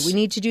to Yes. play. We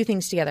need to do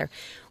things together.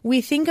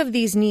 We think of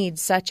these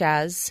needs such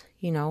as,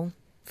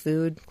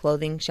 food,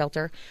 clothing,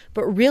 shelter.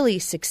 But really,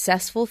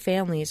 successful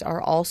families are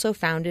also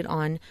founded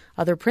on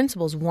other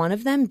principles. One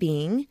of them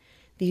being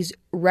these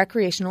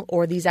recreational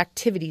or these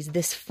activities,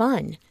 this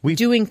fun,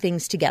 doing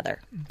things together.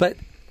 But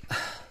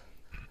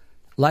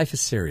life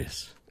is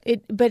serious.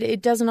 But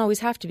it doesn't always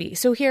have to be.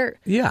 So here...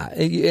 Yeah.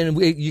 And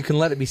you can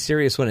let it be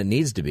serious when it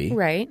needs to be.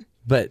 Right.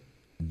 But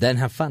then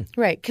have fun.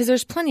 Right, because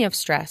there's plenty of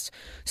stress.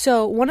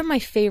 So one of my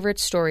favorite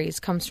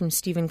stories comes from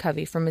Stephen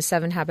Covey from his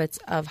 7 Habits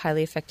of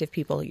Highly Effective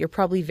People. You're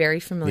probably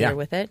very familiar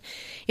with it.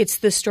 It's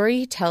the story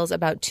he tells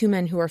about 2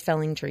 men who are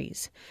felling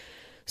trees.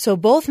 So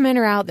both men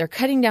are out, they're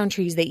cutting down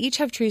trees. They each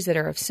have trees that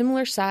are of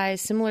similar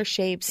size, similar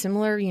shape,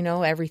 similar,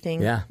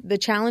 everything. Yeah. The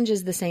challenge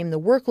is the same.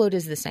 The workload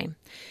is the same.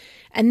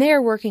 And they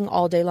are working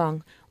all day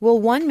long. Well,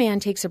 one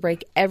man takes a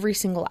break every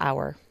single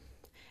hour.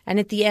 And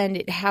at the end,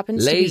 it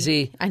happens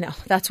Lazy. to be... I know.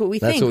 That's what we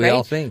That's think, what we right?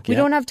 all think, We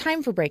yeah. don't have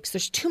time for breaks.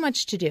 There's too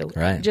much to do.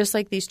 Right. Just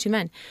like these 2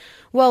 men.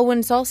 Well, when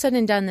it's all said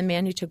and done, the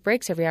man who took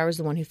breaks every hour is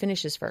the one who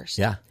finishes first.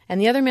 Yeah.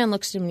 And the other man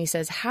looks at him and he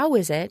says, how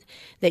is it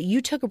that you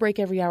took a break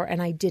every hour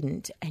and I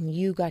didn't, and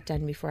you got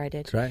done before I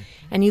did? That's right.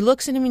 And he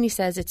looks at him and he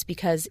says, it's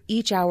because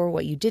each hour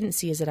what you didn't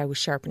see is that I was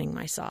sharpening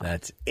my saw.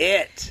 That's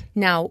it.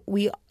 Now,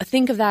 we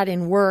think of that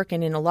in work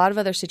and in a lot of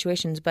other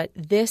situations, but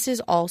this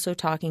is also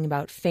talking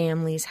about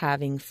families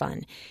having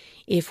fun.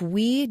 If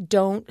we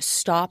don't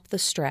stop the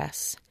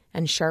stress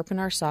and sharpen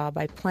our saw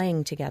by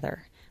playing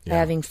together, by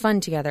having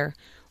fun together,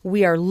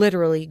 we are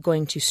literally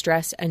going to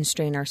stress and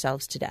strain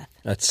ourselves to death.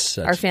 That's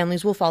Our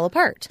families will fall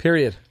apart.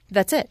 period.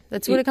 That's it.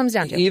 That's what it comes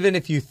down to. Even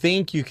if you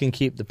think you can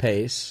keep the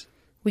pace,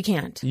 We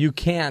can't. you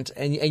can't.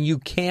 And you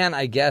can,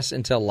 I guess,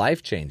 until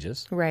life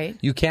changes. Right.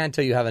 You can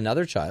until you have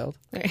another child.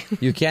 Right.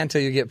 You can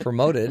until you get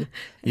promoted.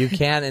 You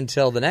can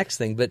until the next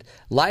thing. But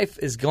life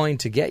is going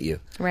to get you.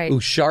 Right. Ooh,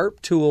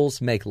 sharp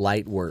tools make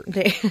light work.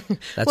 That's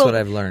Well, what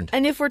I've learned.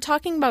 And if we're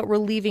talking about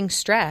relieving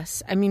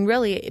stress, I mean,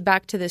 really,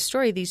 back to this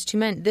story, these 2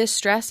 men, this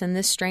stress and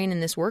this strain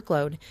and this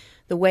workload,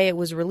 the way it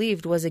was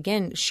relieved was,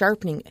 again,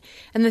 sharpening.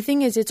 And the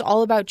thing is, it's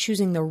all about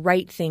choosing the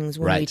right things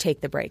when we Right.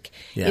 take the break.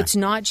 Yeah. It's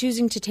not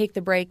choosing to take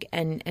the break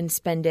and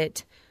spend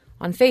it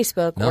on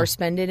Facebook or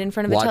spend it in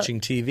front of Watching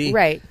TV.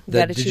 Right.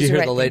 Did you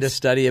hear the latest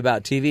study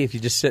about TV? If you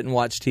just sit and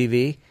watch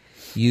TV,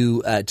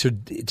 you to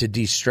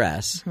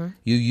de-stress, Mm-hmm.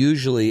 you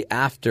usually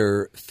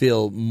after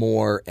feel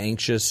more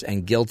anxious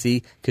and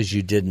guilty because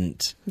you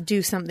didn't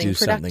do something do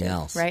productive, something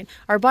else. right?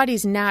 Our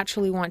bodies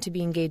naturally want to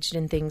be engaged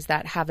in things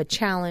that have a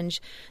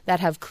challenge,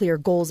 that have clear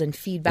goals and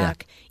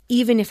feedback,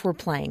 even if we're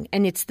playing.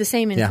 And it's the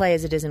same in play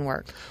as it is in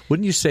work.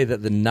 Wouldn't you say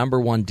that the number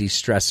one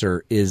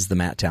de-stressor is the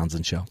Matt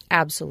Townsend Show?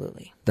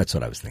 Absolutely. That's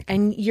what I was thinking.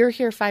 And you're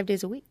here 5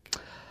 days a week.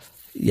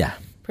 Yeah.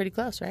 Pretty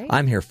close, right?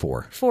 I'm here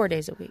 4. 4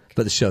 days a week.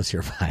 But the show's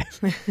here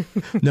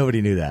 5.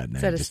 Nobody knew that. No,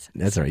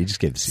 that's all right. You just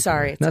gave the secret.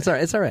 Sorry, away. That's all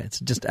right. It's all right. It's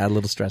just add a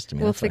little stress to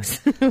me. We'll That's fix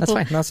fine. That's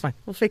fine. No, that's fine.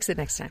 We'll fix it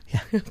next time. Yeah.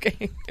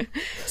 Okay.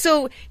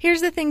 So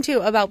here's the thing, too,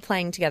 about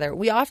playing together.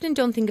 We often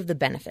don't think of the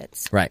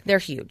benefits. Right. They're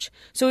huge.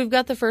 So we've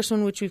got the first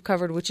one, which we've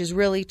covered, which is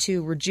really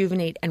to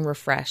rejuvenate and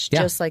refresh,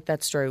 just like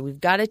that story. We've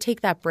got to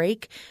take that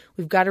break.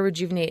 We've got to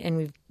rejuvenate,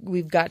 and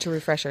we've got to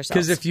refresh ourselves.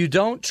 Because if you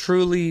don't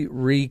truly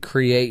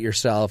recreate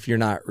yourself, you're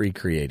not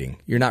recreating.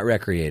 You're not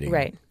recreating.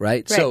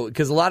 Right? So,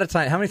 because a lot of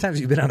times, how many times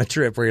have you been on a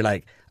trip where you're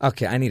like,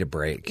 okay, I need a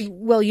break?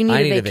 Well, you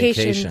need a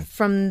vacation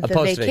from the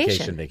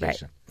vacation.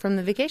 Right. From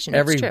the vacation.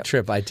 Every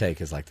trip I take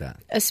is like that.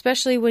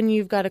 Especially when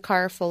you've got a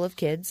car full of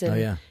kids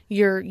and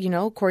you're,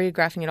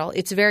 choreographing it all.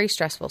 It's very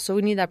stressful. So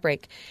we need that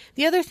break.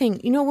 The other thing,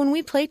 when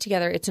we play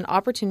together, it's an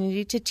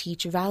opportunity to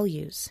teach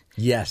values.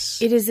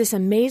 Yes. It is this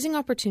amazing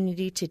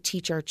opportunity to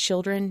teach our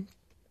children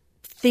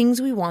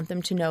things we want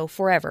them to know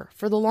forever,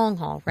 for the long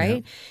haul, right?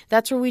 Yep.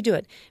 That's where we do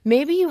it.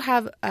 Maybe you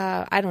have,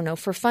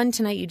 for fun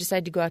tonight, you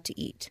decide to go out to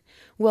eat.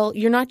 Well,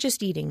 you're not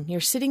just eating. You're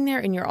sitting there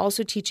and you're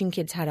also teaching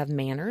kids how to have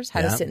manners,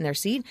 how to sit in their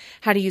seat,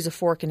 how to use a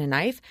fork and a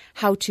knife,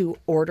 how to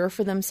order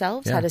for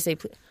themselves, how to say,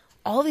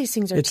 all these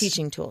things are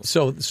teaching tools.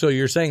 So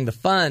you're saying the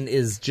fun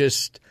is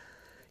just,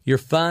 your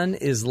fun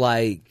is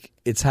like,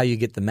 it's how you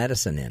get the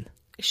medicine in.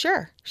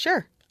 Sure.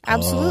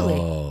 Absolutely.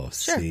 Oh,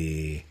 sure.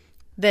 See.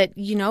 That,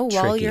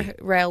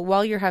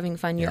 while you're having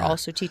fun, you're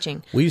also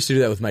teaching. We used to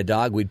do that with my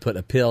dog. We'd put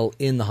a pill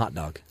in the hot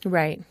dog.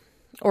 Right.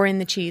 Or in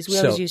the cheese. We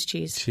always use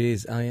cheese.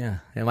 Cheese. Oh, yeah.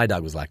 And my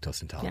dog was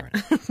lactose intolerant.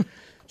 Yeah.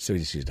 So we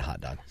just used a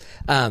hot dog.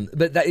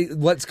 But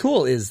what's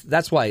cool is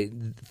that's why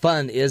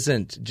fun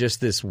isn't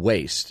just this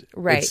waste.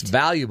 Right. It's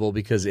valuable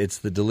because it's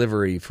the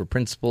delivery for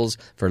principles,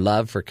 for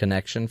love, for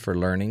connection, for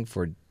learning,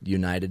 for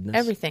unitedness.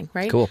 Everything,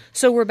 right? Cool.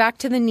 So we're back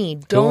to the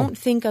need. Don't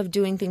think of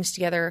doing things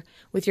together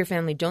with your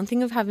family. Don't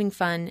think of having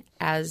fun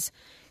as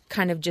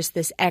kind of just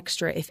this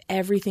extra if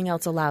everything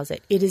else allows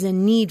it. It is a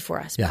need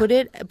for us. Yeah. Put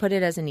it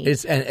as a need.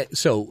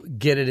 So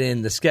get it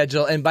in the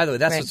schedule. And by the way,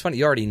 that's what's funny.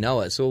 You already know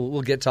it, so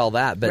we'll get to all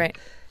that. But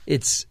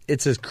it's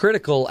as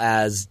critical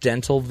as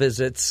dental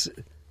visits.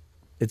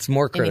 It's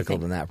more critical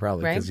than that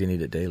probably because you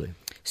need it daily.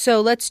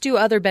 So let's do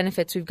other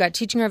benefits. We've got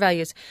teaching our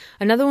values.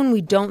 Another one we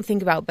don't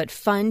think about, but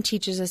fun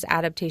teaches us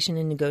adaptation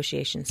and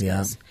negotiation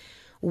skills. Yeah.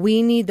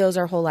 We need those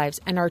our whole lives.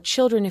 And our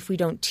children, if we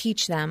don't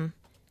teach them,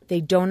 they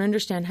don't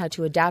understand how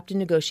to adapt and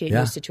negotiate in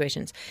those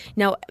situations.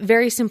 Now,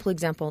 very simple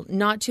example.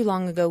 Not too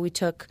long ago, we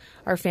took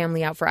our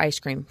family out for ice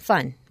cream.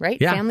 Fun, right?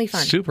 Yeah, family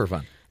fun. Super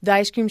fun. The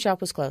ice cream shop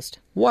was closed.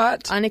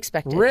 What?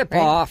 Unexpected. Rip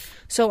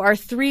off. So our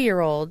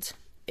 3-year-old,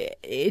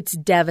 it's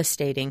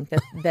devastating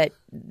that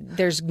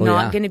there's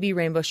not going to be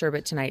rainbow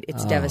sherbet tonight.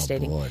 It's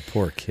devastating. Boy,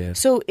 poor kid.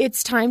 So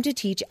it's time to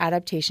teach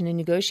adaptation and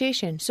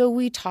negotiation. So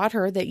we taught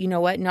her that,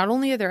 not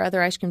only are there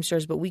other ice cream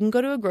stores, but we can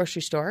go to a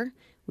grocery store.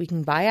 We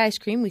can buy ice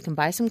cream. We can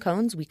buy some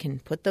cones. We can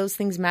put those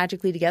things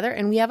magically together,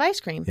 and we have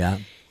ice cream. Yeah.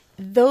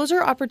 Those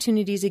are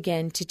opportunities,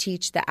 again, to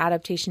teach the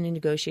adaptation and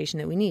negotiation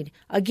that we need.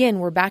 Again,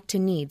 we're back to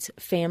needs.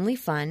 Family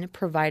fun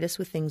provide us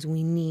with things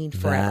we need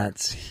forever.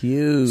 That's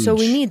huge. So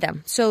we need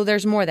them. So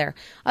there's more there.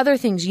 Other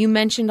things you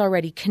mentioned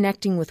already,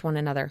 connecting with one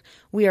another.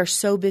 We are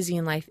so busy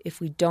in life.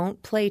 If we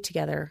don't play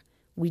together,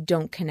 we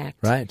don't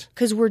connect. Right.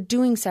 Because we're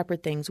doing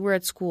separate things. We're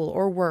at school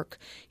or work,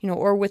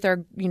 or with our,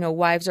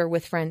 wives or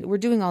with friends. We're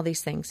doing all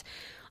these things.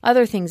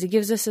 Other things, it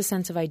gives us a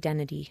sense of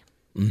identity.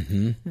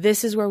 Mm-hmm.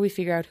 This is where we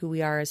figure out who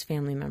we are as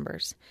family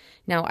members.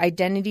 Now,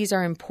 identities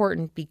are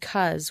important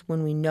because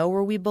when we know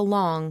where we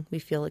belong, we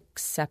feel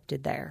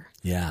accepted there.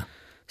 Yeah.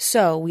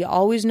 So we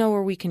always know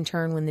where we can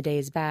turn when the day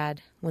is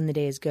bad, when the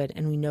day is good.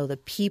 And we know the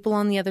people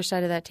on the other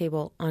side of that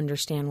table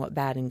understand what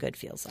bad and good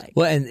feels like.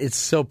 Well, and it's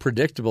so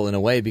predictable in a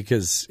way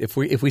because if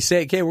we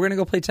say, okay, we're going to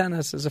go play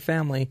tennis as a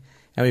family,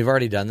 and we've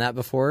already done that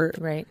before,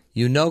 right?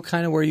 You know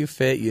kind of where you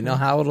fit. You know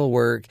how it'll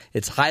work.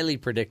 It's highly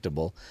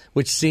predictable,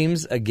 which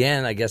seems,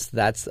 again, I guess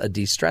that's a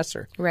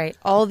de-stressor. Right.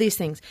 All these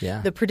things.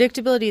 Yeah. The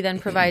predictability then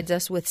provides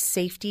us with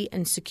safety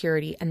and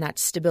security, and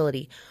that's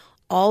stability.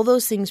 All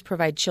those things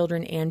provide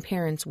children and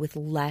parents with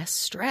less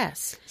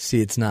stress.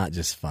 See, it's not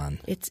just fun.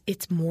 It's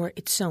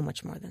so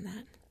much more than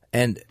that.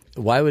 And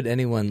why would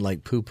anyone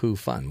poo-poo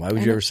fun? Why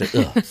would you ever say,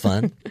 ugh,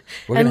 fun?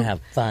 We're going to have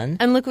fun.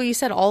 And look what you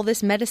said, all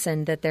this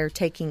medicine that they're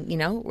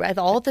taking,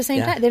 all at the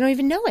same time. They don't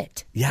even know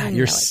it. Yeah,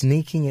 you're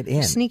sneaking it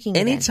in. Sneaking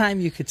Anytime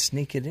you could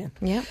sneak it in.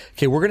 Yeah.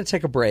 Okay, we're going to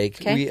take a break.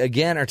 Okay. We,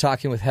 again, are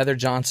talking with Heather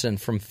Johnson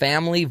from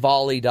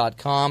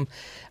FamilyVolley.com,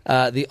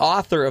 the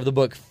author of the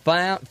book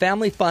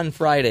Family Fun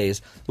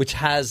Fridays, which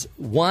has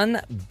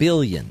 1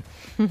 billion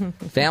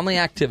family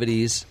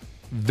activities,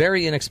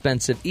 very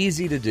inexpensive,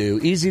 easy to do,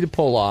 easy to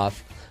pull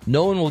off.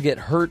 No one will get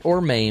hurt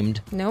or maimed.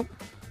 Nope.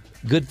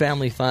 Good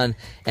family fun.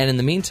 And in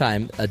the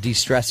meantime, a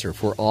de-stressor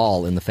for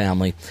all in the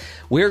family.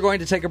 We're going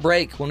to take a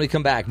break. When we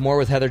come back, more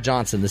with Heather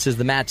Johnson. This is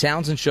the Matt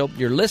Townsend Show.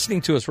 You're listening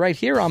to us right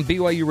here on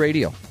BYU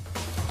Radio.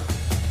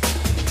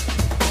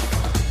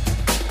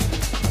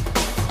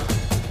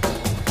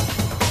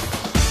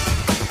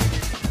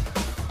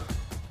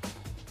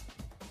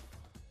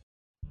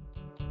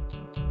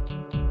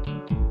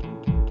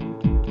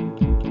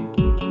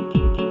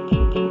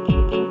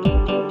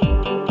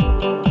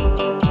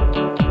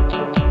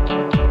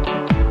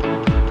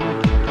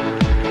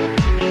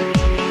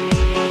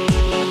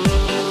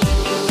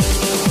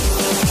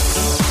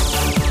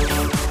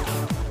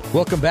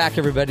 Welcome back,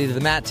 everybody, to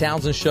the Matt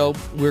Townsend Show.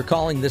 We're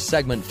calling this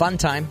segment Fun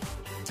Time.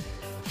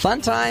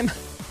 Fun Time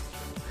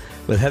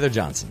with Heather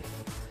Johnson.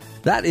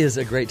 That is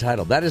a great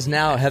title. That is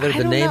now, Heather,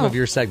 the name of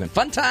your segment.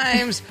 Fun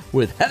Times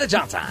with Heather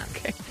Johnson.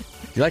 Okay.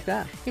 You like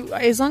that?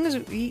 As long as,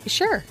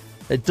 sure.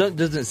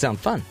 Doesn't it sound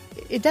fun?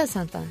 It does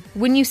sound fun.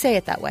 When you say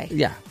it that way.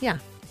 Yeah. Yeah.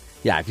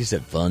 Yeah, if you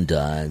said Fun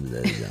Times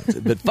with Heather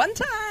Johnson. But Fun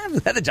Times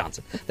with Heather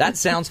Johnson. That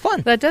sounds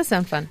fun. That does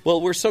sound fun. Well,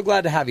 we're so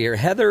glad to have you here.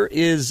 Heather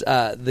is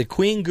the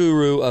queen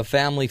guru of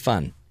family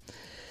fun.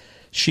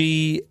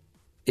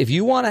 If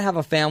you want to have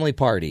a family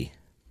party,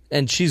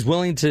 and she's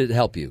willing to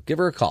help you, give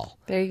her a call.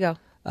 There you go.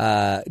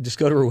 Just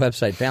go to her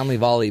website, Family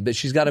Volley. But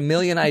she's got a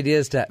million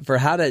ideas for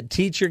how to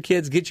teach your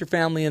kids, get your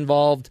family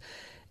involved,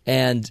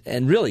 and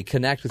really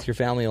connect with your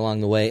family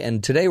along the way.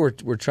 And today we're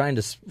trying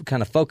to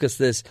kind of focus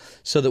this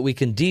so that we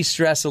can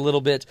de-stress a little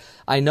bit.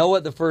 I know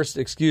what the first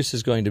excuse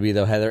is going to be,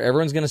 though, Heather.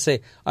 Everyone's going to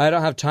say, I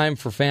don't have time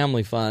for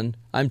family fun.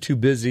 I'm too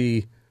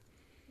busy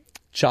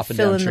chopping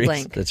down trees. Fill in the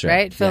blank. That's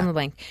right. Fill in the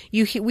blank.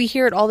 We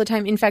hear it all the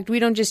time. In fact, we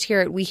don't just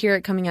hear it. We hear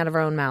it coming out of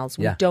our own mouths.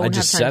 We don't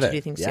have time to do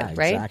things yet,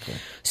 right? Exactly.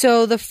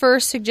 So the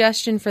first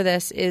suggestion for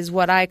this is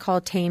what I call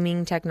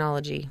taming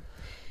technology.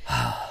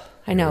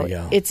 I know,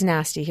 it's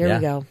nasty. Here we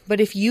go. But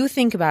if you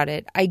think about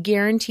it, I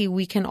guarantee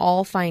we can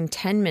all find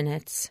 10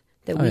 minutes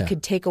that we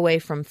could take away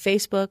from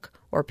Facebook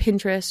or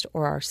Pinterest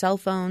or our cell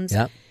phones,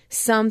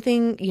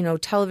 something,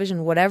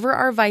 television, whatever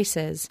our vice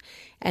is,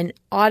 and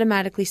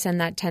automatically send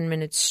that 10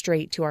 minutes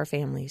straight to our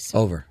families.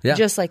 Over. Yeah.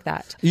 Just like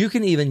that. You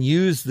can even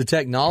use the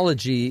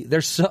technology.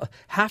 There's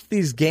half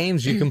these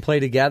games you can play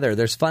together.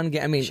 There's fun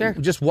games. I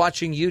mean, just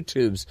watching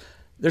YouTubes,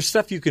 there's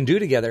stuff you can do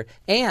together,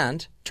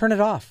 and turn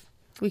it off.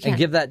 We can. And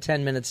give that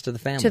 10 minutes to the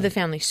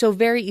family. So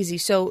very easy.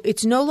 So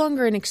it's no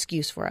longer an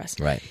excuse for us.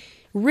 Right.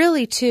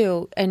 Really,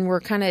 too, and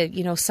we're kind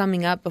of,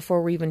 summing up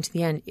before we're even to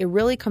the end, it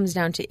really comes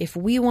down to if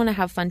we want to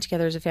have fun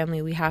together as a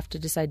family, we have to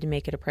decide to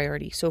make it a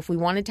priority. So if we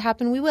want it to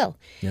happen, we will.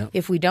 Yep.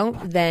 If we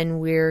don't, then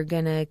we're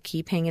going to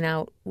keep hanging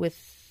out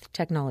with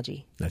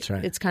technology. That's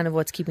right. It's kind of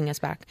what's keeping us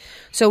back.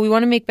 So we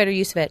want to make better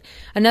use of it.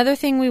 Another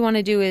thing we want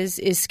to do is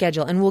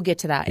schedule, and we'll get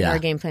to that in our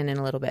game plan in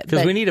a little bit.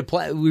 Because we need a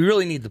plan. We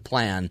really need the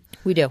plan.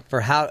 We do.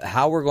 For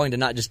how we're going to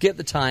not just get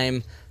the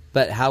time,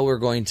 but how we're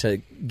going to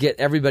get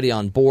everybody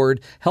on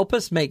board. Help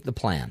us make the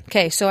plan.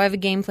 Okay, so I have a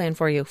game plan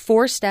for you.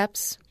 4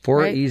 steps.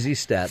 4 easy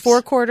steps.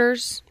 4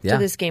 quarters to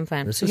this game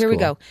plan. So here we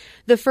go.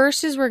 The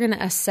first is we're going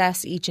to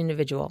assess each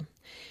individual.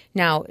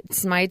 Now,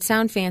 it might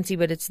sound fancy,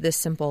 but it's this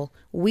simple.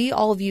 We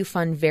all view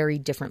fun very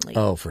differently.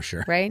 Oh, for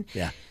sure. Right?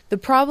 Yeah. The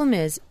problem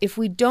is, if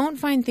we don't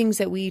find things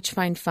that we each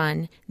find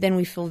fun, then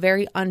we feel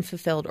very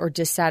unfulfilled or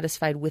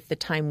dissatisfied with the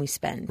time we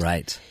spend.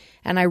 Right.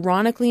 And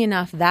ironically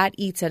enough, that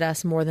eats at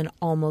us more than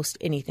almost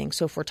anything.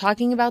 So if we're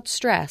talking about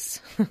stress,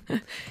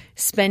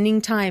 spending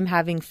time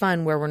having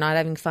fun where we're not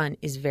having fun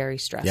is very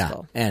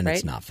stressful. Yeah, and right?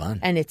 it's not fun.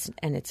 And it's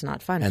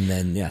not fun. And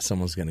then,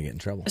 someone's going to get in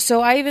trouble.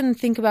 So I even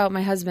think about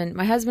my husband.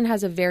 My husband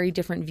has a very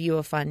different view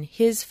of fun.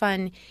 His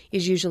fun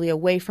is usually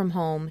away from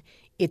home.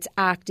 It's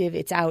active.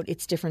 It's out.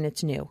 It's different.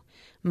 It's new.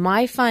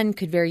 My fun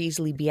could very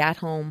easily be at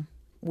home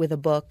with a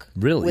book,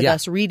 with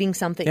us reading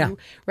something,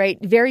 right?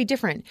 Very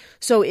different.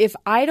 So if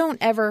I don't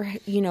ever,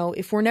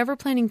 if we're never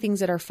planning things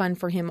that are fun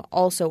for him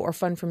also or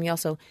fun for me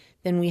also,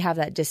 then we have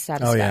that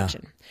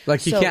dissatisfaction. Oh, yeah.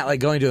 Like you can't,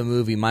 like going to a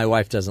movie. My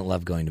wife doesn't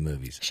love going to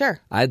movies. Sure.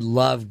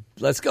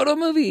 Let's go to a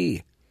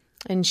movie.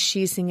 And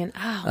she's singing,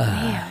 oh,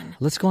 man.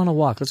 Let's go on a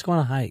walk. Let's go on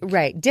a hike.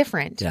 Right.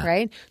 Different,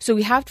 right? So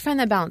we have to find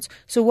that balance.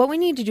 So what we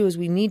need to do is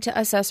we need to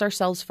assess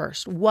ourselves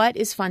first. What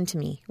is fun to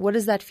me? What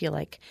does that feel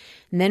like?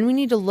 And then we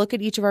need to look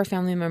at each of our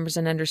family members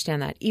and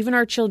understand that. Even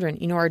our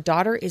children, our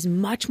daughter is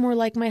much more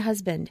like my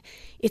husband.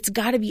 It's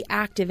got to be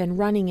active and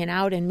running and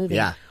out and moving.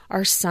 Yeah.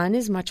 Our son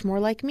is much more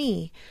like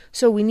me.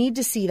 So we need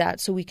to see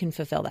that so we can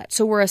fulfill that.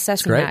 So we're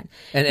assessing that.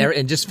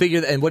 And just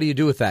figure, and what do you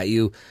do with that?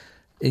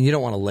 And you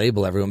don't want to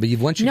label everyone, but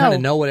once you kind of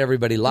know what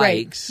everybody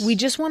likes. Right. We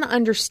just want to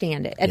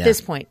understand it at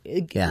this point.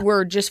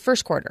 We're just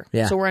first quarter.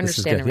 So we're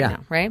understanding right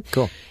now, right?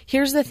 Cool.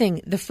 Here's the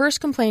thing. The first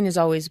complaint is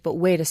always, but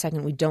wait a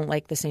second, we don't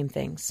like the same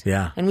things.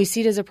 Yeah. And we see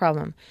it as a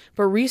problem.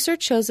 But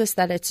research shows us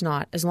that it's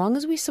not. As long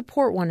as we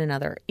support one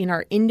another in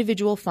our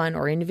individual fun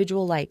or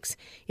individual likes,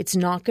 it's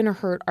not going to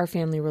hurt our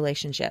family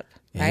relationship.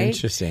 Right?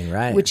 Interesting,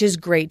 right. Which is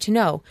great to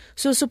know.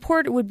 So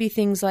support would be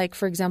things like,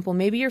 for example,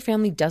 maybe your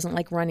family doesn't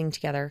like running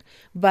together,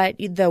 but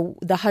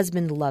the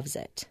husband loves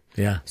it.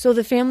 Yeah. So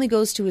the family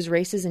goes to his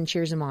races and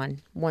cheers him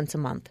on once a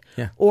month.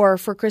 Yeah. Or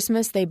for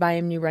Christmas, they buy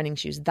him new running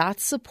shoes.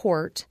 That's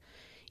support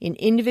in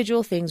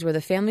individual things where the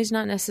family's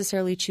not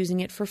necessarily choosing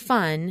it for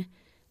fun,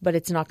 but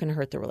it's not going to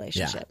hurt the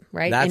relationship,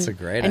 right? That's a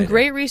great idea. And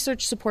great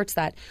research supports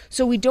that.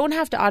 So we don't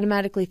have to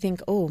automatically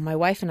think, oh, my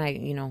wife and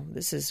I,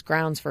 this is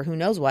grounds for who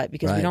knows what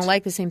because we don't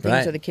like the same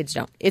things or the kids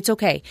don't. It's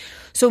okay.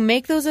 So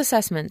make those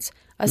assessments.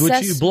 You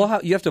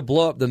have to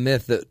blow up the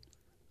myth that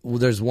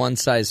there's one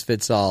size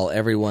fits all.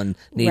 Everyone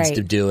needs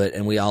to do it,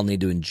 and we all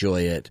need to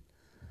enjoy it.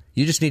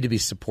 You just need to be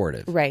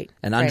supportive. Right.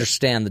 And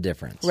understand the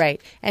difference.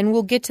 Right. And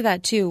we'll get to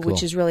that too,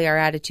 which is really our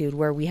attitude,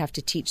 where we have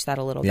to teach that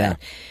a little bit.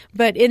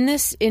 But in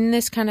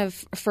this kind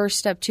of first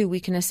step too, we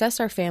can assess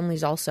our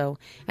families also.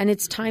 And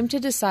it's time to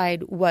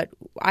decide what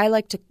I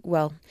like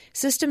to,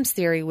 systems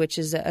theory, which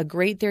is a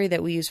great theory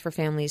that we use for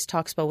families,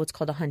 talks about what's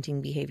called a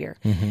hunting behavior.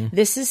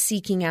 This is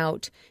seeking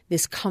out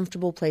this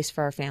comfortable place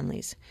for our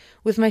families.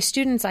 With my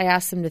students, I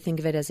ask them to think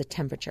of it as a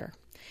temperature.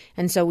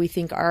 And so we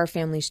think, are our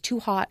families too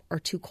hot or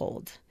too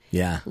cold?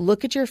 Yeah.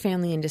 Look at your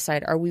family and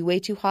decide, are we way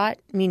too hot?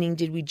 Meaning,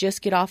 did we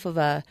just get off of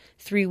a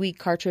 3-week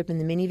car trip in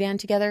the minivan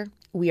together?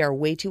 We are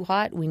way too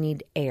hot. We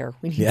need air.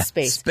 We need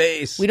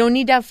space. We don't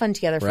need to have fun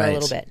together for a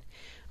little bit.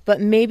 But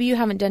maybe you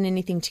haven't done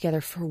anything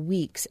together for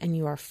weeks and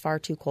you are far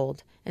too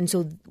cold. And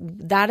so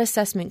that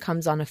assessment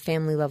comes on a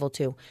family level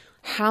too.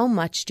 How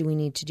much do we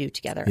need to do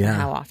together and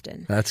how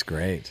often? That's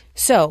great.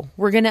 So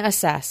we're going to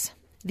assess.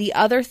 The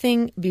other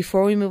thing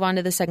before we move on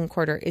to the second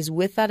quarter is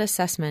with that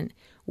assessment,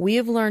 we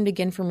have learned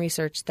again from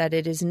research that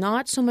it is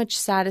not so much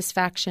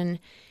satisfaction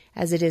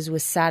as it is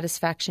with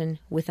satisfaction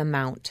with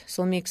amount.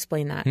 So let me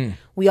explain that.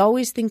 We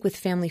always think with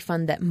family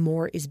fun that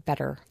more is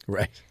better.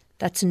 Right.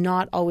 That's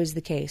not always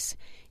the case.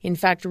 In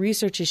fact,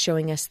 research is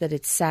showing us that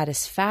it's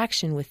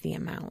satisfaction with the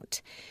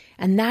amount.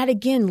 And that,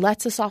 again,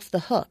 lets us off the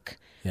hook.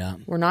 Yeah.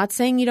 We're not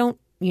saying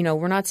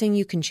we're not saying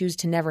you can choose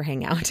to never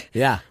hang out.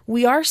 Yeah.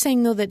 We are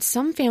saying, though, that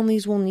some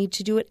families will need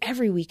to do it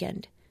every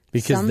weekend.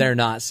 Because they're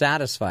not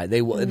satisfied.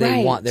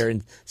 They're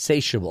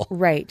insatiable.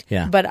 Right.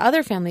 Yeah. But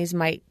other families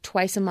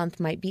twice a month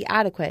might be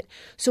adequate.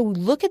 So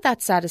look at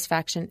that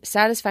satisfaction.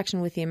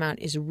 Satisfaction with the amount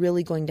is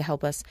really going to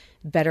help us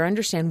better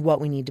understand what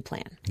we need to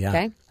plan. Yeah.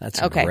 Okay?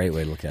 That's a great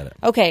way to look at it.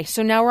 Okay.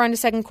 So now we're on to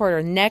second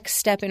quarter. Next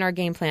step in our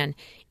game plan.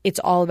 It's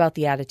all about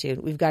the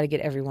attitude. We've got to get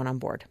everyone on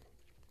board.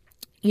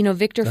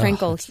 Viktor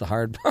Frankl. That's the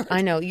hard part.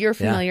 I know. You're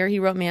familiar. He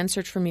wrote Man's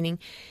Search for Meaning.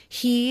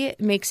 He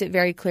makes it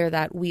very clear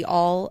that we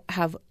all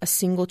have a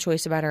single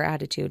choice about our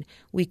attitude.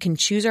 We can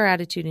choose our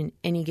attitude in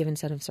any given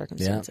set of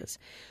circumstances.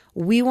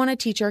 Yeah. We want to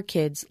teach our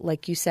kids,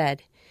 like you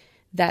said,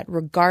 that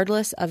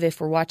regardless of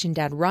if we're watching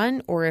dad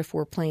run or if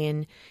we're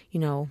playing,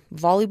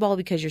 volleyball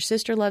because your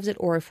sister loves it,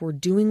 or if we're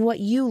doing what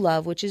you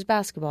love, which is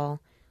basketball,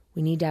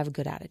 we need to have a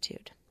good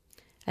attitude.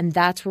 And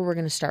that's where we're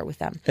going to start with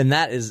them. And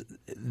that is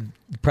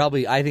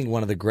probably, I think,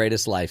 one of the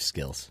greatest life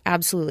skills.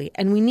 Absolutely.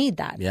 And we need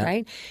that,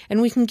 right?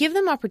 And we can give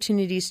them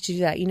opportunities to do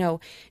that.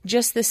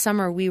 Just this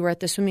summer, we were at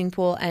the swimming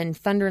pool and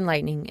thunder and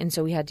lightning, and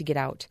so we had to get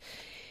out.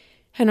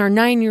 And our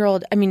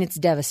 9-year-old, it's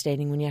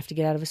devastating when you have to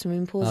get out of a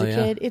swimming pool as a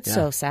kid. It's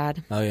so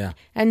sad. Oh, yeah.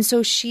 And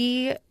so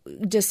she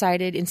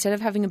decided, instead of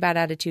having a bad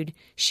attitude,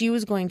 she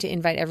was going to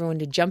invite everyone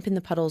to jump in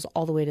the puddles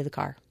all the way to the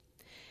car.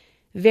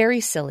 Very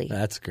silly.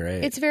 That's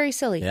great. It's very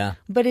silly. Yeah.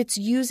 But it's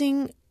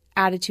using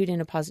attitude in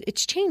a positive.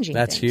 It's changing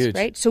That's things, huge.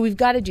 Right? So we've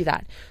got to do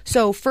that.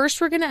 So first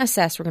we're going to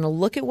assess. We're going to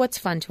look at what's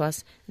fun to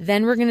us.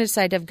 Then we're going to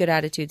decide to have good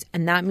attitudes.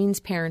 And that means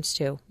parents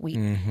too.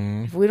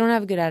 If we don't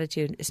have a good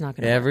attitude, it's not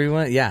going to work.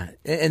 Everyone, yeah.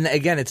 And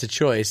again, it's a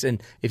choice.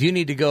 And if you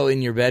need to go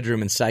in your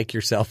bedroom and psych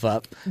yourself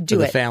up do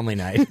for it. the family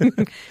night.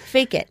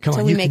 Fake it. Come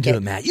on, we you make can do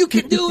it, Matt. You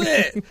can do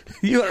it.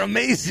 You are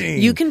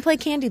amazing. You can play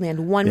Candyland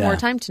one more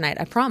time tonight.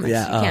 I promise.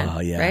 Yeah. You can.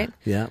 Oh, yeah. Right?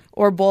 Yeah.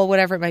 Or bowl,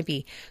 whatever it might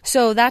be.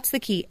 So that's the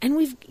key. And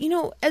we've,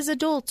 as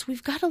adults,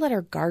 we've got to let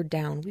our guard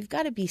down. We've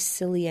got to be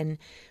silly and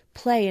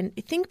play and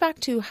think back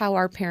to how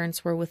our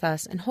parents were with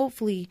us, and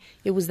hopefully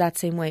it was that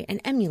same way, and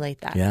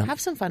emulate that. Yeah.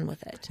 Have some fun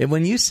with it. And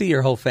when you see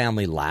your whole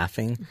family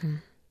laughing,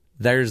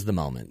 there's the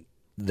moment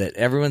that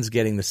everyone's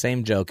getting the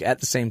same joke at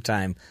the same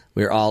time.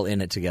 We're all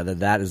in it together.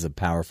 That is a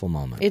powerful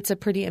moment. It's a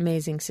pretty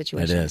amazing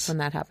situation It is. when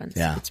that happens.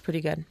 Yeah. It's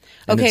pretty good.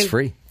 And it's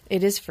free.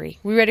 It is free.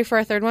 We ready for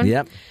our third one?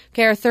 Yep.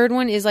 Okay, our third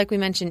one is, like we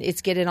mentioned,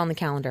 it's get it on the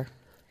calendar.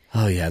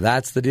 Oh, yeah,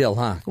 that's the deal,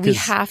 huh? We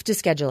have to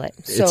schedule it.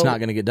 So it's not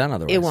going to get done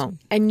otherwise. It won't.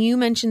 And you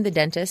mentioned the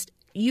dentist.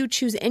 You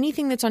choose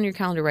anything that's on your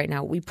calendar right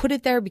now. We put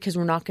it there because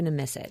we're not going to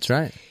miss it. That's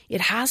right. It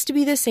has to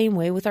be the same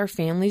way with our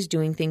families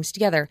doing things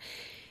together.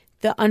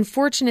 The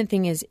unfortunate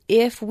thing is,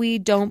 if we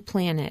don't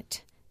plan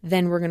it,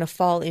 then we're going to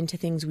fall into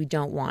things we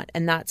don't want.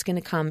 And that's going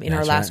to come in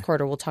our last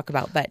quarter we'll talk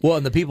about. But well,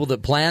 and the people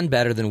that plan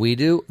better than we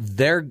do,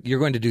 you're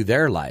going to do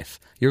their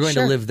life. You're going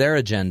to live their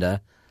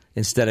agenda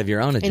instead of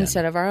your own agenda.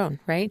 Instead of our own,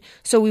 right?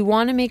 So we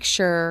want to make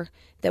sure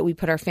that we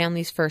put our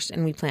families first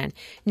and we plan.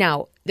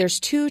 Now, there's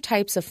two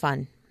types of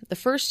fun. The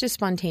first is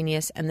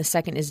spontaneous and the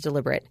second is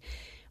deliberate.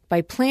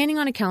 By planning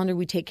on a calendar,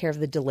 we take care of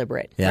the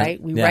deliberate,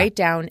 right? We write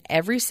down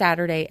every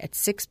Saturday at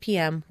 6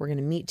 p.m. we're going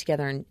to meet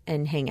together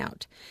and hang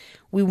out.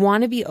 We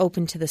want to be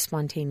open to the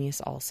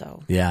spontaneous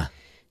also. Yeah.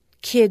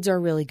 Kids are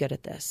really good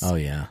at this. Oh,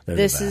 yeah.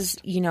 This is,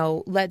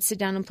 let's sit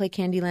down and play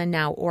Candyland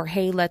now, or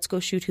hey, let's go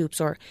shoot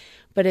hoops.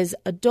 But as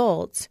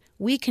adults,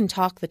 we can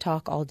talk the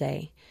talk all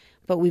day,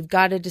 but we've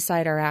got to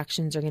decide our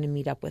actions are going to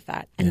meet up with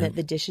that, and that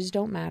the dishes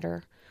don't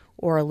matter,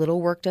 or a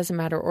little work doesn't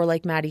matter, or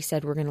like Maddie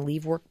said, we're going to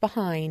leave work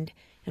behind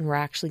and we're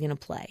actually going to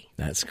play.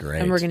 That's great.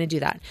 And we're going to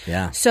do that.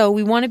 Yeah. So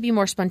we want to be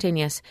more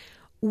spontaneous.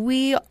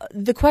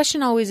 The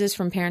question always is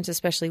from parents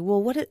especially,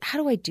 well,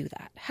 how do I do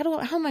that?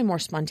 How am I more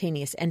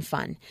spontaneous and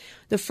fun?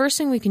 The first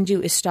thing we can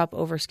do is stop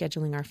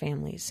overscheduling our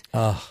families.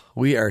 Oh,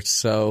 we are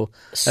so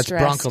that's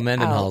Bronco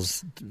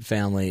Mendenhall's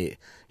family.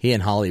 He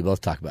and Holly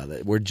both talk about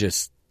that.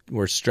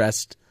 We're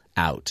stressed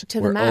out.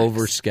 We're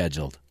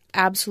overscheduled.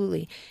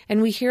 Absolutely.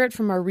 And we hear it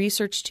from our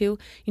research too.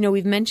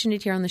 We've mentioned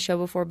it here on the show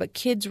before, but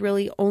kids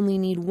really only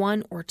need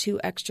 1 or 2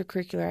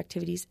 extracurricular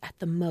activities at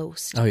the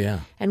most. Oh,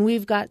 yeah. And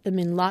we've got them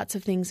in lots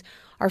of things.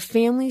 Our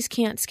families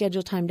can't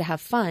schedule time to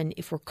have fun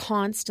if we're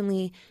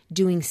constantly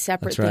doing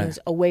separate things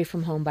away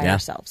from home by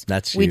ourselves.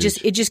 That's huge.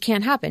 It just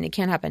can't happen. It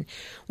can't happen.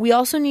 We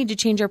also need to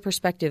change our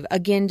perspective.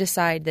 Again,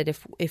 decide that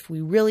if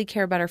we really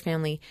care about our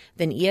family,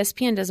 then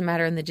ESPN doesn't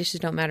matter and the dishes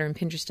don't matter and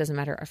Pinterest doesn't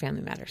matter. Our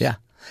family matters. Yeah.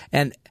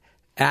 And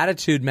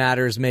attitude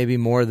matters maybe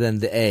more than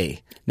the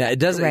A. Now, it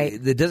doesn't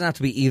have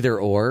to be either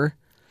or,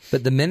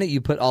 but the minute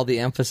you put all the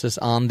emphasis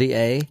on the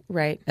A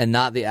and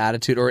not the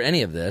attitude or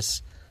any of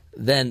this,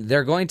 then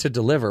they're going to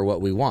deliver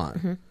what we want.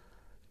 Mm-hmm.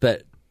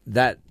 But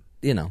that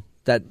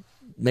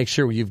make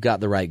sure you've got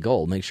the right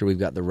goal. Make sure we've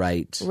got the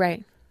right.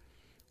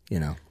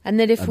 And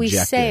that if we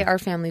objective. say our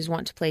families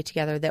want to play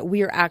together, that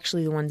we are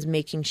actually the ones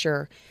making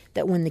sure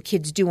that when the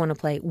kids do want to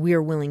play,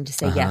 we're willing to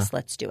say, yes,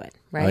 let's do it.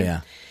 Right? Oh,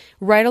 yeah.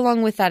 Right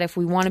along with that, if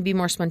we want to be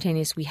more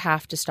spontaneous, we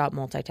have to stop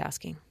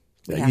multitasking.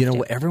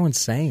 Everyone's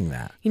saying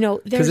that.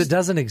 Because it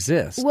doesn't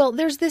exist. Well,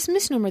 there's this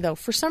misnomer, though.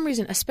 For some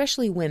reason,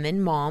 especially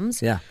women,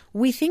 moms,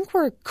 we think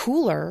we're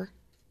cooler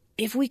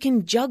if we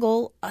can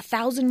juggle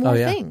 1,000 more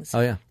things.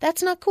 Oh, yeah.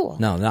 That's not cool.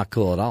 No, not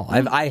cool at all.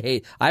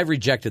 I've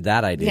rejected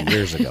that idea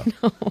years ago.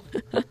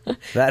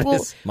 That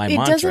is my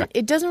mantra.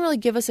 It doesn't really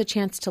give us a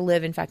chance to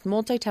live. In fact,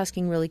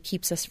 multitasking really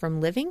keeps us from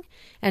living.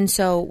 And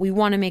so we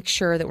want to make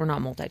sure that we're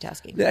not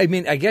multitasking. I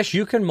mean, I guess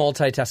you can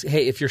multitask.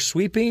 Hey, if you're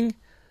sweeping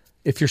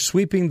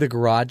the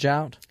garage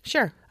out,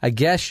 sure. I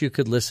guess you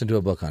could listen to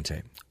a book on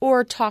tape.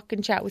 Or talk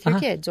and chat with your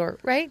kids,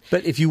 right?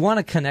 But if you want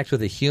to connect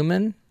with a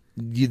human,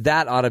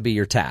 that ought to be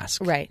your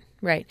task.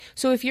 Right.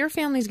 So if your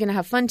family's going to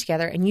have fun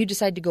together and you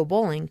decide to go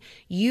bowling,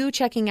 you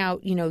checking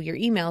out, your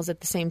emails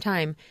at the same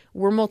time,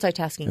 we're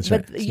multitasking. That's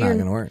but right. It's not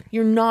going to work.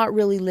 You're not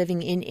really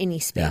living in any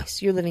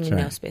space. You're living in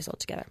no space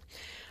altogether.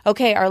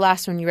 Okay, our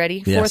last one. You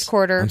ready? Yes. Fourth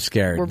quarter. I'm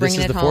scared. We're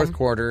bringing this is it the home. Fourth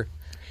quarter.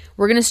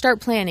 We're going to start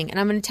planning, and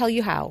I'm going to tell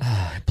you how.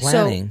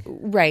 Planning? So,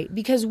 right,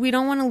 because we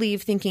don't want to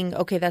leave thinking,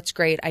 okay, that's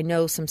great. I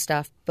know some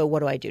stuff, but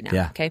what do I do now?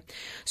 Yeah. Okay,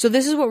 so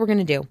this is what we're going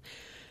to do.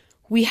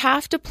 We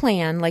have to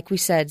plan, like we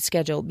said,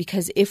 schedule,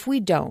 because if we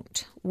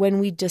don't, when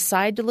we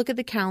decide to look at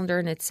the calendar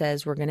and it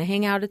says we're going to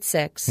hang out at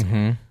 6,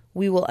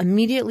 we will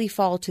immediately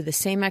fall to the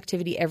same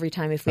activity every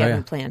time if we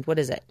haven't planned. What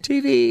is it?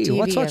 TV.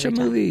 Let's watch a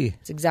movie.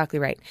 That's exactly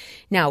right.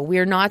 Now,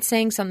 we're not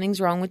saying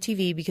something's wrong with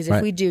TV because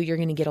if we do, you're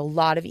going to get a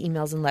lot of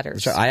emails and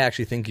letters. I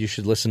actually think you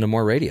should listen to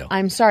more radio.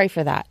 I'm sorry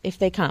for that if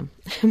they come.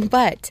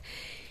 But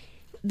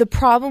the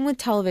problem with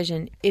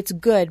television, it's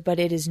good, but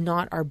it is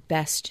not our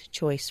best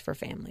choice for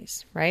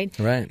families, right?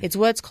 Right. It's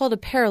what's called a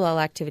parallel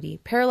activity.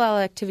 Parallel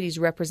activities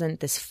represent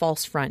this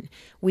false front.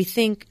 We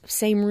think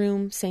same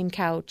room, same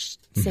couch,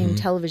 same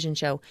television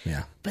show,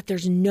 but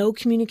there's no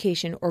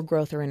communication or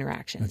growth or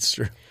interaction. That's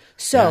true.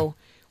 So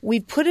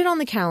we've put it on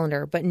the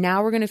calendar, but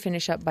now we're going to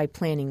finish up by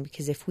planning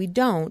because if we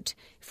don't,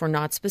 if we're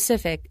not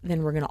specific,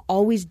 then we're going to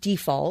always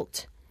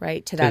default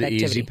to that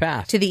activity.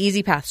 To the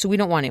easy path. So we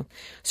don't want to.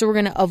 So we're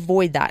going to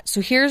avoid that. So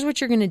here's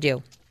what you're going to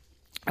do.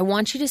 I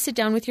want you to sit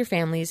down with your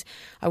families.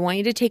 I want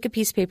you to take a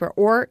piece of paper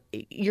or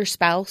your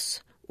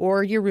spouse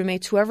or your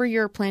roommates, whoever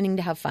you're planning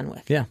to have fun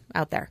with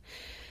out there.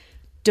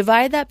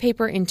 Divide that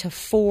paper into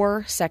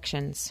 4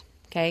 sections,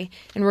 okay?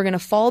 And we're going to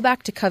fall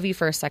back to Covey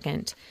for a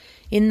second.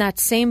 In that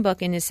same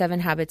book, in his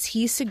 7 Habits,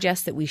 he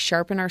suggests that we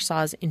sharpen our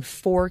saws in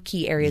 4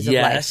 key areas of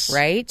life,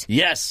 right?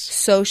 Yes.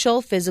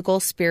 Social, physical,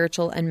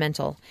 spiritual, and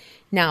mental.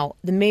 Now,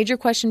 the major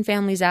question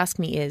families ask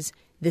me is,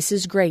 this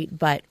is great,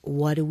 but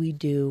what do we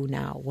do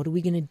now? What are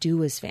we going to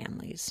do as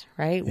families,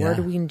 right? What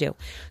are we going to do?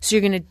 So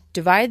you're going to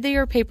divide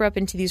your paper up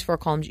into these 4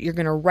 columns. You're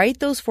going to write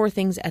those 4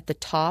 things at the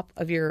top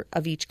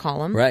of each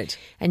column. Right.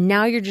 And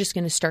now you're just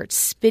going to start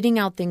spitting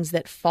out things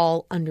that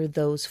fall under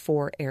those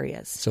 4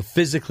 areas. So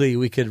physically,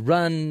 we could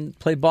run,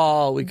 play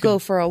ball, we could go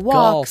for a walk.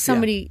 Golf,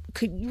 somebody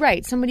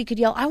could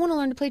yell, I want to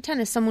learn to play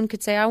tennis. Someone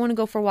could say, I want to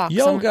go for a walk.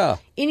 Yoga.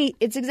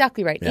 It's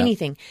exactly right. Yeah.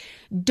 Anything.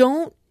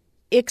 Don't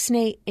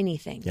ixnay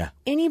anything. Yeah.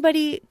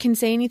 Anybody can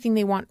say anything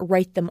they want.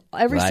 Write them,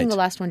 every single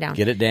last one down.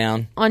 Get it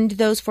down. On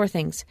those 4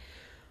 things.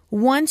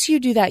 Once you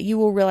do that, you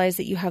will realize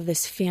that you have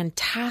this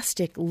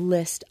fantastic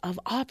list of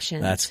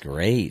options. That's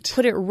great.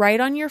 Put it right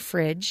on your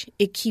fridge.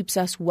 It keeps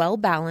us well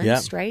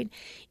balanced, right?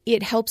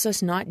 It helps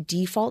us not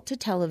default to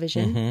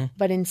television,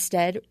 but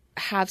instead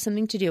have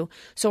something to do.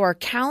 So our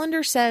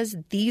calendar says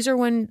these are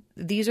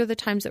the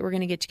times that we're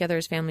going to get together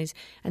as families,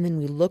 and then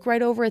we look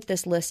right over at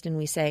this list and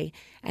we say,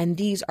 and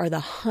these are the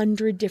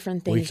 100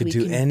 different things we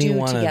can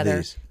do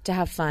together to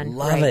have fun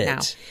now.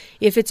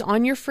 If it's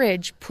on your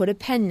fridge, put a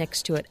pen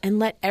next to it and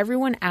let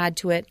everyone add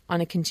to it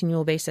on a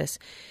continual basis.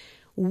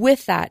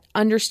 With that,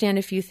 understand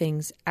a few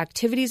things.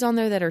 Activities on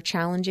there that are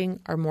challenging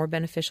are more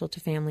beneficial to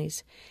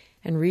families.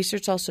 And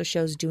research also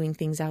shows doing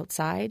things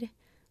outside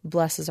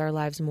blesses our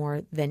lives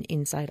more than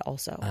inside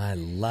also. I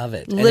love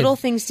it. Little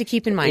things to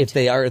keep in mind. If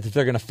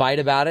they're going to fight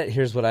about it,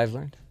 here's what I've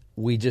learned.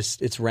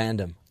 It's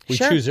random. We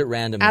Sure. choose it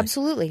randomly.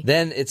 Absolutely.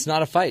 Then it's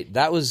not a fight.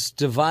 That was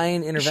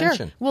divine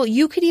intervention. Sure. Well,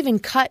 you could even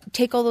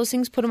take all those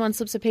things, put them on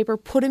slips of paper,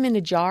 put them in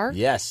a jar,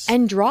 Yes.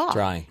 and draw.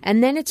 Drawing.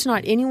 And then it's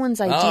not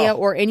anyone's idea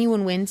or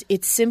anyone wins.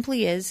 It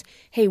simply is,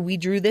 hey, we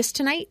drew this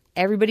tonight.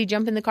 Everybody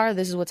jump in the car.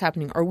 This is what's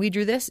happening. Or we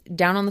drew this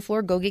down on the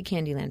floor. Go get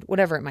Candyland.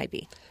 Whatever it might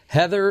be.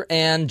 Heather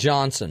Ann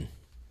Johnson,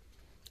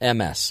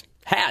 MS.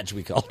 Hadge,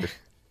 we call her.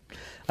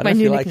 I My don't know if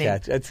new you like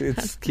nickname. Hadge.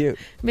 It's cute.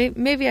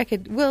 Maybe I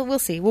could. We'll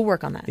see. We'll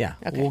work on that. Yeah,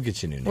 Okay. we'll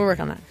get you a new name. We'll work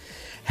on that.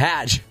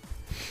 Hadge.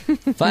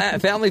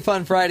 Family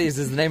Fun Fridays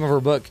is the name of her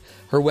book.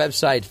 Her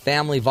website,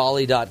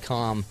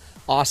 familyvolley.com.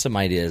 Awesome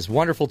ideas.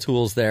 Wonderful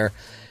tools there.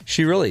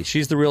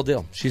 She's the real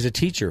deal. She's a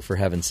teacher, for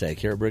heaven's sake,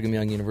 here at Brigham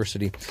Young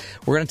University.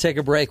 We're going to take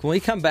a break. When we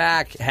come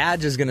back,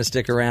 Hadge is going to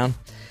stick around,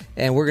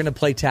 and we're going to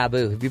play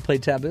Taboo. Have you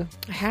played Taboo?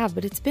 I have,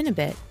 but it's been a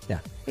bit. Yeah.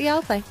 But yeah,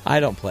 I'll play. I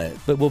don't play it,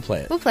 but we'll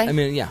play it. We'll play. I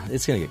mean, yeah,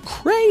 it's going to get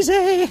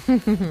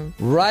crazy.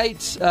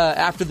 Right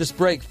after this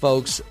break,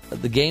 folks,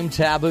 the game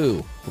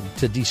Taboo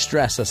to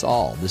de-stress us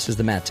all. This is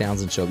the Matt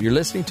Townsend Show. You're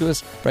listening to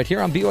us right here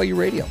on BYU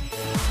Radio.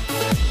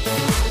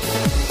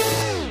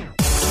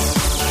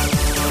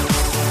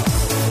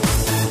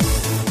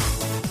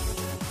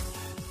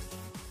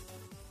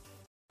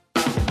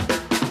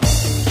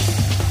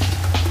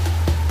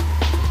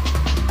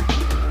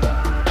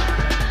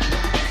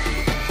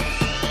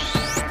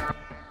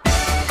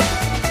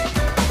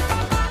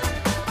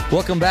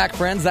 Welcome back,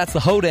 friends. That's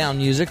the hoedown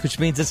music, which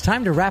means it's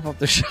time to wrap up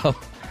the show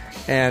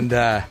and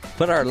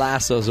put our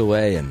lassos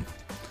away and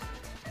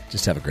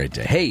just have a great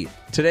day. Hey,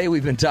 today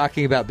we've been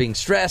talking about being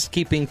stressed,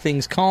 keeping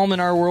things calm in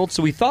our world,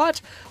 so we thought,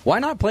 why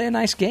not play a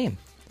nice game?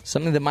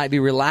 Something that might be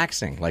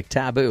relaxing, like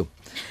Taboo.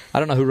 I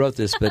don't know who wrote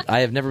this, but I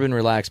have never been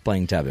relaxed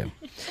playing Taboo.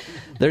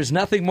 There's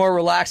nothing more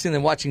relaxing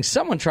than watching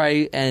someone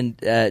try and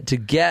to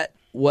get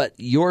what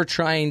you're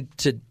trying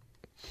to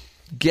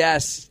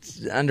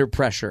guess under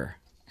pressure.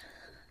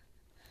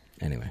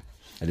 Anyway,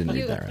 I didn't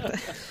read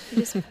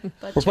that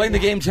right. We're playing the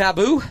game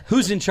Taboo.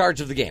 Who's in charge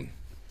of the game?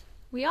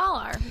 We all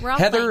are. We're all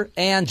Heather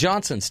playing. Ann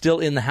Johnson, still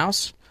in the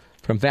house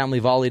from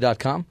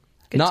familyvolley.com.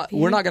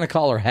 We're not going to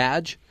call her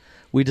Hadge.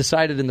 We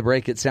decided in the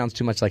break it sounds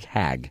too much like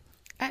hag.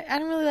 I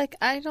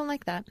don't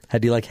like that. How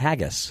do you like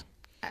haggis?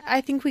 I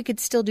think we could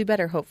still do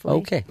better, hopefully.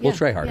 Okay, we'll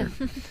try harder.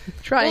 Yeah.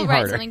 Trying We'll write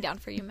harder. something down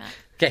for you, Matt.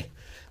 Okay.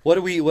 What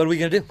are we going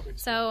to do?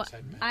 So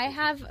I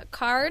have a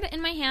card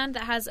in my hand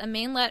that has a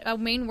main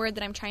word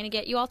that I'm trying to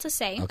get you all to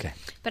say. Okay.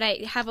 But I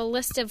have a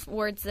list of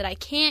words that I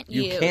can't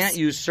use. You can't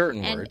use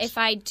certain and words. if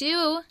I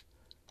do,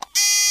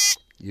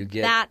 you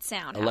get that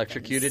sound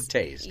electrocuted,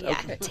 happens. tased. Yeah,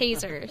 Okay.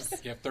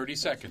 tasers. You have 30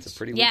 seconds. It's a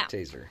pretty weak Yeah.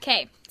 taser.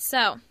 Okay,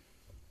 so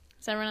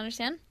does everyone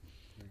understand?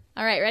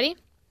 All right, ready?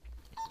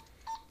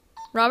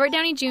 Robert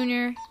Downey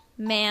Jr.,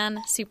 man,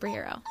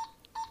 superhero.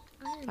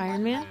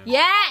 Iron Man?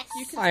 Yes!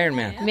 Iron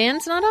Man.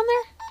 Man's not on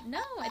there? No,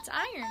 it's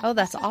iron. Oh,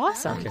 that's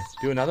awesome. Okay.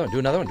 Do another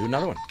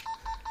one.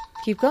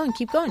 Keep going.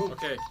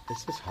 Okay.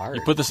 This is hard.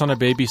 You put this on a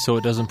baby so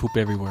it doesn't poop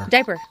everywhere.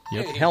 Diaper.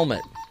 Yep.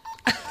 Helmet.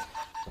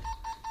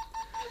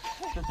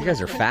 You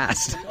guys are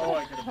fast.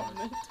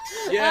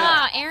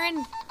 Ah,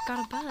 Aaron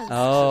got a buzz.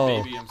 Oh.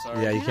 Baby, I'm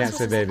sorry. Yeah, you You're can't not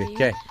say supposed to baby.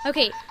 say Okay.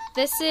 Okay,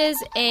 this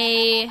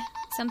is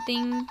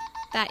something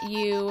that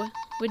you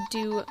would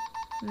do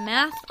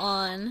math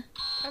on.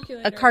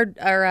 A card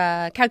or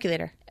a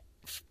calculator.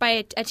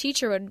 By a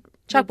teacher would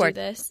Chalkboard. do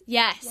this.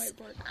 Yes.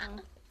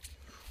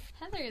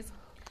 Heather's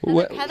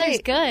What-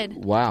 Heather's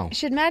good. Wow.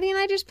 Should Maddie and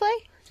I just play?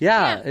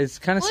 Yeah, Yeah. it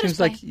kind of We'll seems just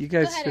like play. you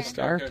guys Go ahead, just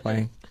Aaron. are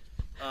playing.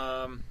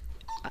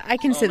 I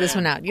can sit this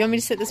one out. You want me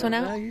to sit this one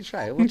No, out? you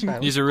try it. We'll try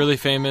it. These are really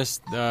famous.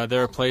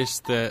 They're a place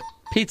that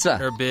Pizza.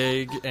 are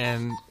big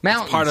and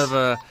Mountains. it's part of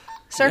a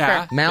Surfer.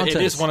 Yeah, Mountains.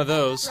 It is one of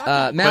those.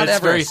 Mount but it's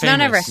very Everest. famous.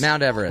 Mount Everest.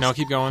 Mount Everest. No,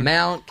 keep going.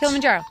 Mount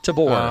Kilimanjaro.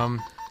 Tabor.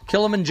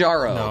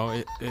 Kilimanjaro.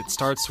 No, it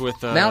starts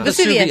with Mount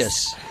Vesuvius.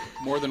 Vesuvius.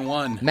 More than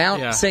one.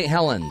 Mount Yeah. St.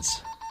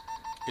 Helens.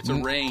 It's a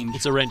range.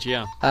 It's a wrench,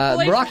 yeah.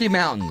 Rocky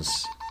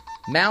Mountains.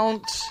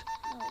 Mount.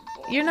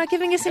 You're not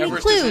giving us any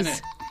Everest is in clues.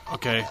 it.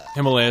 Okay,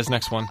 Himalayas,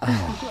 next one.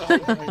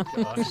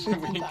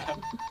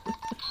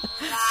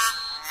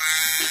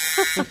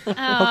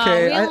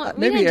 Okay,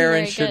 maybe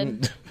Aaron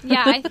shouldn't.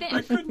 Yeah, I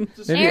think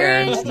Maybe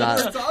Aaron's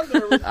not.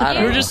 I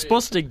don't We were know. just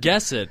supposed to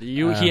guess it. He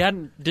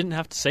didn't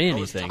have to say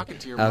anything.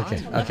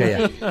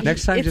 Okay, yeah.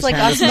 Next time, It's just like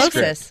hand us the script.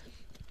 osmosis.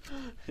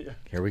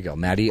 Here we go.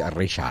 Maddie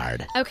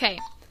Richard. Okay,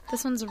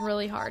 this one's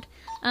really hard.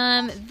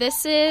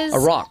 This is A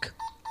rock.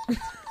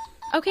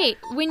 okay.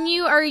 When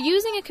you are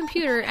using a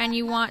computer and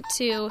you want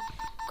to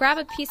grab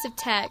a piece of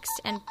text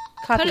and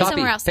Copy. put it Copy.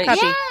 somewhere else. Paste.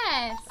 Copy.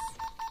 Yes.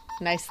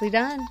 Nicely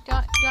done. Do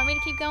you want me to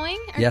keep going?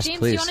 Or Yes, James, do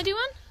please. you want to do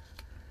one?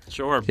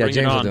 Sure, Yeah, bring James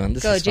it will on. do it.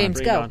 This Go, is fun. James.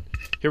 Bring it Go. on.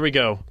 Here we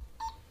go.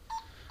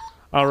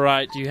 All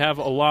right, you have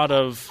a lot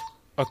of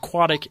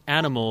aquatic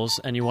animals,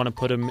 and you want to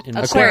put them in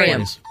the Aquarium.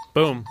 place.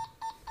 Boom.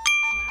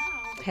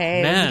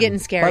 Hey, Man. this is getting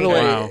scary. By the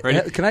way,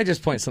 Wow. can I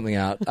just point something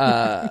out?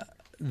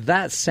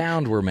 That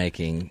sound we're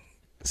making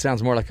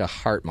sounds more like a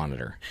heart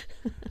monitor.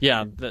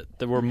 Yeah,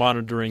 that we're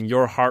monitoring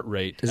your heart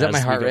rate. Is that as my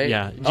we heart go- rate?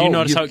 Yeah. Do you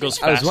notice how it goes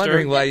faster? I was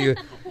wondering why you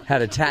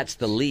had attached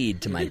the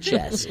lead to my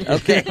chest.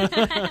 Okay,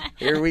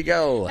 here we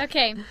go.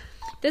 Okay.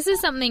 This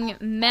is something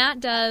Matt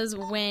does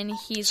when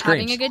he's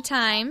Screams. having a good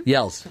time.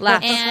 Yells.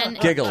 Laugh. And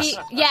Giggles.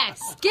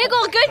 yes.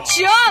 Giggle. Good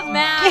job,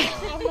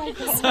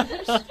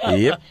 Matt.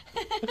 Yep.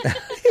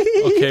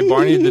 Okay,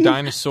 Barney the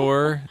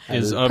dinosaur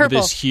is of Purple.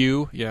 this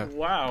hue. Yeah.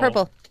 Wow.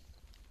 Purple.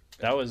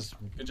 That was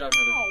Good job,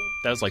 Heather.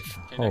 that was like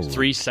Holy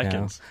 3 cow.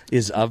 seconds.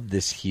 Is of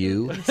this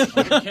hue.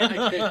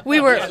 We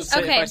were. If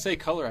Okay. I say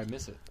color, I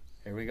miss it.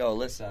 Here we go,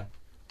 Alyssa.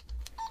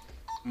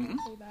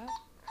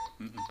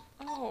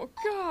 Oh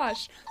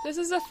gosh, this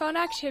is a fun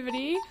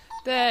activity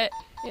that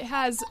it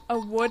has a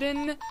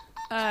wooden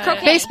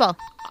Croquet. Baseball.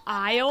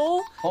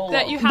 aisle Hold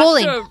that on. you have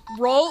Bowling. to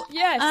roll.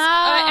 Yes.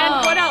 Oh.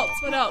 And what else?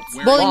 What else?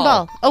 Bowling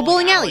Ball. ball. Oh,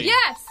 bowling alley.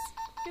 Yes.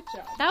 Good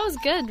job. That was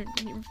good.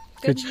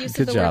 Good use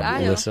good of the job, word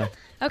aisle. Alyssa.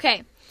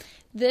 Okay.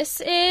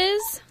 This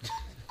is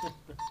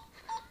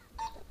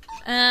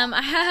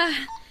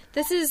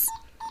this is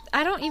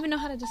I don't even know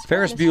how to describe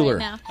Ferris this Bueller.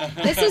 right now.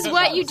 This is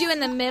what you do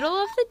in the middle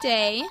of the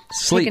day.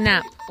 Sleep. Take a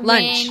nap.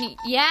 Lunch.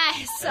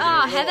 Yes.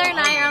 Oh, Heather and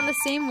I are on the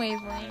same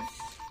wavelength.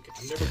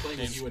 I'm never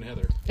playing you and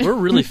Heather. We're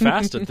really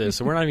fast at this,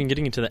 and we're not even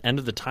getting to the end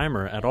of the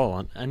timer at all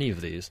on any of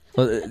these.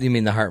 Well, you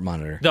mean the heart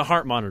monitor? The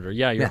heart monitor.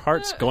 Yeah, your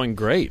heart's going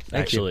great,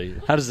 Thank actually.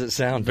 you. How does it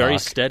sound? Very Doc?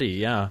 steady,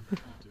 yeah.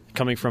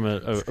 Coming from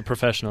a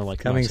professional like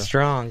Coming myself.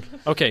 strong.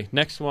 Okay,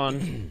 next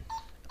one.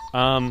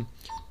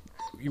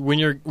 When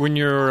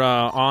you're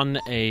on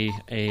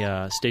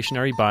a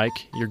stationary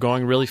bike, you're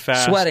going really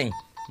fast. Sweating.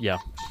 Yeah.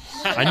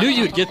 I knew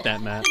you'd get that,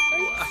 Matt.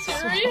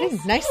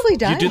 Nicely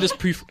done. You do this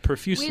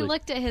profusely. We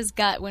looked at his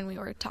gut when we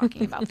were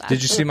talking about that.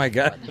 Did you see my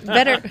gut?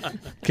 Better.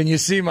 Can you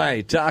see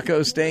my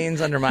taco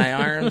stains under my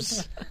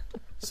arms?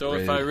 So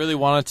if I really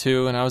wanted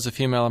to, and I was a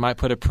female, I might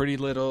put a pretty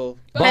little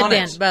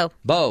Headband. Bow.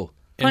 Bow.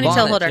 Ponytail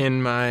Bonnet. holder.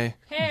 in my.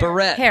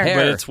 Barrette. Hair. Hair.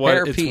 But it's what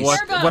hair it's piece.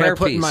 what I Hair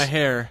put in piece. my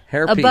hair.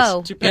 Hair A piece.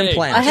 bow.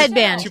 Implants. A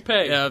headband.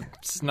 Toupee. Yeah,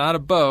 it's not a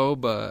bow,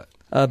 but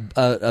A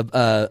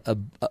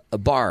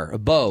bar. A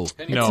bow.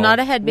 no. It's not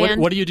a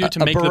headband. What do you do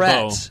to A make the bow?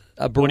 barrette.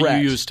 A What do you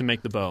barrette. use to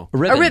make the bow? A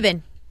ribbon. A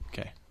ribbon.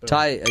 Okay.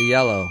 Tie a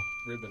yellow.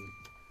 Ribbon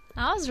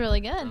That was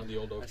really good. on the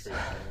old oak tree.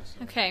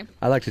 Okay.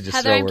 I like to just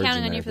Heather, throw I'm words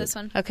counting in on there, you for but- this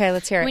one. Okay,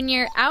 let's hear it. When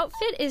your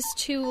outfit is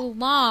too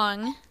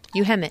long,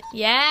 You hem it.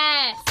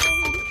 yes.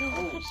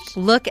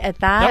 Look at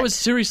that. That was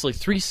seriously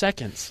 3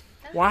 seconds.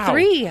 Wow.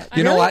 3.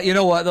 You know what? You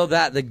know what though?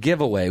 That the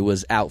giveaway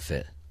was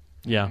outfit.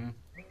 Yeah. That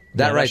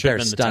that right should there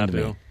have been the stunned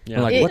taboo. me. Yeah.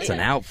 I'm like, It- what's an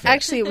outfit?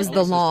 Actually, it was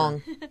the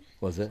long.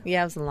 Was it?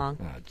 Yeah, it was the long.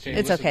 Oh, geez.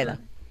 It's okay, though.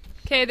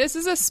 Okay, this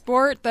is a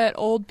sport that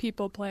old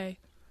people play,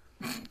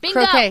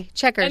 Bingo. Croquet.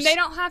 Checkers. and they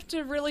don't have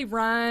to really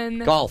run.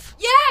 Golf.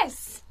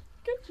 Yes.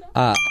 Good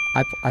job.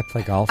 I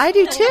play golf. I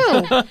do,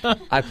 too.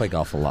 I play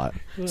golf a lot.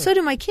 So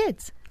do my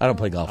kids. I don't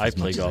play golf. I as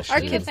play much golf. As I Our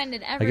should. You kids-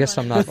 offended I everyone. guess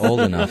I'm not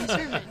old enough.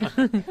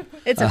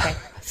 It's okay.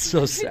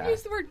 So You sad. can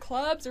use the word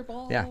clubs or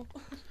ball. Yeah.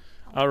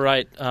 All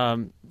right,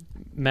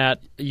 Matt,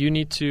 you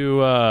need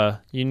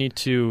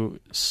to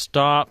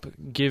stop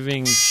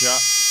giving.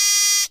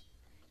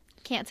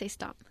 Can't say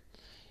stop.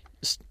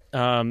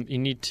 You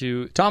need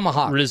to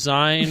Tomahawk.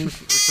 resign.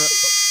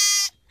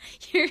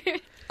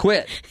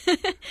 Quit.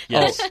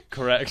 Yes, Oh.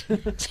 correct.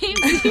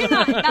 James,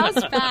 that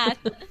was bad.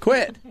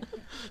 Quit.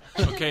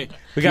 Okay.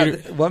 We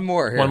got one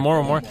more here. One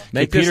more.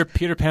 Make Okay, this-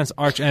 Peter Pan's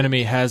arch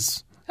enemy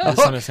has this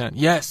hook. on his hand.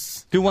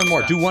 Yes. Do one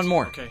more. Do one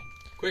more. Okay.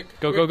 Quick.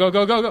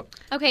 Go.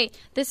 Okay,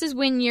 this is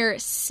when you're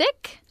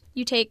sick.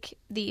 You take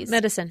these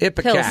Medicine.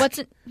 Ipecac. Pills. What's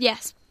it?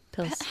 Yes,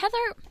 Pills. Heather,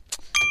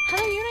 you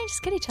and I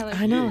just get each other.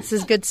 I know. This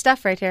is good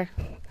stuff right here.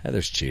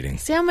 Heather's cheating.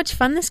 See how much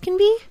fun this can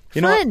be?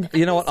 You know Fun. what?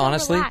 You know what? So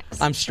Honestly,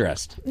 relaxed. I'm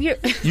stressed. You're-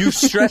 You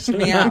stressed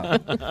me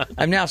out.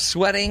 I'm now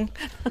sweating.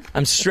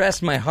 I'm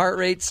stressed. My heart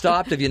rate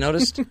stopped. Have you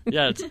noticed?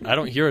 Yeah, I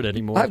don't hear it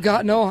anymore. I've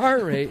got no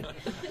heart rate.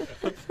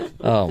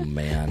 Oh,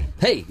 man.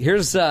 Hey,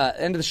 here's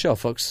end of the show,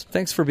 folks.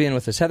 Thanks for being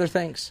with us. Heather,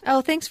 thanks.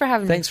 Oh, thanks for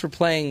having Thanks for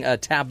playing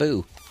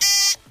Taboo.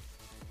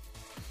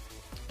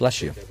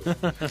 Bless you.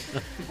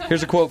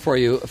 Here's a quote for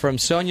you from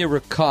Sonia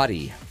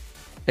Riccati.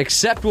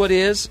 Accept what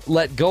is,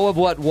 let go of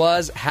what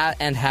was,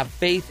 and have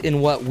faith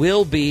in what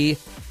will be.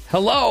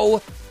 Hello.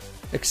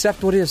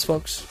 Accept what is,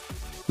 folks.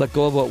 Let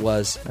go of what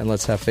was, and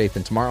let's have faith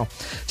in tomorrow.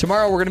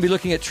 Tomorrow, we're going to be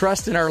looking at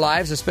trust in our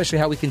lives, especially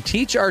how we can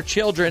teach our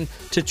children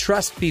to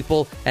trust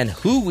people and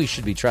who we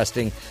should be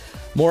trusting.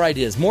 More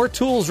ideas, more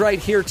tools right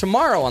here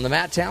tomorrow on the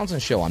Matt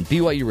Townsend Show on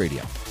BYU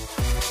Radio.